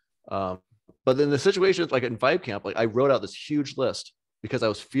 But then the situation, like in Vibe Camp, like I wrote out this huge list because I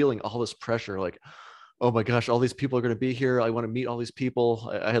was feeling all this pressure, like, oh my gosh, all these people are going to be here. I want to meet all these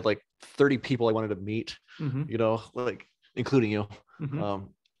people. I had like 30 people I wanted to meet, like including you. I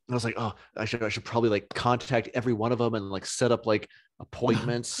was like, oh, I should probably like contact every one of them and like set up like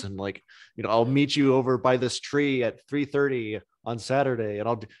appointments and like, I'll meet you over by this tree at 3:30 on Saturday.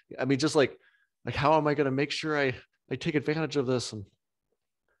 And just like how am I going to make sure I take advantage of this? And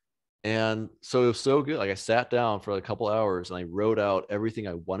And so it was so good. Like I sat down for a couple hours and I wrote out everything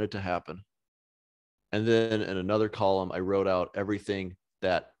I wanted to happen. And then in another column, I wrote out everything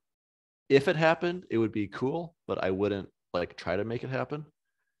that if it happened, it would be cool, but I wouldn't like try to make it happen.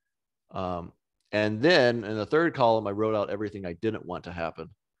 Um, and then in the third column, I wrote out everything I didn't want to happen.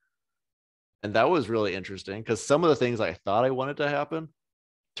 And that was really interesting because some of the things I thought I wanted to happen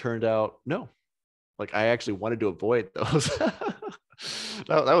turned out no. Like I actually wanted to avoid those.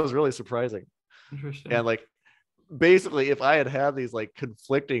 That was really surprising. Interesting. And like basically if I had had these like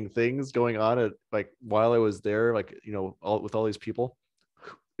conflicting things going on at like while I was there, like with all these people,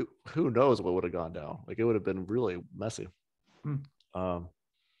 who knows what would have gone down. Like it would have been really messy. um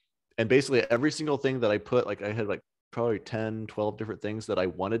and basically every single thing that I put, like I had like probably 10, 12 different things that I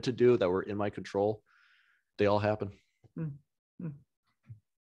wanted to do that were in my control. They all happened.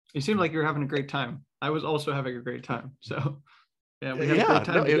 You seem like you're having a great time. I was also having a great time. So yeah, we had a Yeah, great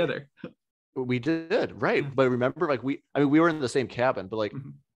time no, together. we did, right? But remember, like we were in the same cabin, but like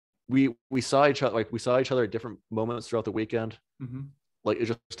we saw each other, at different moments throughout the weekend. Like it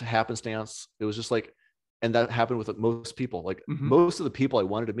just happenstance. It was just like, and that happened with most people. Like most of the people I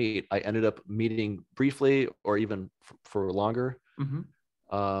wanted to meet, I ended up meeting briefly or even for longer.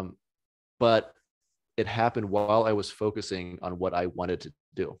 But it happened while I was focusing on what I wanted to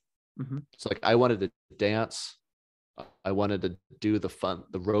do. So like I wanted to dance. I wanted to do the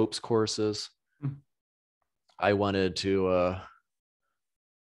ropes courses. I wanted to,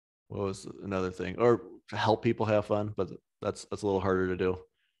 what was another thing? Or help people have fun, but that's a little harder to do.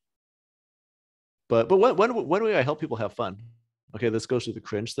 But when way I help people have fun? Okay, this goes to the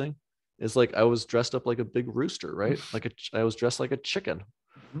cringe thing. It's like I was dressed up like a big rooster, right? I was dressed like a chicken.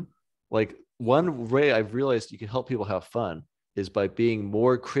 Like one way I've realized you can help people have fun is by being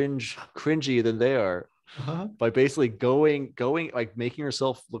more cringy than they are. By basically going like making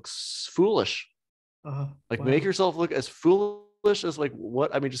yourself look foolish. Like make yourself look as foolish as like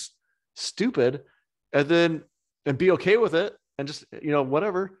what I mean, just stupid, and be okay with it, and just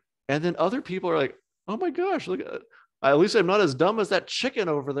whatever. And then other people are like, oh my gosh, look at least I'm not as dumb as that chicken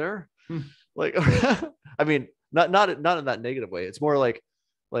over there. Like I mean, not in that negative way. It's more like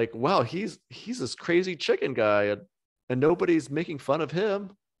wow, he's this crazy chicken guy, and nobody's making fun of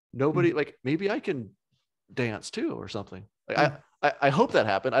him. Nobody like maybe I can dance too or something. Like I hope that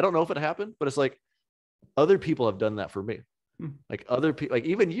happened. I don't know if it happened, but it's like other people have done that for me. Like other people, like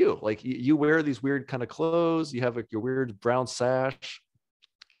even you, like you wear these weird kind of clothes. You have like your weird brown sash.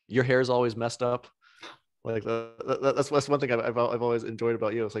 Your hair is always messed up. Like that's one thing I've always enjoyed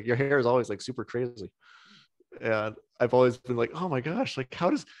about you. It's like your hair is always like super crazy, and I've always been like, oh my gosh, like how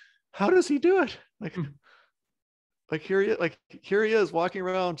does he do it? Like here he is walking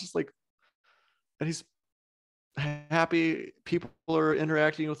around just like, and he's happy. People are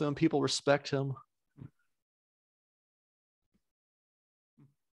interacting with him. People respect him.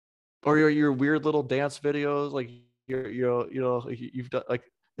 Or your weird little dance videos, like you've done, like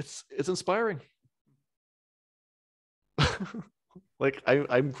it's inspiring. Like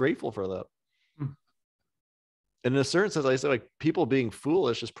I'm grateful for that. And in a certain sense, I say like people being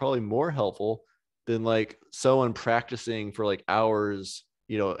foolish is probably more helpful than like someone practicing for like hours,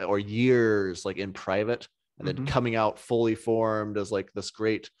 or years, like in private, and then coming out fully formed as like this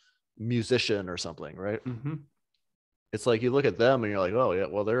great musician or something, right? It's like you look at them and you're like, oh yeah,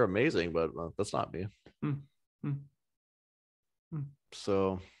 well they're amazing, but that's not me.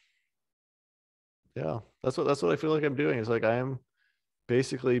 So yeah, that's what I feel like I'm doing. It's like I am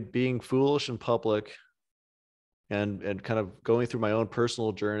basically being foolish in public, and kind of going through my own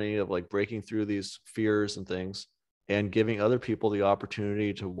personal journey of like breaking through these fears and things, and giving other people the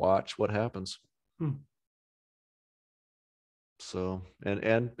opportunity to watch what happens. So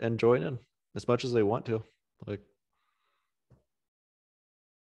and join in as much as they want to. Like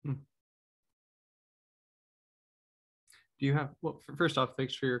do you have, well, first off,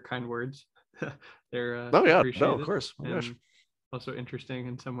 thanks for your kind words. They're oh yeah, appreciated, no, of course. Oh, and gosh. also interesting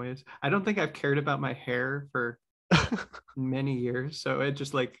in some ways. I don't think I've cared about my hair for many years, so it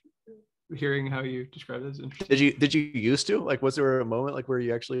just like hearing how you describe it is interesting. Did you used to, like, was there a moment like where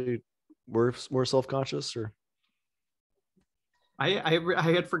you actually were more self-conscious? Or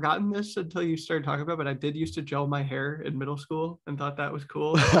I had forgotten this until you started talking about it, but I did used to gel my hair in middle school and thought that was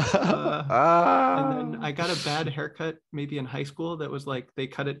cool. And then I got a bad haircut maybe in high school that was like they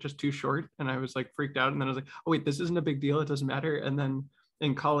cut it just too short, and I was like freaked out. And then I was like, oh wait, this isn't a big deal. It doesn't matter. And then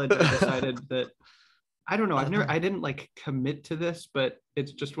in college, I decided that I don't know. I didn't like commit to this, but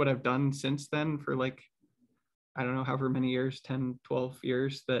it's just what I've done since then for like, I don't know, however many years, 10, 12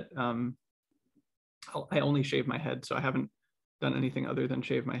 years that I only shave my head. So I haven't done anything other than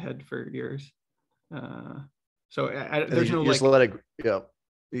shave my head for years. So there's no just like, let it, yeah.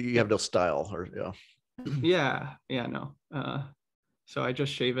 You have no style, or yeah, no. So I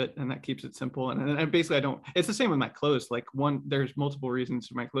just shave it, and that keeps it simple. And basically, I don't. It's the same with my clothes. Like there's multiple reasons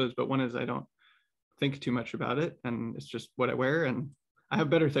for my clothes, but one is I don't think too much about it, and it's just what I wear, and I have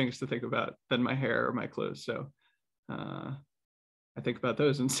better things to think about than my hair or my clothes. So I think about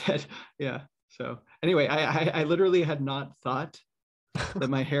those instead. Yeah. So anyway, I literally had not thought that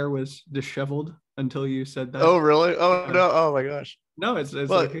my hair was disheveled until you said that. Oh, really? Oh, Yeah. no. Oh my gosh. No, it's Well,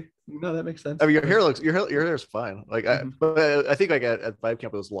 like, no, that makes sense. I mean, your hair is fine. Like, Mhm. but I think like at Vibe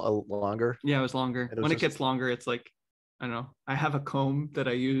Camp it was longer. Yeah, it was longer. And When it gets longer, it's like, I don't know. I have a comb that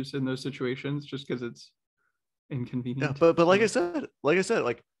I use in those situations just because it's yeah, inconvenient. but like I said,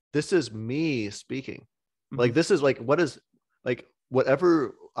 like this is me speaking. Like Mhm. this is like what is like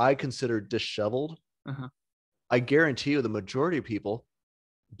whatever I consider disheveled. Uh-huh. I guarantee you, the majority of people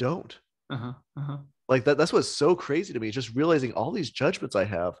don't. Uh-huh. Uh-huh. Like that's what's so crazy to me. Just realizing all these judgments I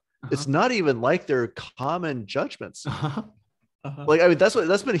have. Uh-huh. It's not even like they're common judgments. Uh-huh. Uh-huh. Like I mean, that's been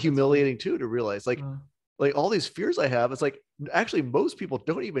That's humiliating too, to realize. uh, Like all these fears I have. It's like actually most people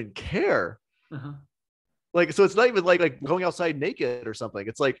don't even care. uh-huh. Like so, it's not even like going outside naked or something.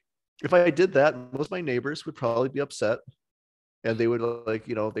 It's like if I did that, most of my neighbors would probably be upset, and they would like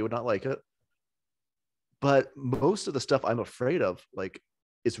they would not like it. But most of the stuff I'm afraid of, like,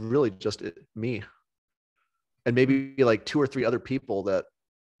 it's really just me, and maybe like two or three other people that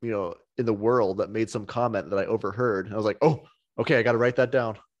in the world that made some comment that I overheard. And I was like, oh, okay, I got to write that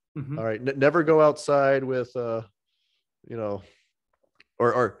down. Mhm. All right, never go outside with you know,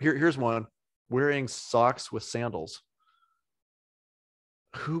 or here's one: wearing socks with sandals.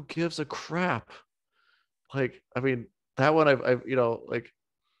 Who gives a crap? Like, I mean, that one I've like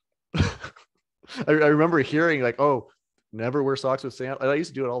I remember hearing like, oh, never wear socks with sandals. I used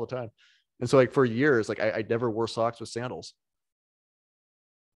to do it all the time. And so like for years, like I never wore socks with sandals.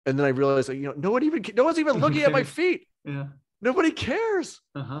 And then I realized like, no one's even looking at my feet. Yeah. Nobody cares.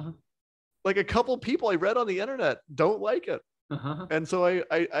 Uh-huh. Like a couple people I read on the internet don't like it. Uh-huh. And so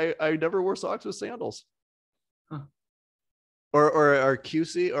I never wore socks with sandals. Huh. Or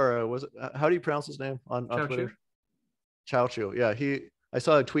QC, or was it, how do you pronounce his name on Chow Twitter? Chu. Chow Chu. Yeah, I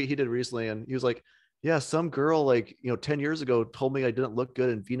saw a tweet he did recently, and he was like, yeah, some girl like 10 years ago told me I didn't look good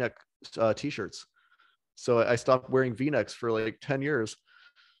in V-neck t-shirts, so I stopped wearing V-necks for like 10 years.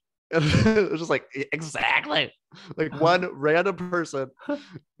 And it was just like, exactly, like one random person,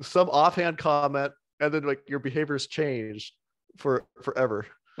 some offhand comment, and then like your behavior's changed forever.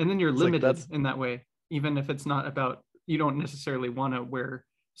 And then you're It's like limited that's in that way, even if it's not about, you don't necessarily want to wear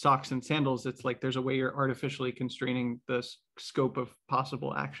socks and sandals. It's like there's a way you're artificially constraining the scope of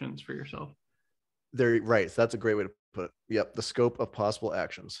possible actions for yourself. there, right? So that's a great way to put it. Yep, the scope of possible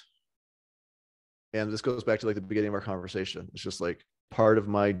actions. And this goes back to like the beginning of our conversation. It's just like part of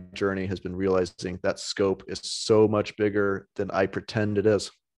my journey has been realizing that scope is so much bigger than I pretend it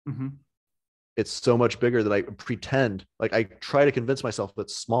is. Mm-hmm. It's so much bigger than I pretend. Like I try to convince myself that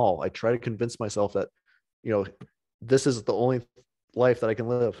it's small. I try to convince myself that, this is the only life that I can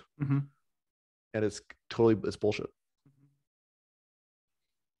live. Mm-hmm. And it's bullshit.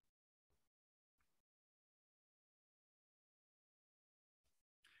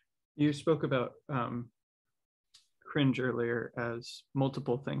 You spoke about cringe earlier as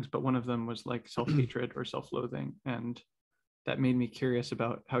multiple things, but one of them was like self-hatred or self-loathing. And that made me curious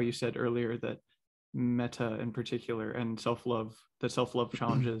about how you said earlier that meta in particular and the self-love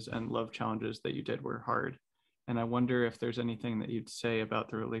challenges and love challenges that you did were hard. And I wonder if there's anything that you'd say about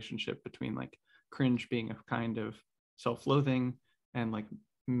the relationship between like cringe being a kind of self-loathing and like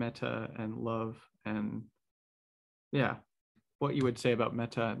meta and love, and yeah, what you would say about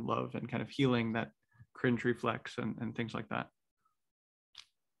meta and love and kind of healing that cringe reflex and things like that.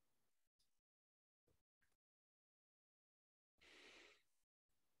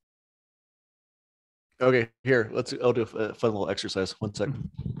 Okay, here, I'll do a fun little exercise. 1 second.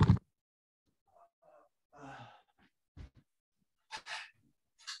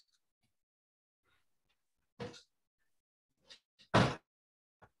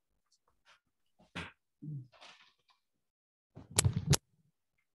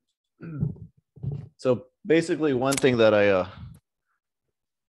 So basically one thing that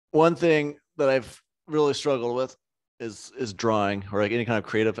I've really struggled with is drawing, or like any kind of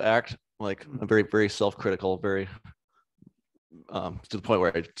creative act. Like I'm very, very self-critical, very to the point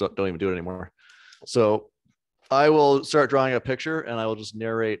where I don't even do it anymore. So I will start drawing a picture and I will just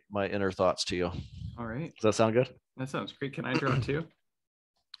narrate my inner thoughts to you. All right. Does that sound good? That sounds great. Can I draw too?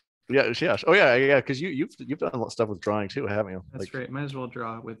 Yeah, yeah. Oh yeah. Because you've done a lot of stuff with drawing too, haven't you? That's Like, right. Might as well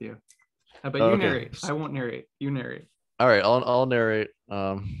draw with you. But you okay. narrate. I won't narrate. You narrate. All right. I'll narrate.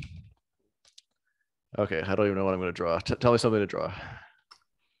 Okay. I don't even know what I'm going to draw. Tell me something to draw.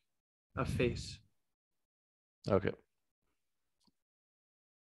 A face. Okay.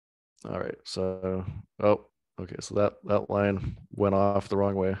 All right. So, oh, okay. So that line went off the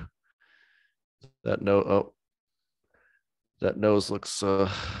wrong way. That no. Oh, that nose looks. I'm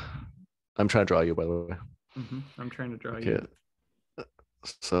trying to draw you, by the way. I'm trying to draw Okay. you.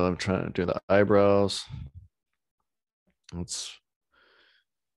 So I'm trying to do the eyebrows. Let's.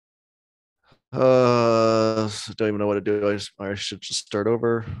 Don't even know what to do. I should just start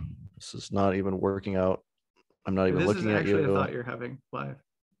over. This is not even working out. I'm not even This is looking at actually a you. thought you're having live.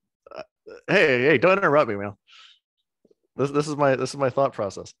 Hey, don't interrupt me, man. This is my thought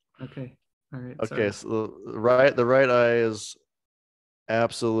process. Okay. All right. Okay, Sorry. so the right eye is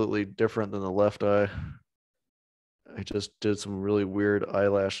absolutely different than the left eye. I just did some really weird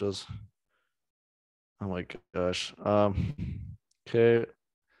eyelashes. Oh my gosh. Okay.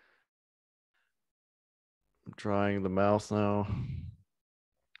 I'm drawing the mouth now.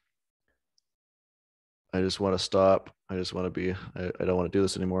 I just want to stop. I just want to be, I don't want to do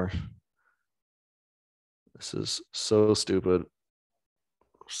this anymore. This is so stupid,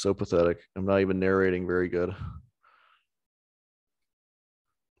 so pathetic. I'm not even narrating very good.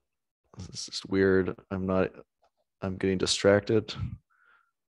 This is weird. I'm getting distracted.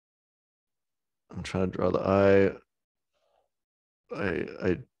 I'm trying to draw the eye.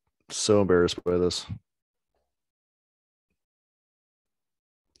 I'm so embarrassed by this.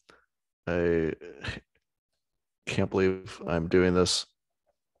 I can't believe I'm doing this.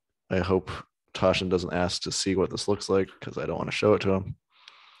 I hope Tasshin doesn't ask to see what this looks like because I don't want to show it to him.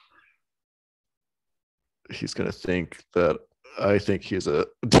 He's gonna think that I think he's a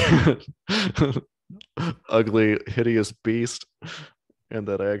ugly, hideous beast, and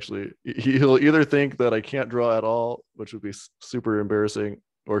that he'll either think that I can't draw at all, which would be super embarrassing,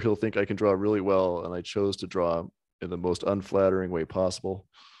 or he'll think I can draw really well, and I chose to draw in the most unflattering way possible.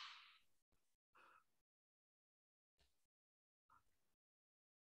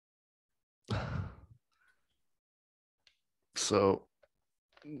 So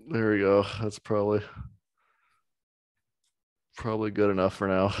there we go. That's probably good enough for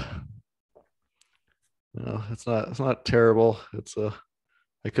now. No, it's not terrible.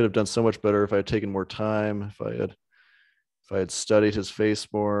 I could have done so much better if I had taken more time, if I had studied his face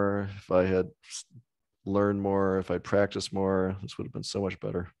more, if I had learned more, if I practiced more, this would have been so much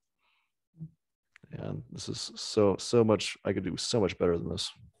better. And this is so much. I could do so much better than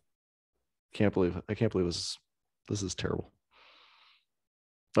this. I can't believe this is terrible.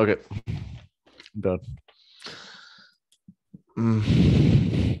 Okay, I'm done.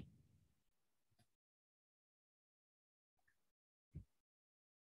 Mm.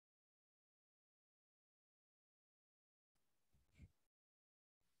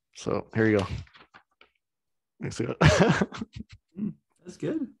 So here you go. You see it? That's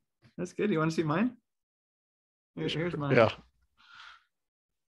good. That's good. You want to see mine? Here's mine. Yeah.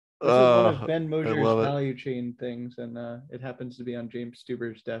 This is one of Ben I Mosier's love it. value chain things, and it happens to be on James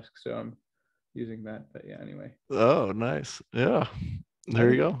Stuber's desk, so I'm using that. But yeah, anyway. Oh, nice. Yeah.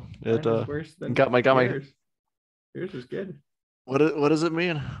 There you go. It Mine is worse than got my yours. Yours is good. what does it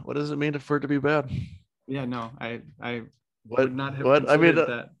mean? What does it mean for it to be bad? Yeah, no, I would What not have what I mean considered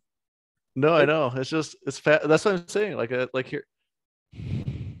that. no, I know. It's just it's fat. That's what I'm saying. Like here.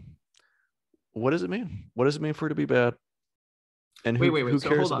 What does it mean? What does it mean for it to be bad? And who Wait. So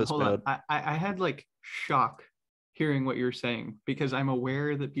cares if it's hold on. bad? I had like shock hearing what you're saying because I'm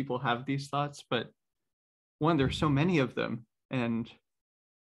aware that people have these thoughts, but one, there's so many of them, and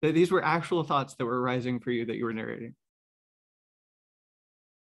these were actual thoughts that were arising for you that you were narrating.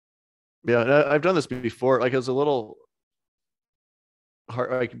 Yeah, I've done this before. Like it was a little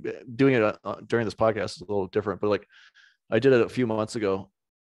hard. Like doing it during this podcast is a little different, but like I did it a few months ago.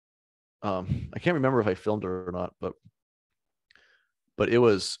 I can't remember if I filmed it or not, but it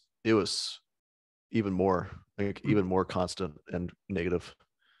was even more even more constant and negative.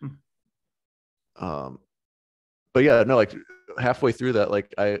 Mm. But yeah, no, like halfway through that,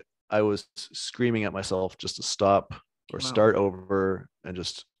 like I was screaming at myself just to stop or Wow. start over and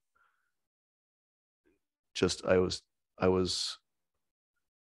just I was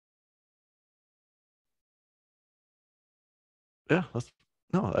yeah, that's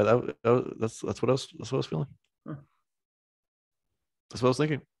no, that's what I was feeling. Huh. That's what I was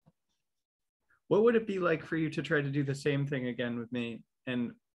thinking. What would it be like for you to try to do the same thing again with me?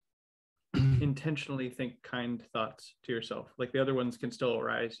 And intentionally think kind thoughts to yourself. Like the other ones can still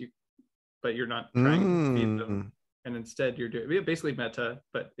arise, but you're not trying to feed them. And instead you're doing basically meta,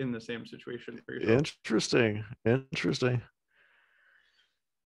 but in the same situation for yourself. Interesting.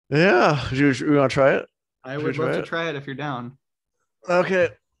 Yeah. You want to try it? I would love to try it if you're down. Okay.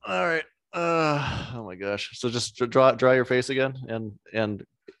 All right. Oh my gosh. So just draw your face again and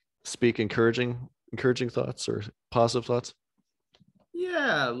speak encouraging thoughts or positive thoughts.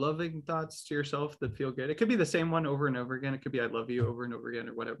 Yeah, loving thoughts to yourself that feel good. It could be the same one over and over again. It could be I love you over and over again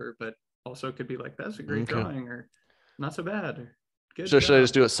or whatever, but also it could be like that's a great drawing or not so bad or good. Should I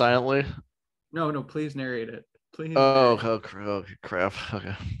just do it silently? No, please narrate it. Please. Oh crap.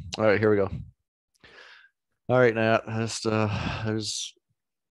 Okay. All right, here we go. All right, Nat.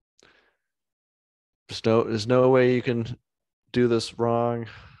 There's no way you can do this wrong.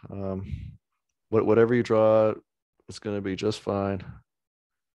 Whatever you draw, it's gonna be just fine.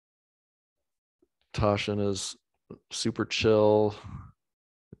 Tasshin is super chill,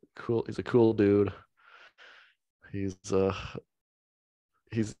 cool. He's a cool dude. He's the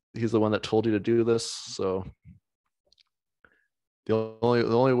one that told you to do this. So the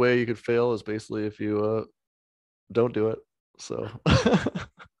only way you could fail is basically if you don't do it. So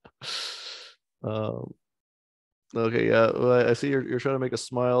okay, yeah. Well, I see you're trying to make a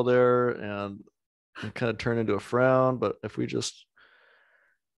smile there, and it kind of turn into a frown. But if we just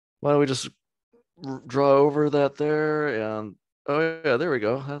why don't we just draw over that there, and oh yeah, there we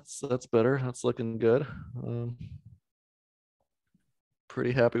go. That's better. That's looking good.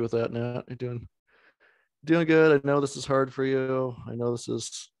 Pretty happy with that, Nat. You're doing good. I know this is hard for you. I know this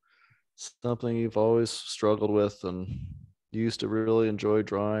is something you've always struggled with, and you used to really enjoy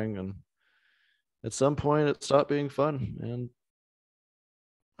drawing, and at some point it stopped being fun, and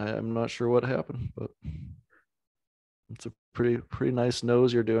I'm not sure what happened, but it's a pretty nice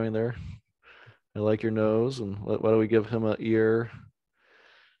nose you're doing there. I like your nose. And why don't we give him an ear?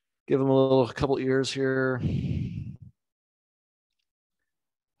 Give him a couple ears here.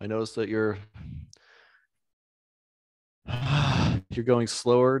 I noticed that you're going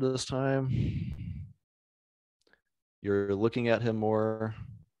slower this time. You're looking at him more.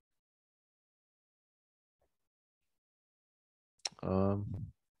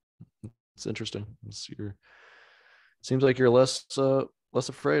 It's interesting. Seems like you're less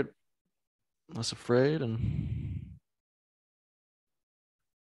afraid, and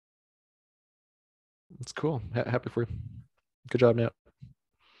it's cool. Happy for you. Good job, Nat.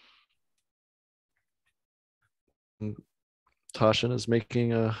 Tasshin is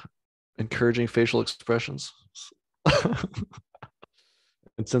making encouraging facial expressions.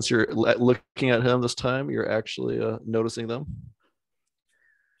 And since you're looking at him this time, you're actually noticing them.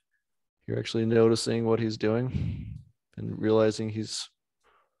 You're actually noticing what he's doing and realizing he's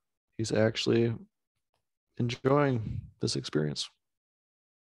actually enjoying this experience.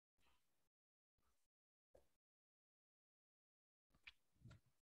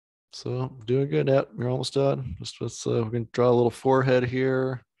 So doing good, Nat. You're almost done. Let's we're gonna draw a little forehead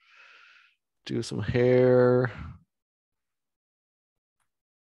here. Do some hair.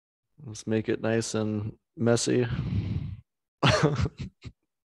 Let's make it nice and messy.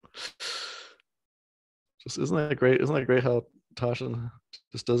 Just isn't that great? Isn't that great how Tasshin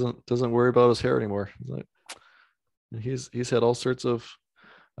just doesn't worry about his hair anymore? He's had all sorts of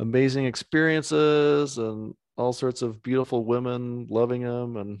amazing experiences and all sorts of beautiful women loving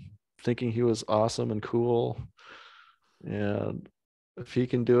him and thinking he was awesome and cool. And if he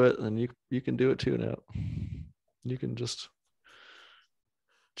can do it, then you can do it too, Nat. You can just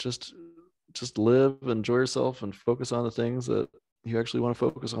live, enjoy yourself, and focus on the things that you actually want to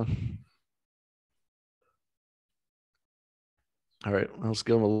focus on. All right, let's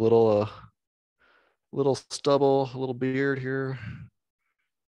give him a little stubble, a little beard here.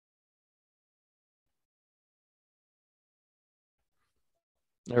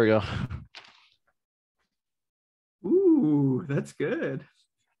 There we go. Ooh, that's good.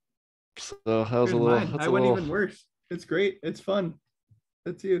 So how's a little? I went even worse. It's great. It's fun.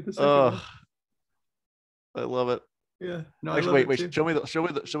 That's you. The second one. I love it. Yeah. No, actually, wait. Show me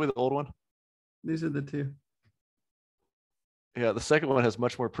the old one. These are the two. Yeah, the second one has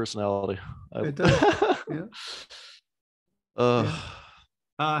much more personality. It does. Yeah.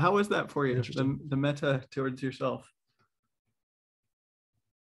 How was that for you? The meta towards yourself.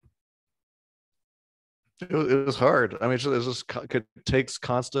 It was hard. I mean, it takes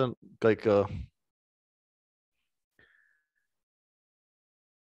constant like yeah,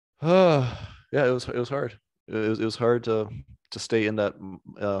 it was hard. It was hard to stay in that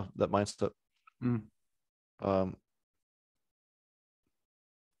mindset.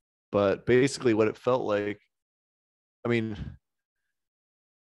 But basically what it felt like, I mean,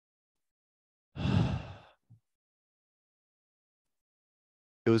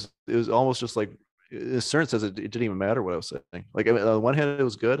 it was almost just like, in a certain sense, it didn't even matter what I was saying. Like, I mean, on one hand, it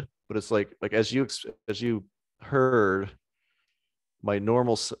was good, but it's like as you heard, my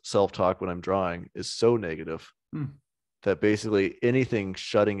normal self-talk when I'm drawing is so negative that basically anything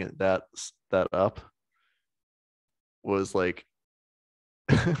shutting that up was like,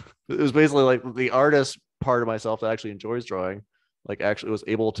 it was basically like the artist part of myself that actually enjoys drawing, like actually was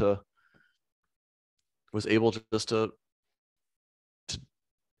able to just to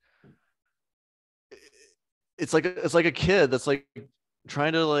it's like a kid that's like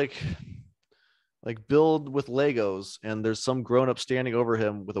trying to like build with Legos, and there's some grown up standing over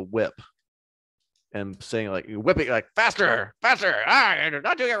him with a whip and saying like, whipping like, faster, faster, you're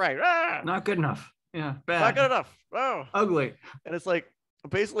not doing it right, Not good enough. Yeah, bad. Not good enough. Oh, ugly. And it's like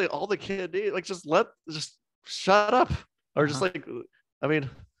basically all the kid needs, like, just shut up, or just like, I mean,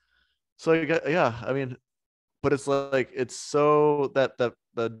 so yeah, I mean, but it's like, it's so that the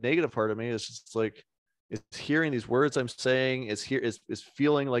negative part of me is just like, it's hearing these words I'm saying, is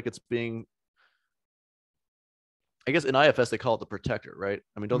feeling like it's being, I guess in IFS they call it the protector, right?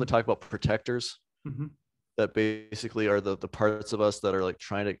 I mean, don't they talk about protectors that basically are the parts of us that are like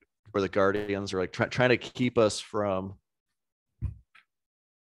trying to, or the guardians, or like trying to keep us from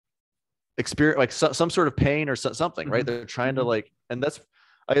experience like some sort of pain or something, right? They're trying to like, and that's,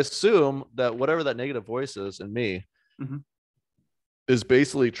 I assume that whatever that negative voice is in me is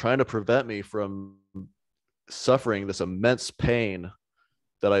basically trying to prevent me from suffering this immense pain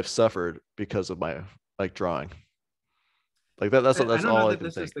that I've suffered because of my like drawing. Like that's I don't all know I that can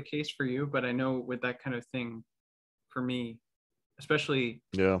this think. is the case for you, but I know with that kind of thing, for me, especially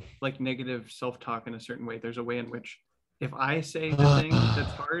like negative self-talk in a certain way, there's a way in which if I say the thing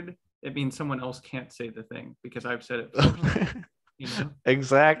that's hard, it means someone else can't say the thing because I've said it first. You know?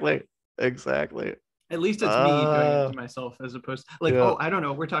 Exactly. At least it's me doing it to myself, as opposed to like, oh, I don't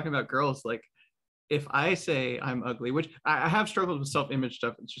know. We're talking about girls. Like, if I say I'm ugly, which I have struggled with self-image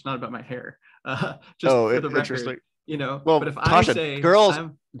stuff, it's just not about my hair. Just for the record, you know. Well, but if Tasshin, I say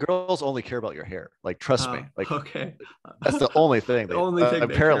girls only care about your hair. Like, trust me. Like, okay, that's the only thing. The only thing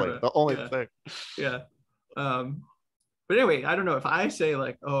they care about. The only thing. Yeah. But anyway, I don't know if I say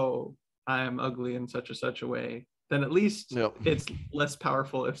like, oh, I'm ugly in such a way, then at least it's less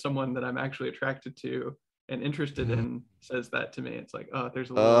powerful if someone that I'm actually attracted to and interested in says that to me. It's like, oh, there's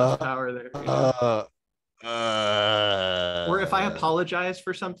a little less power there. You know? Or if I apologize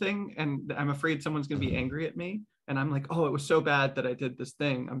for something and I'm afraid someone's going to be angry at me, and I'm like, oh, it was so bad that I did this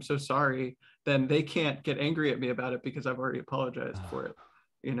thing, I'm so sorry, then they can't get angry at me about it because I've already apologized for it.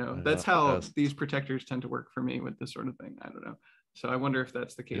 You know, that's how these protectors tend to work for me with this sort of thing. I don't know. So I wonder if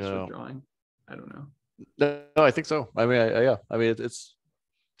that's the case with drawing. I don't know. No, I think so. I mean, I mean, it's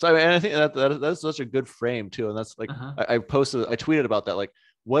so. I mean, and I think that's such a good frame too. And that's like, I tweeted about that. Like,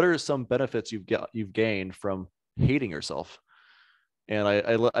 what are some benefits you've gained from hating yourself? And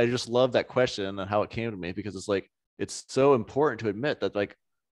I just love that question and how it came to me, because it's like, it's so important to admit that like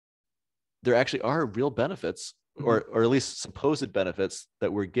there actually are real benefits, or at least supposed benefits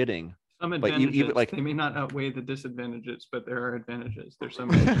that we're getting. Some advantages, even, like, they may not outweigh the disadvantages, but there are advantages. There's some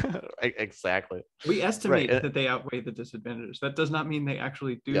exactly. We estimate that they outweigh the disadvantages. That does not mean they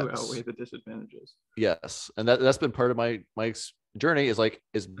actually do outweigh the disadvantages. Yes, and that's been part of my journey,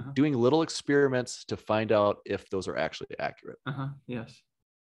 is doing little experiments to find out if those are actually accurate. Yes.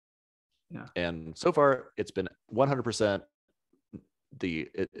 Yeah. And so far, it's been 100%.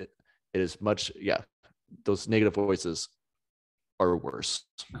 It is much. Yeah, those negative voices are worse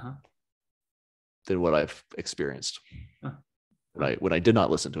than what I've experienced when I did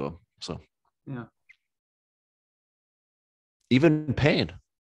not listen to them. So yeah, even pain.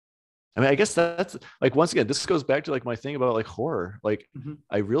 I mean, I guess that's like, once again, this goes back to like my thing about like horror. Like,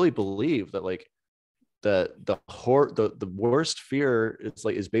 I really believe that like the worst fear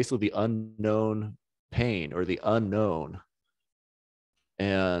is basically the unknown pain, or the unknown.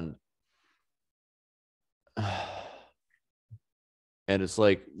 And and it's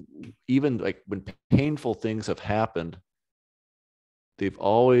like, even like when painful things have happened, they've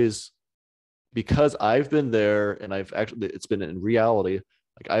always, because I've been there and it's been in reality,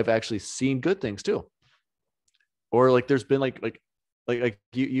 like I've actually seen good things too. Or like there's been like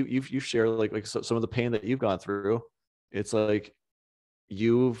you share like some of the pain that you've gone through. It's like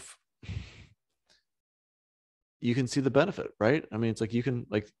you can see the benefit, right? I mean, it's like, you can,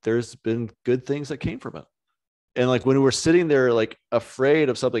 like, there's been good things that came from it. And like when we're sitting there like afraid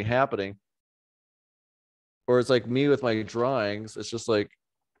of something happening, or it's like me with my drawings, it's just like,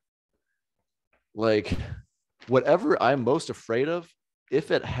 like whatever I'm most afraid of,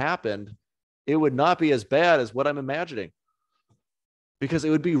 if it happened, it would not be as bad as what I'm imagining, because it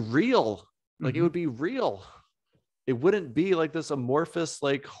would be real. Like it would be real. It wouldn't be like this amorphous,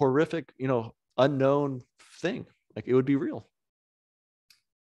 like horrific, unknown thing. Like it would be real.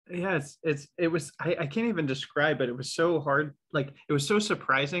 Yeah, it was, I can't even describe it. It was so hard. Like it was so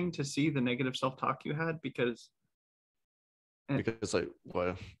surprising to see the negative self-talk you had because like,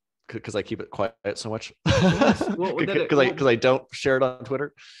 well, because I keep it quiet so much. Yes, well, because I don't share it on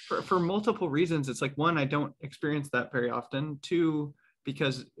Twitter for multiple reasons. It's like, one, I don't experience that very often. Two,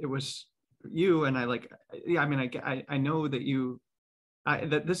 because it was you, and I like, yeah, I mean, I know that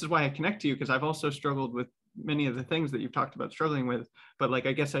that this is why I connect to you, because I've also struggled with many of the things that you've talked about struggling with, but like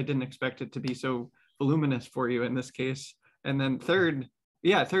I guess I didn't expect it to be so voluminous for you in this case. And then third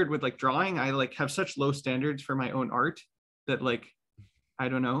with like drawing, I like have such low standards for my own art that like I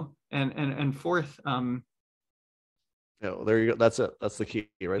don't know. And fourth, yeah, well, there you go. That's it. That's the key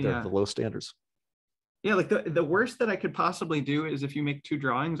right there. Yeah. The low standards. Yeah, like the worst that I could possibly do is if you make two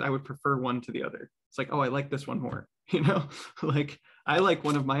drawings, I would prefer one to the other. It's like, oh, I like this one more, like I like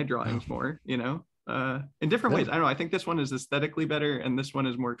one of my drawings more, in different ways. I don't know. I think this one is aesthetically better and this one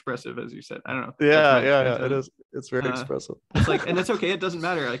is more expressive, as you said. I don't know. Yeah, it is. It's very expressive. It's like, and it's okay. It doesn't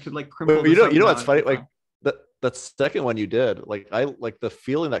matter. I could like crimple. You know what's funny? Like that second one you did, like I like the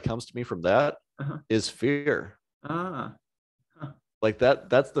feeling that comes to me from that is fear. Like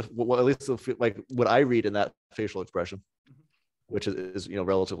that's the, well, at least like what I read in that facial expression, which is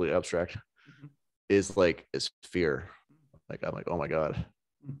relatively abstract, is fear. Like I'm like, oh my god.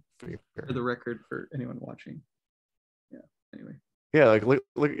 Fear. For the record, for anyone watching. Yeah. Anyway. Yeah,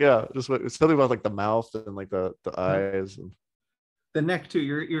 look, yeah, just something about like the mouth and like the eyes and the neck too.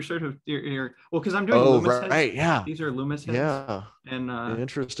 You're sort of you're well, because I'm doing Loomis heads. Right, yeah. These are Loomis heads. Yeah. And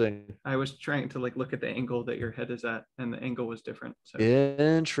interesting. I was trying to like look at the angle that your head is at, and the angle was different. So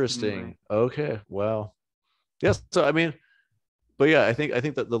interesting. Anyway. Okay. Wow. Yes. So I mean, but yeah, I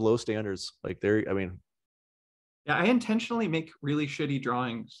think that the low standards, like yeah, I intentionally make really shitty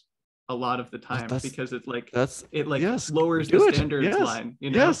drawings a lot of the time because it's like lowers the standards line.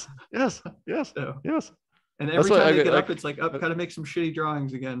 Yes. So, yes. And every time I get up, it's like, gotta make some shitty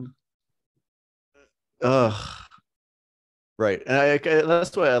drawings again. Right. And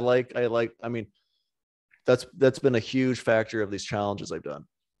that's why I like, I mean, that's been a huge factor of these challenges I've done,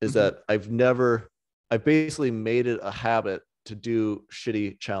 is that I've basically made it a habit to do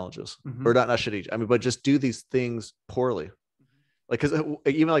shitty challenges, or not shitty. I mean, but just do these things poorly. Like, cause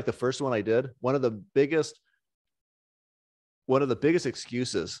even like the first one I did, one of the biggest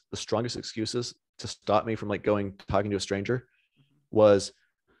excuses, the strongest excuses to stop me from like talking to a stranger was,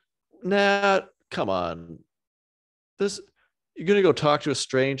 Nat, come on, you're going to go talk to a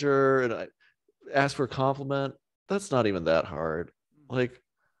stranger and ask for a compliment. That's not even that hard. Like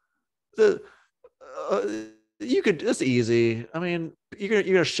it's easy. I mean, you're going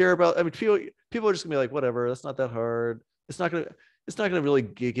to share about, I mean, people are just gonna be like, whatever, that's not that hard. It's not going to really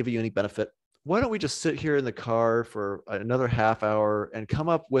give you any benefit. Why don't we just sit here in the car for another half hour and come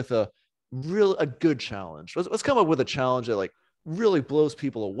up with a good challenge? Let's come up with a challenge that like really blows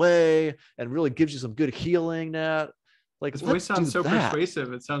people away and really gives you some good healing, Nat. Like, his voice sounds so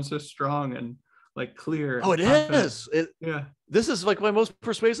persuasive. It sounds so strong and like clear. Oh, it is. Yeah. This is like my most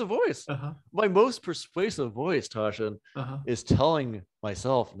persuasive voice. My most persuasive voice, Tasshin, is telling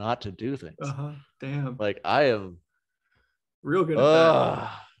myself not to do things. Damn. Like I am real good at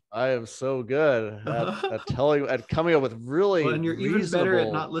that. I am so good at coming up with really and you're even better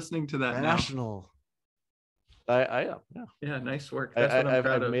at not listening to that rational. Now. I am. Yeah. Yeah. Nice work. That's what I'm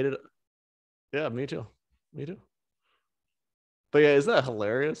proud of. Made it. Yeah. Me too. But yeah, isn't that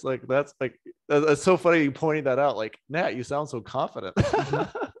hilarious? Like that's so funny you pointing that out. Like, Nat, you sound so confident.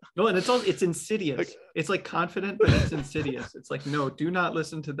 No, and it's insidious. It's like confident, but it's insidious. It's like, no, do not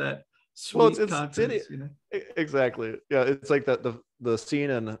listen to that sweet confidence. Exactly. Yeah, it's like the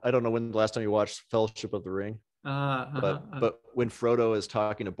scene, and I don't know when the last time you watched Fellowship of the Ring. But when Frodo is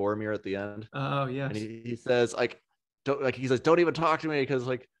talking to Boromir at the end. Oh yes. And he says don't even talk to me because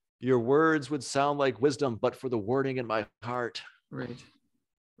like your words would sound like wisdom, but for the wording in my heart. Right.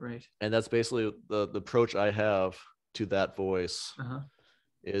 And that's basically the approach I have to that voice.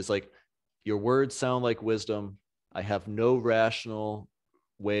 Is like, your words sound like wisdom. I have no rational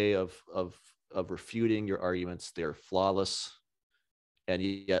way of refuting your arguments. They're flawless, and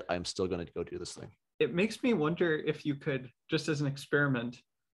yet I'm still going to go do this thing. It makes me wonder if you could, just as an experiment,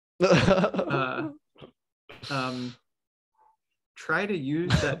 try to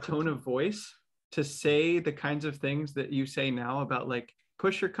use that tone of voice to say the kinds of things that you say now about like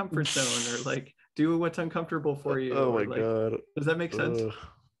push your comfort zone, or like do what's uncomfortable for you, Oh or my like, God. does that make sense?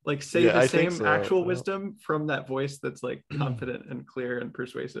 Like say Yeah, the I think same actual so. wisdom from that voice that's like confident and clear and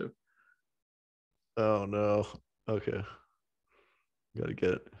persuasive. Oh no. Okay. Gotta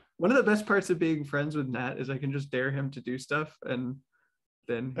get it. One of the best parts of being friends with Nat is I can just dare him to do stuff, and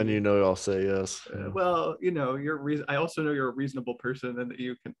then And he, I'll say yes. well, I also know you're a reasonable person and that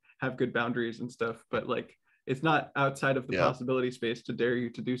you can have good boundaries and stuff, but like it's not outside of the Yeah. possibility space to dare you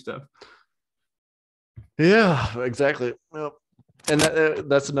to do stuff. Yeah, exactly. Yep. And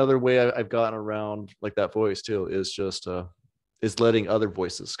that's another way I've gotten around like that voice too, is just is letting other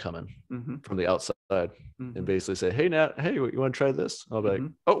voices come in Mm-hmm. from the outside Mm-hmm. and basically say, "Hey Nat, hey, you want to try this?" I'll be like,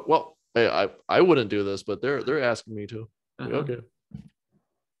 Mm-hmm. "Oh well, hey, I wouldn't do this, but they're asking me to." Like, Uh-huh. okay.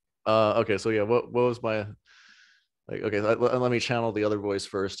 Okay. So yeah, what was my like? Okay, let me channel the other voice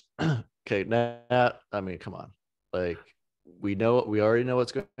first. Okay, Nat. I mean, come on. Like, we already know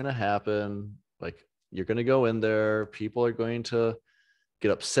what's going to happen. Like, you're going to go in there. People are going to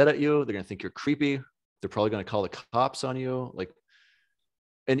get upset at you. They're going to think you're creepy. They're probably going to call the cops on you. Like,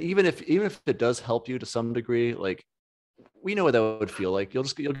 and even if it does help you to some degree, like we know what that would feel like. You'll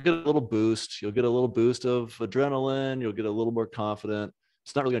get a little boost. You'll get a little boost of adrenaline. You'll get a little more confident.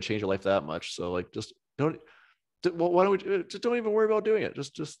 It's not really going to change your life that much. So like, just don't. Well, why don't we just don't even worry about doing it?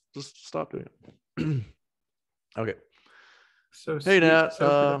 Just stop doing it. Okay. So Hey sweet, Nat.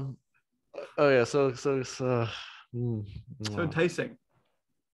 so productive, Oh yeah. so enticing.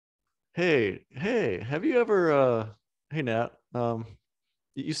 Hey, have you ever hey Nat,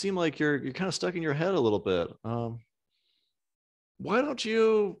 you seem like you're kind of stuck in your head a little bit. Why don't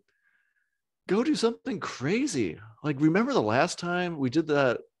you go do something crazy? Like, remember the last time we did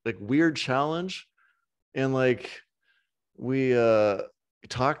that like weird challenge and like we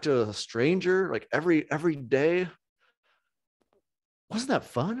talked to a stranger like every day? Wasn't that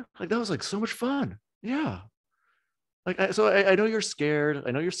fun? Like that was like so much fun. Yeah. Like I know you're scared.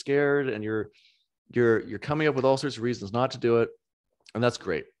 I know you're scared and you're coming up with all sorts of reasons not to do it. And that's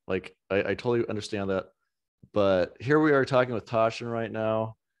great. Like I totally understand that. But here we are talking with Tasshin right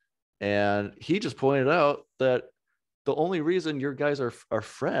now, and he just pointed out that the only reason your guys are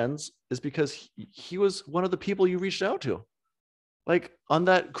friends is because he was one of the people you reached out to. Like on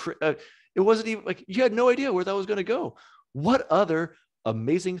that, it wasn't even like you had no idea where that was going to go. What other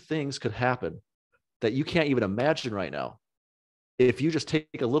amazing things could happen that you can't even imagine right now if you just take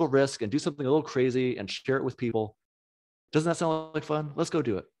a little risk and do something a little crazy and share it with people? Doesn't that sound like fun? Let's go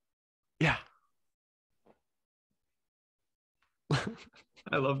do it. Yeah.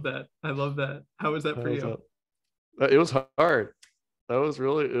 I love that. I love that. How was that for How's you? that? It was hard. That was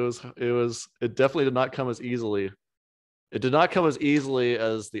really it definitely did not come as easily. It did not come as easily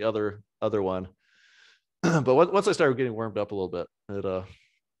as the other one. But once I started getting warmed up a little bit, it oh,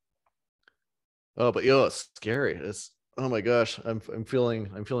 but it's scary. It's oh my gosh, I'm feeling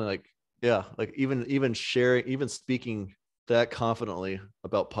like yeah, like even sharing, even speaking that confidently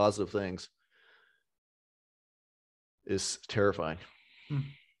about positive things is terrifying. Hmm.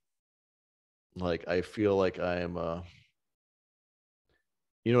 Like I feel like I'm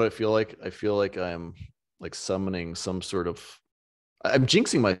you know what I feel like? I feel like I'm like summoning some sort of I'm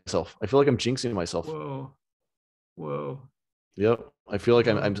jinxing myself. I feel like I'm jinxing myself. Whoa, whoa, Yep. I feel like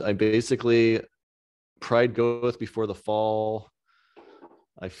whoa. I'm basically pride goeth before the fall.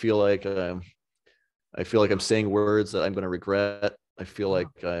 I feel like I'm saying words that I'm going to regret. I feel like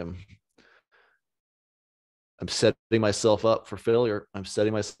Uh-huh. I'm setting myself up for failure. I'm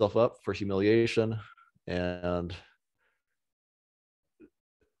setting myself up for humiliation, and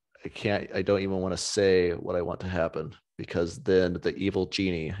I don't even want to say what I want to happen because then the evil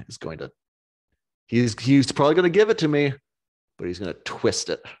genie is going to he's probably going to give it to me, but he's going to twist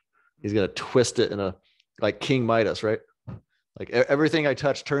it. He's going to twist it in a like King Midas, right? Like everything I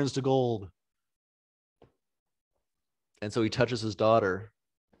touch turns to gold. And so he touches his daughter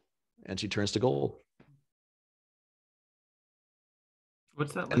and she turns to gold.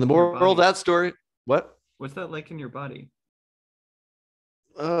 What's that And the like in your moral of body? that story, what? What's that like in your body?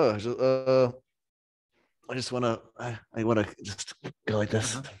 Uh, uh, I want to just go like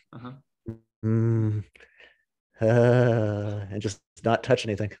this. Uh-huh. Uh-huh. Mm, and just not touch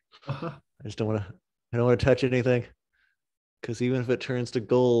anything. Uh-huh. I don't want to touch anything because even if it turns to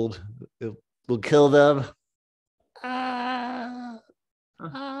gold, it will kill them. Ah,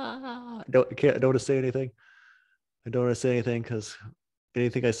 Uh-huh. I don't want to say anything. I don't want to say anything because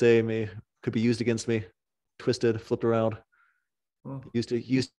anything I say could be used against me, twisted, flipped around, Well, used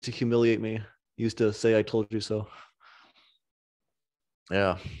to humiliate me, used to say I told you so.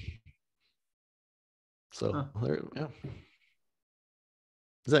 Yeah. So huh. there, yeah.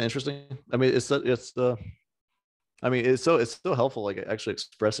 Is that interesting? I mean, it's the I mean, it's so helpful, like actually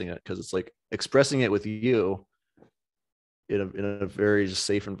expressing it, because it's like expressing it with you in a very just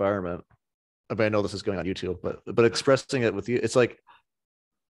safe environment. I mean, I know this is going on YouTube, but expressing it with you, it's like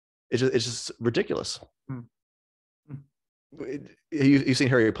it's just ridiculous. Mm. Mm. You've seen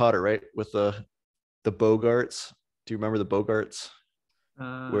Harry Potter, right? With the Bogarts. Do you remember the Bogarts?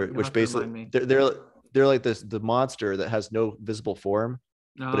 You'll Which have to basically remind me. they're like the monster that has no visible form,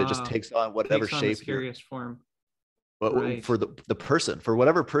 but it just Ah, takes on whatever takes on the shape you're. scariest form. But Right. for the person, for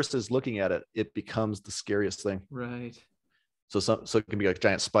whatever person is looking at it, it becomes the scariest thing. Right. So it can be like a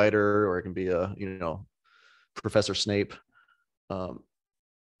giant spider, or it can be a Professor Snape. Um,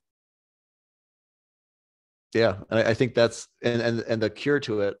 yeah, and I think that's and the cure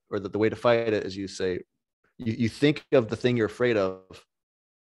to it, or the way to fight it, is you say you think of the thing you're afraid of,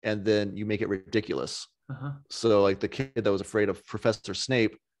 and then you make it ridiculous. Uh-huh. So like the kid that was afraid of Professor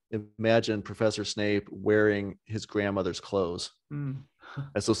Snape, imagine Professor Snape wearing his grandmother's clothes. Mm.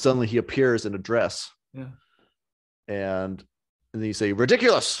 And so suddenly he appears in a dress, Yeah. and then you say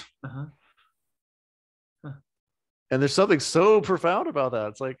ridiculous. Uh-huh. Huh. And there's something so profound about that.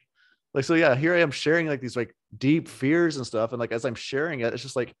 It's like so yeah, here I am sharing like these like deep fears and stuff, and like as I'm sharing it, it's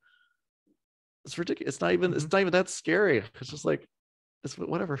just like it's ridiculous. Mm-hmm. It's not even that scary. It's just like it's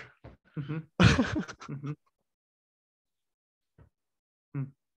whatever. Mm-hmm. Mm-hmm. Mm.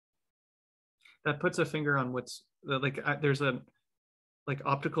 That puts a finger on what's like there's a like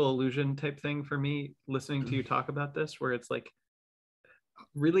optical illusion type thing for me listening to you talk about this, where it's like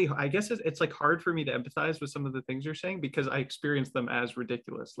really, I guess it's like hard for me to empathize with some of the things you're saying because I experience them as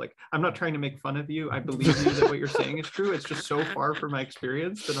ridiculous. Like, I'm not trying to make fun of you. I believe you that what you're saying is true. It's just so far from my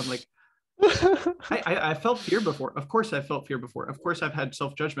experience that I'm like, I felt fear before. Of course, I felt fear before. Of course, I've had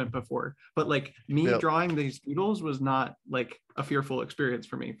self-judgment before. But like me Yep. drawing these doodles was not like a fearful experience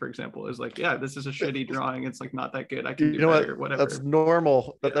for me. For example, is like, yeah, this is a shitty drawing. It's like not that good. I can You do know better. what? That's Whatever.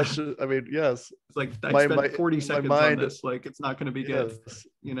 normal. That Yeah. that should. I mean, yes. It's like I My spent my 40 my seconds on mind. this. Like it's not going to be good. Yes.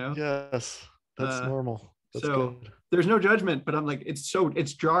 You know. Yes. That's Uh, normal. That's so good. there's no judgment, but I'm like, it's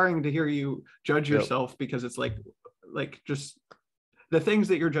jarring to hear you judge Yep. yourself because it's like just the things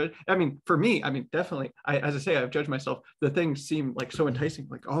that you're judging. I mean, for me, I mean, definitely, as I say, I've judged myself. The things seem like so enticing,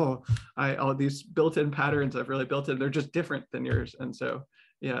 like, oh, all these built-in patterns I've really built in, they're just different than yours. And so,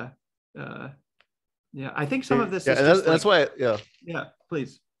 yeah, uh, yeah, I think some of this Yeah, is and just that's like, why. Yeah, yeah,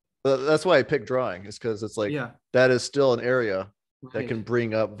 please. that's why I picked drawing. Is because it's like Yeah, that is still an area that right. can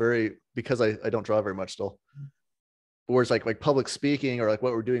bring up very, because I don't draw very much still. Whereas like public speaking, or like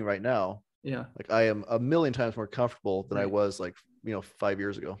what we're doing right now, Yeah, like I am a million times more comfortable than I right, was like 5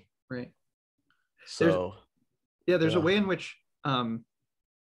 years ago. right. There's, So yeah, there's a yeah. way in which,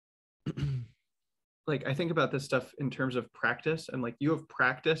 like I think about this stuff in terms of practice, and like you have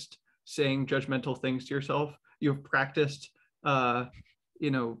practiced saying judgmental things to yourself. You have practiced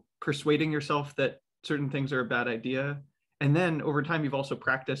persuading yourself that certain things are a bad idea. And then over time you've also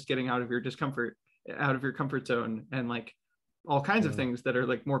practiced getting out of your discomfort, out of your comfort zone, and like all kinds of Mm. things that are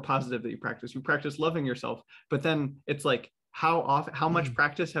like more positive that you practice loving yourself. But then it's like how much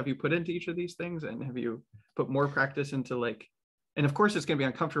practice have you put into each of these things, and have you put more practice into like, and of course it's going to be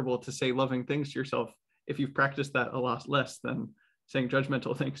uncomfortable to say loving things to yourself if you've practiced that a lot less than saying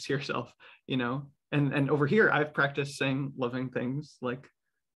judgmental things to yourself, and over here I've practiced saying loving things like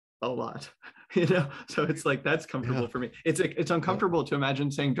a lot, so it's like that's Yeah. comfortable for me. It's Yeah. uncomfortable to imagine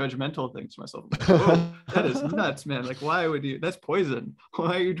saying judgmental things to myself. I'm like, whoa, that is nuts, man. Like, why would you? That's poison.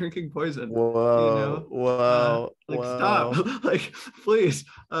 Why are you drinking poison? you Wow. know Wow. like stop. Wow. Like please,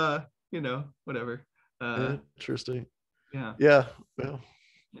 whatever. Interesting. Yeah, Yeah. Well,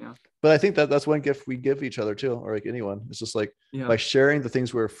 yeah, but I think that's one gift we give each other too, or like anyone. It's just like yeah, by sharing the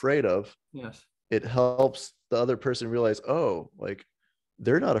things we're afraid of, yes, it helps the other person realize, oh, like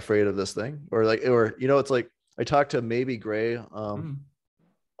they're not afraid of this thing, or like, or it's like I talked to Maybe Gray. mm,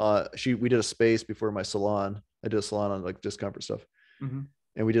 We did a space before my salon. I did a salon on like discomfort stuff, mm-hmm.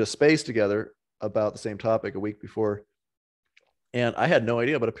 and we did a space together about the same topic a week before. And I had no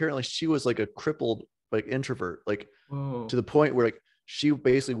idea, but apparently she was like a crippled like introvert, like Whoa, to the point where like she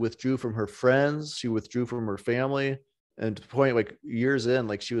basically withdrew from her friends, she withdrew from her family, and to the point like years in,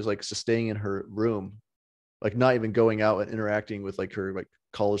 like she was like just staying in her room, like not even going out and interacting with like her like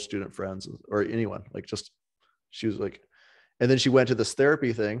college student friends or anyone. Like just she was like, and then she went to this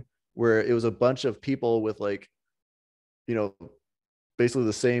therapy thing where it was a bunch of people with like, you know, basically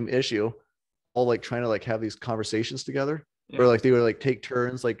the same issue, all like trying to like have these conversations together, or yeah, like they would like take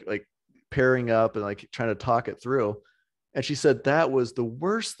turns like pairing up and like trying to talk it through. And she said that was the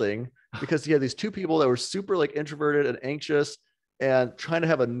worst thing because you had these two people that were super like introverted and anxious, and trying to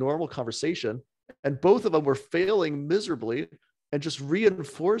have a normal conversation, and both of them were failing miserably and just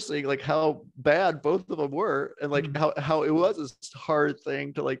reinforcing like how bad both of them were, and like how it was this hard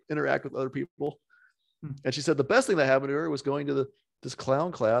thing to like interact with other people. And she said the best thing that happened to her was going to this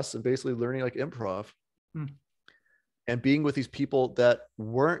clown class and basically learning like improv and being with these people that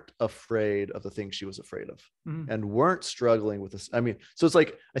weren't afraid of the things she was afraid of and weren't struggling with this. I mean, so it's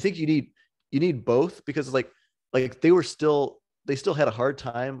like, I think you need both, because it's like they still had a hard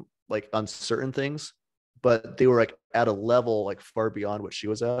time like on certain things, but they were like at a level like far beyond what she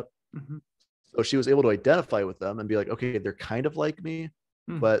was at. So she was able to identify with them and be like, okay, they're kind of like me,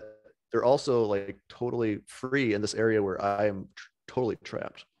 but they're also like totally free in this area where I am totally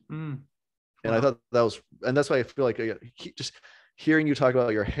trapped. And I thought that was, and that's why I feel like just hearing you talk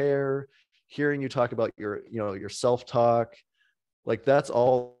about your hair, hearing you talk about your, you know, your self-talk, like that's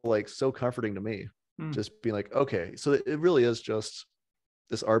all like so comforting to me. Just being like, okay, so it really is just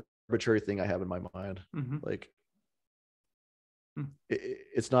this arbitrary thing I have in my mind. Like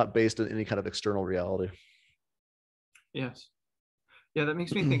it's not based on any kind of external reality. Yes. Yeah, that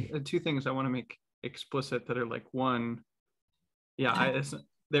makes me think two things I want to make explicit that are like, one, yeah,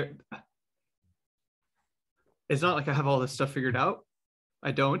 it's not like I have all this stuff figured out.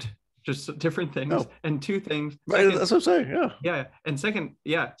 I don't, just different things. No. And two things. Right, second, that's what I'm saying. Yeah. Yeah. And second,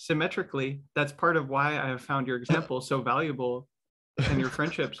 yeah, symmetrically, that's part of why I have found your example so valuable and your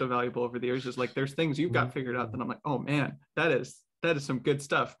friendship so valuable over the years, is like, there's things you've got figured out that I'm like, oh man, that is some good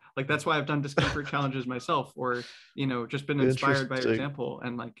stuff. Like, that's why I've done discomfort challenges myself, or, you know, just been inspired by your example.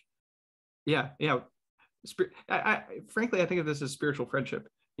 And like, yeah. Frankly, I think of this as spiritual friendship,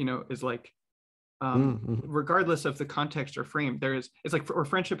 you know, is like, regardless of the context or frame, it's like, or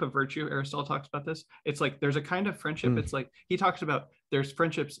friendship of virtue, Aristotle talks about this. It's like there's a kind of friendship, it's like he talks about there's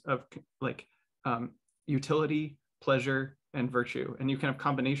friendships of like utility, pleasure, and virtue, and you can have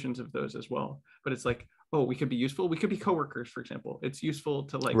combinations of those as well. But it's like, oh, we could be useful, we could be coworkers, for example. It's useful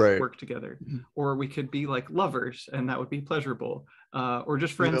to like work together. Or we could be like lovers, and that would be pleasurable. Or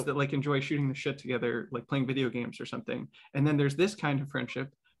just friends that like enjoy shooting the shit together, like playing video games or something. And then there's this kind of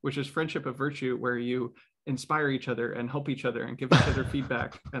friendship, which is friendship of virtue, where you inspire each other and help each other and give each other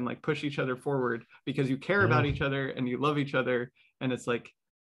feedback and like push each other forward because you care about each other and you love each other. And it's like,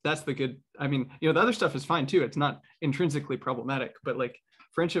 that's the good, I mean, you know, the other stuff is fine too. It's not intrinsically problematic, but like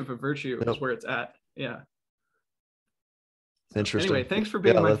friendship of virtue is where it's at. Yeah. Interesting. Anyway, thanks for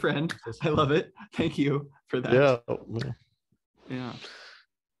being my friend. I love it. Thank you for that.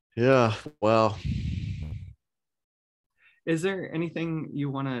 Yeah. Wow. Is there anything you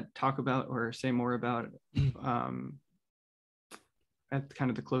want to talk about or say more about at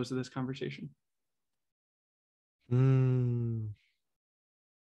kind of the close of this conversation? I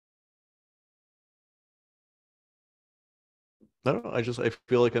don't know. I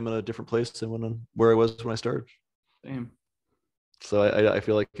feel like I'm in a different place than where I was when I started. Same. So I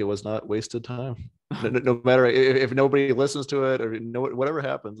feel like it was not wasted time. No matter if nobody listens to it or whatever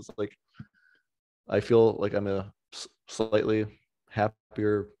happens, it's like I feel like I'm a slightly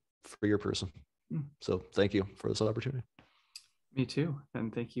happier, freer person. So thank you for this opportunity. Me too.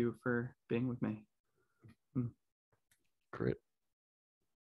 And thank you for being with me.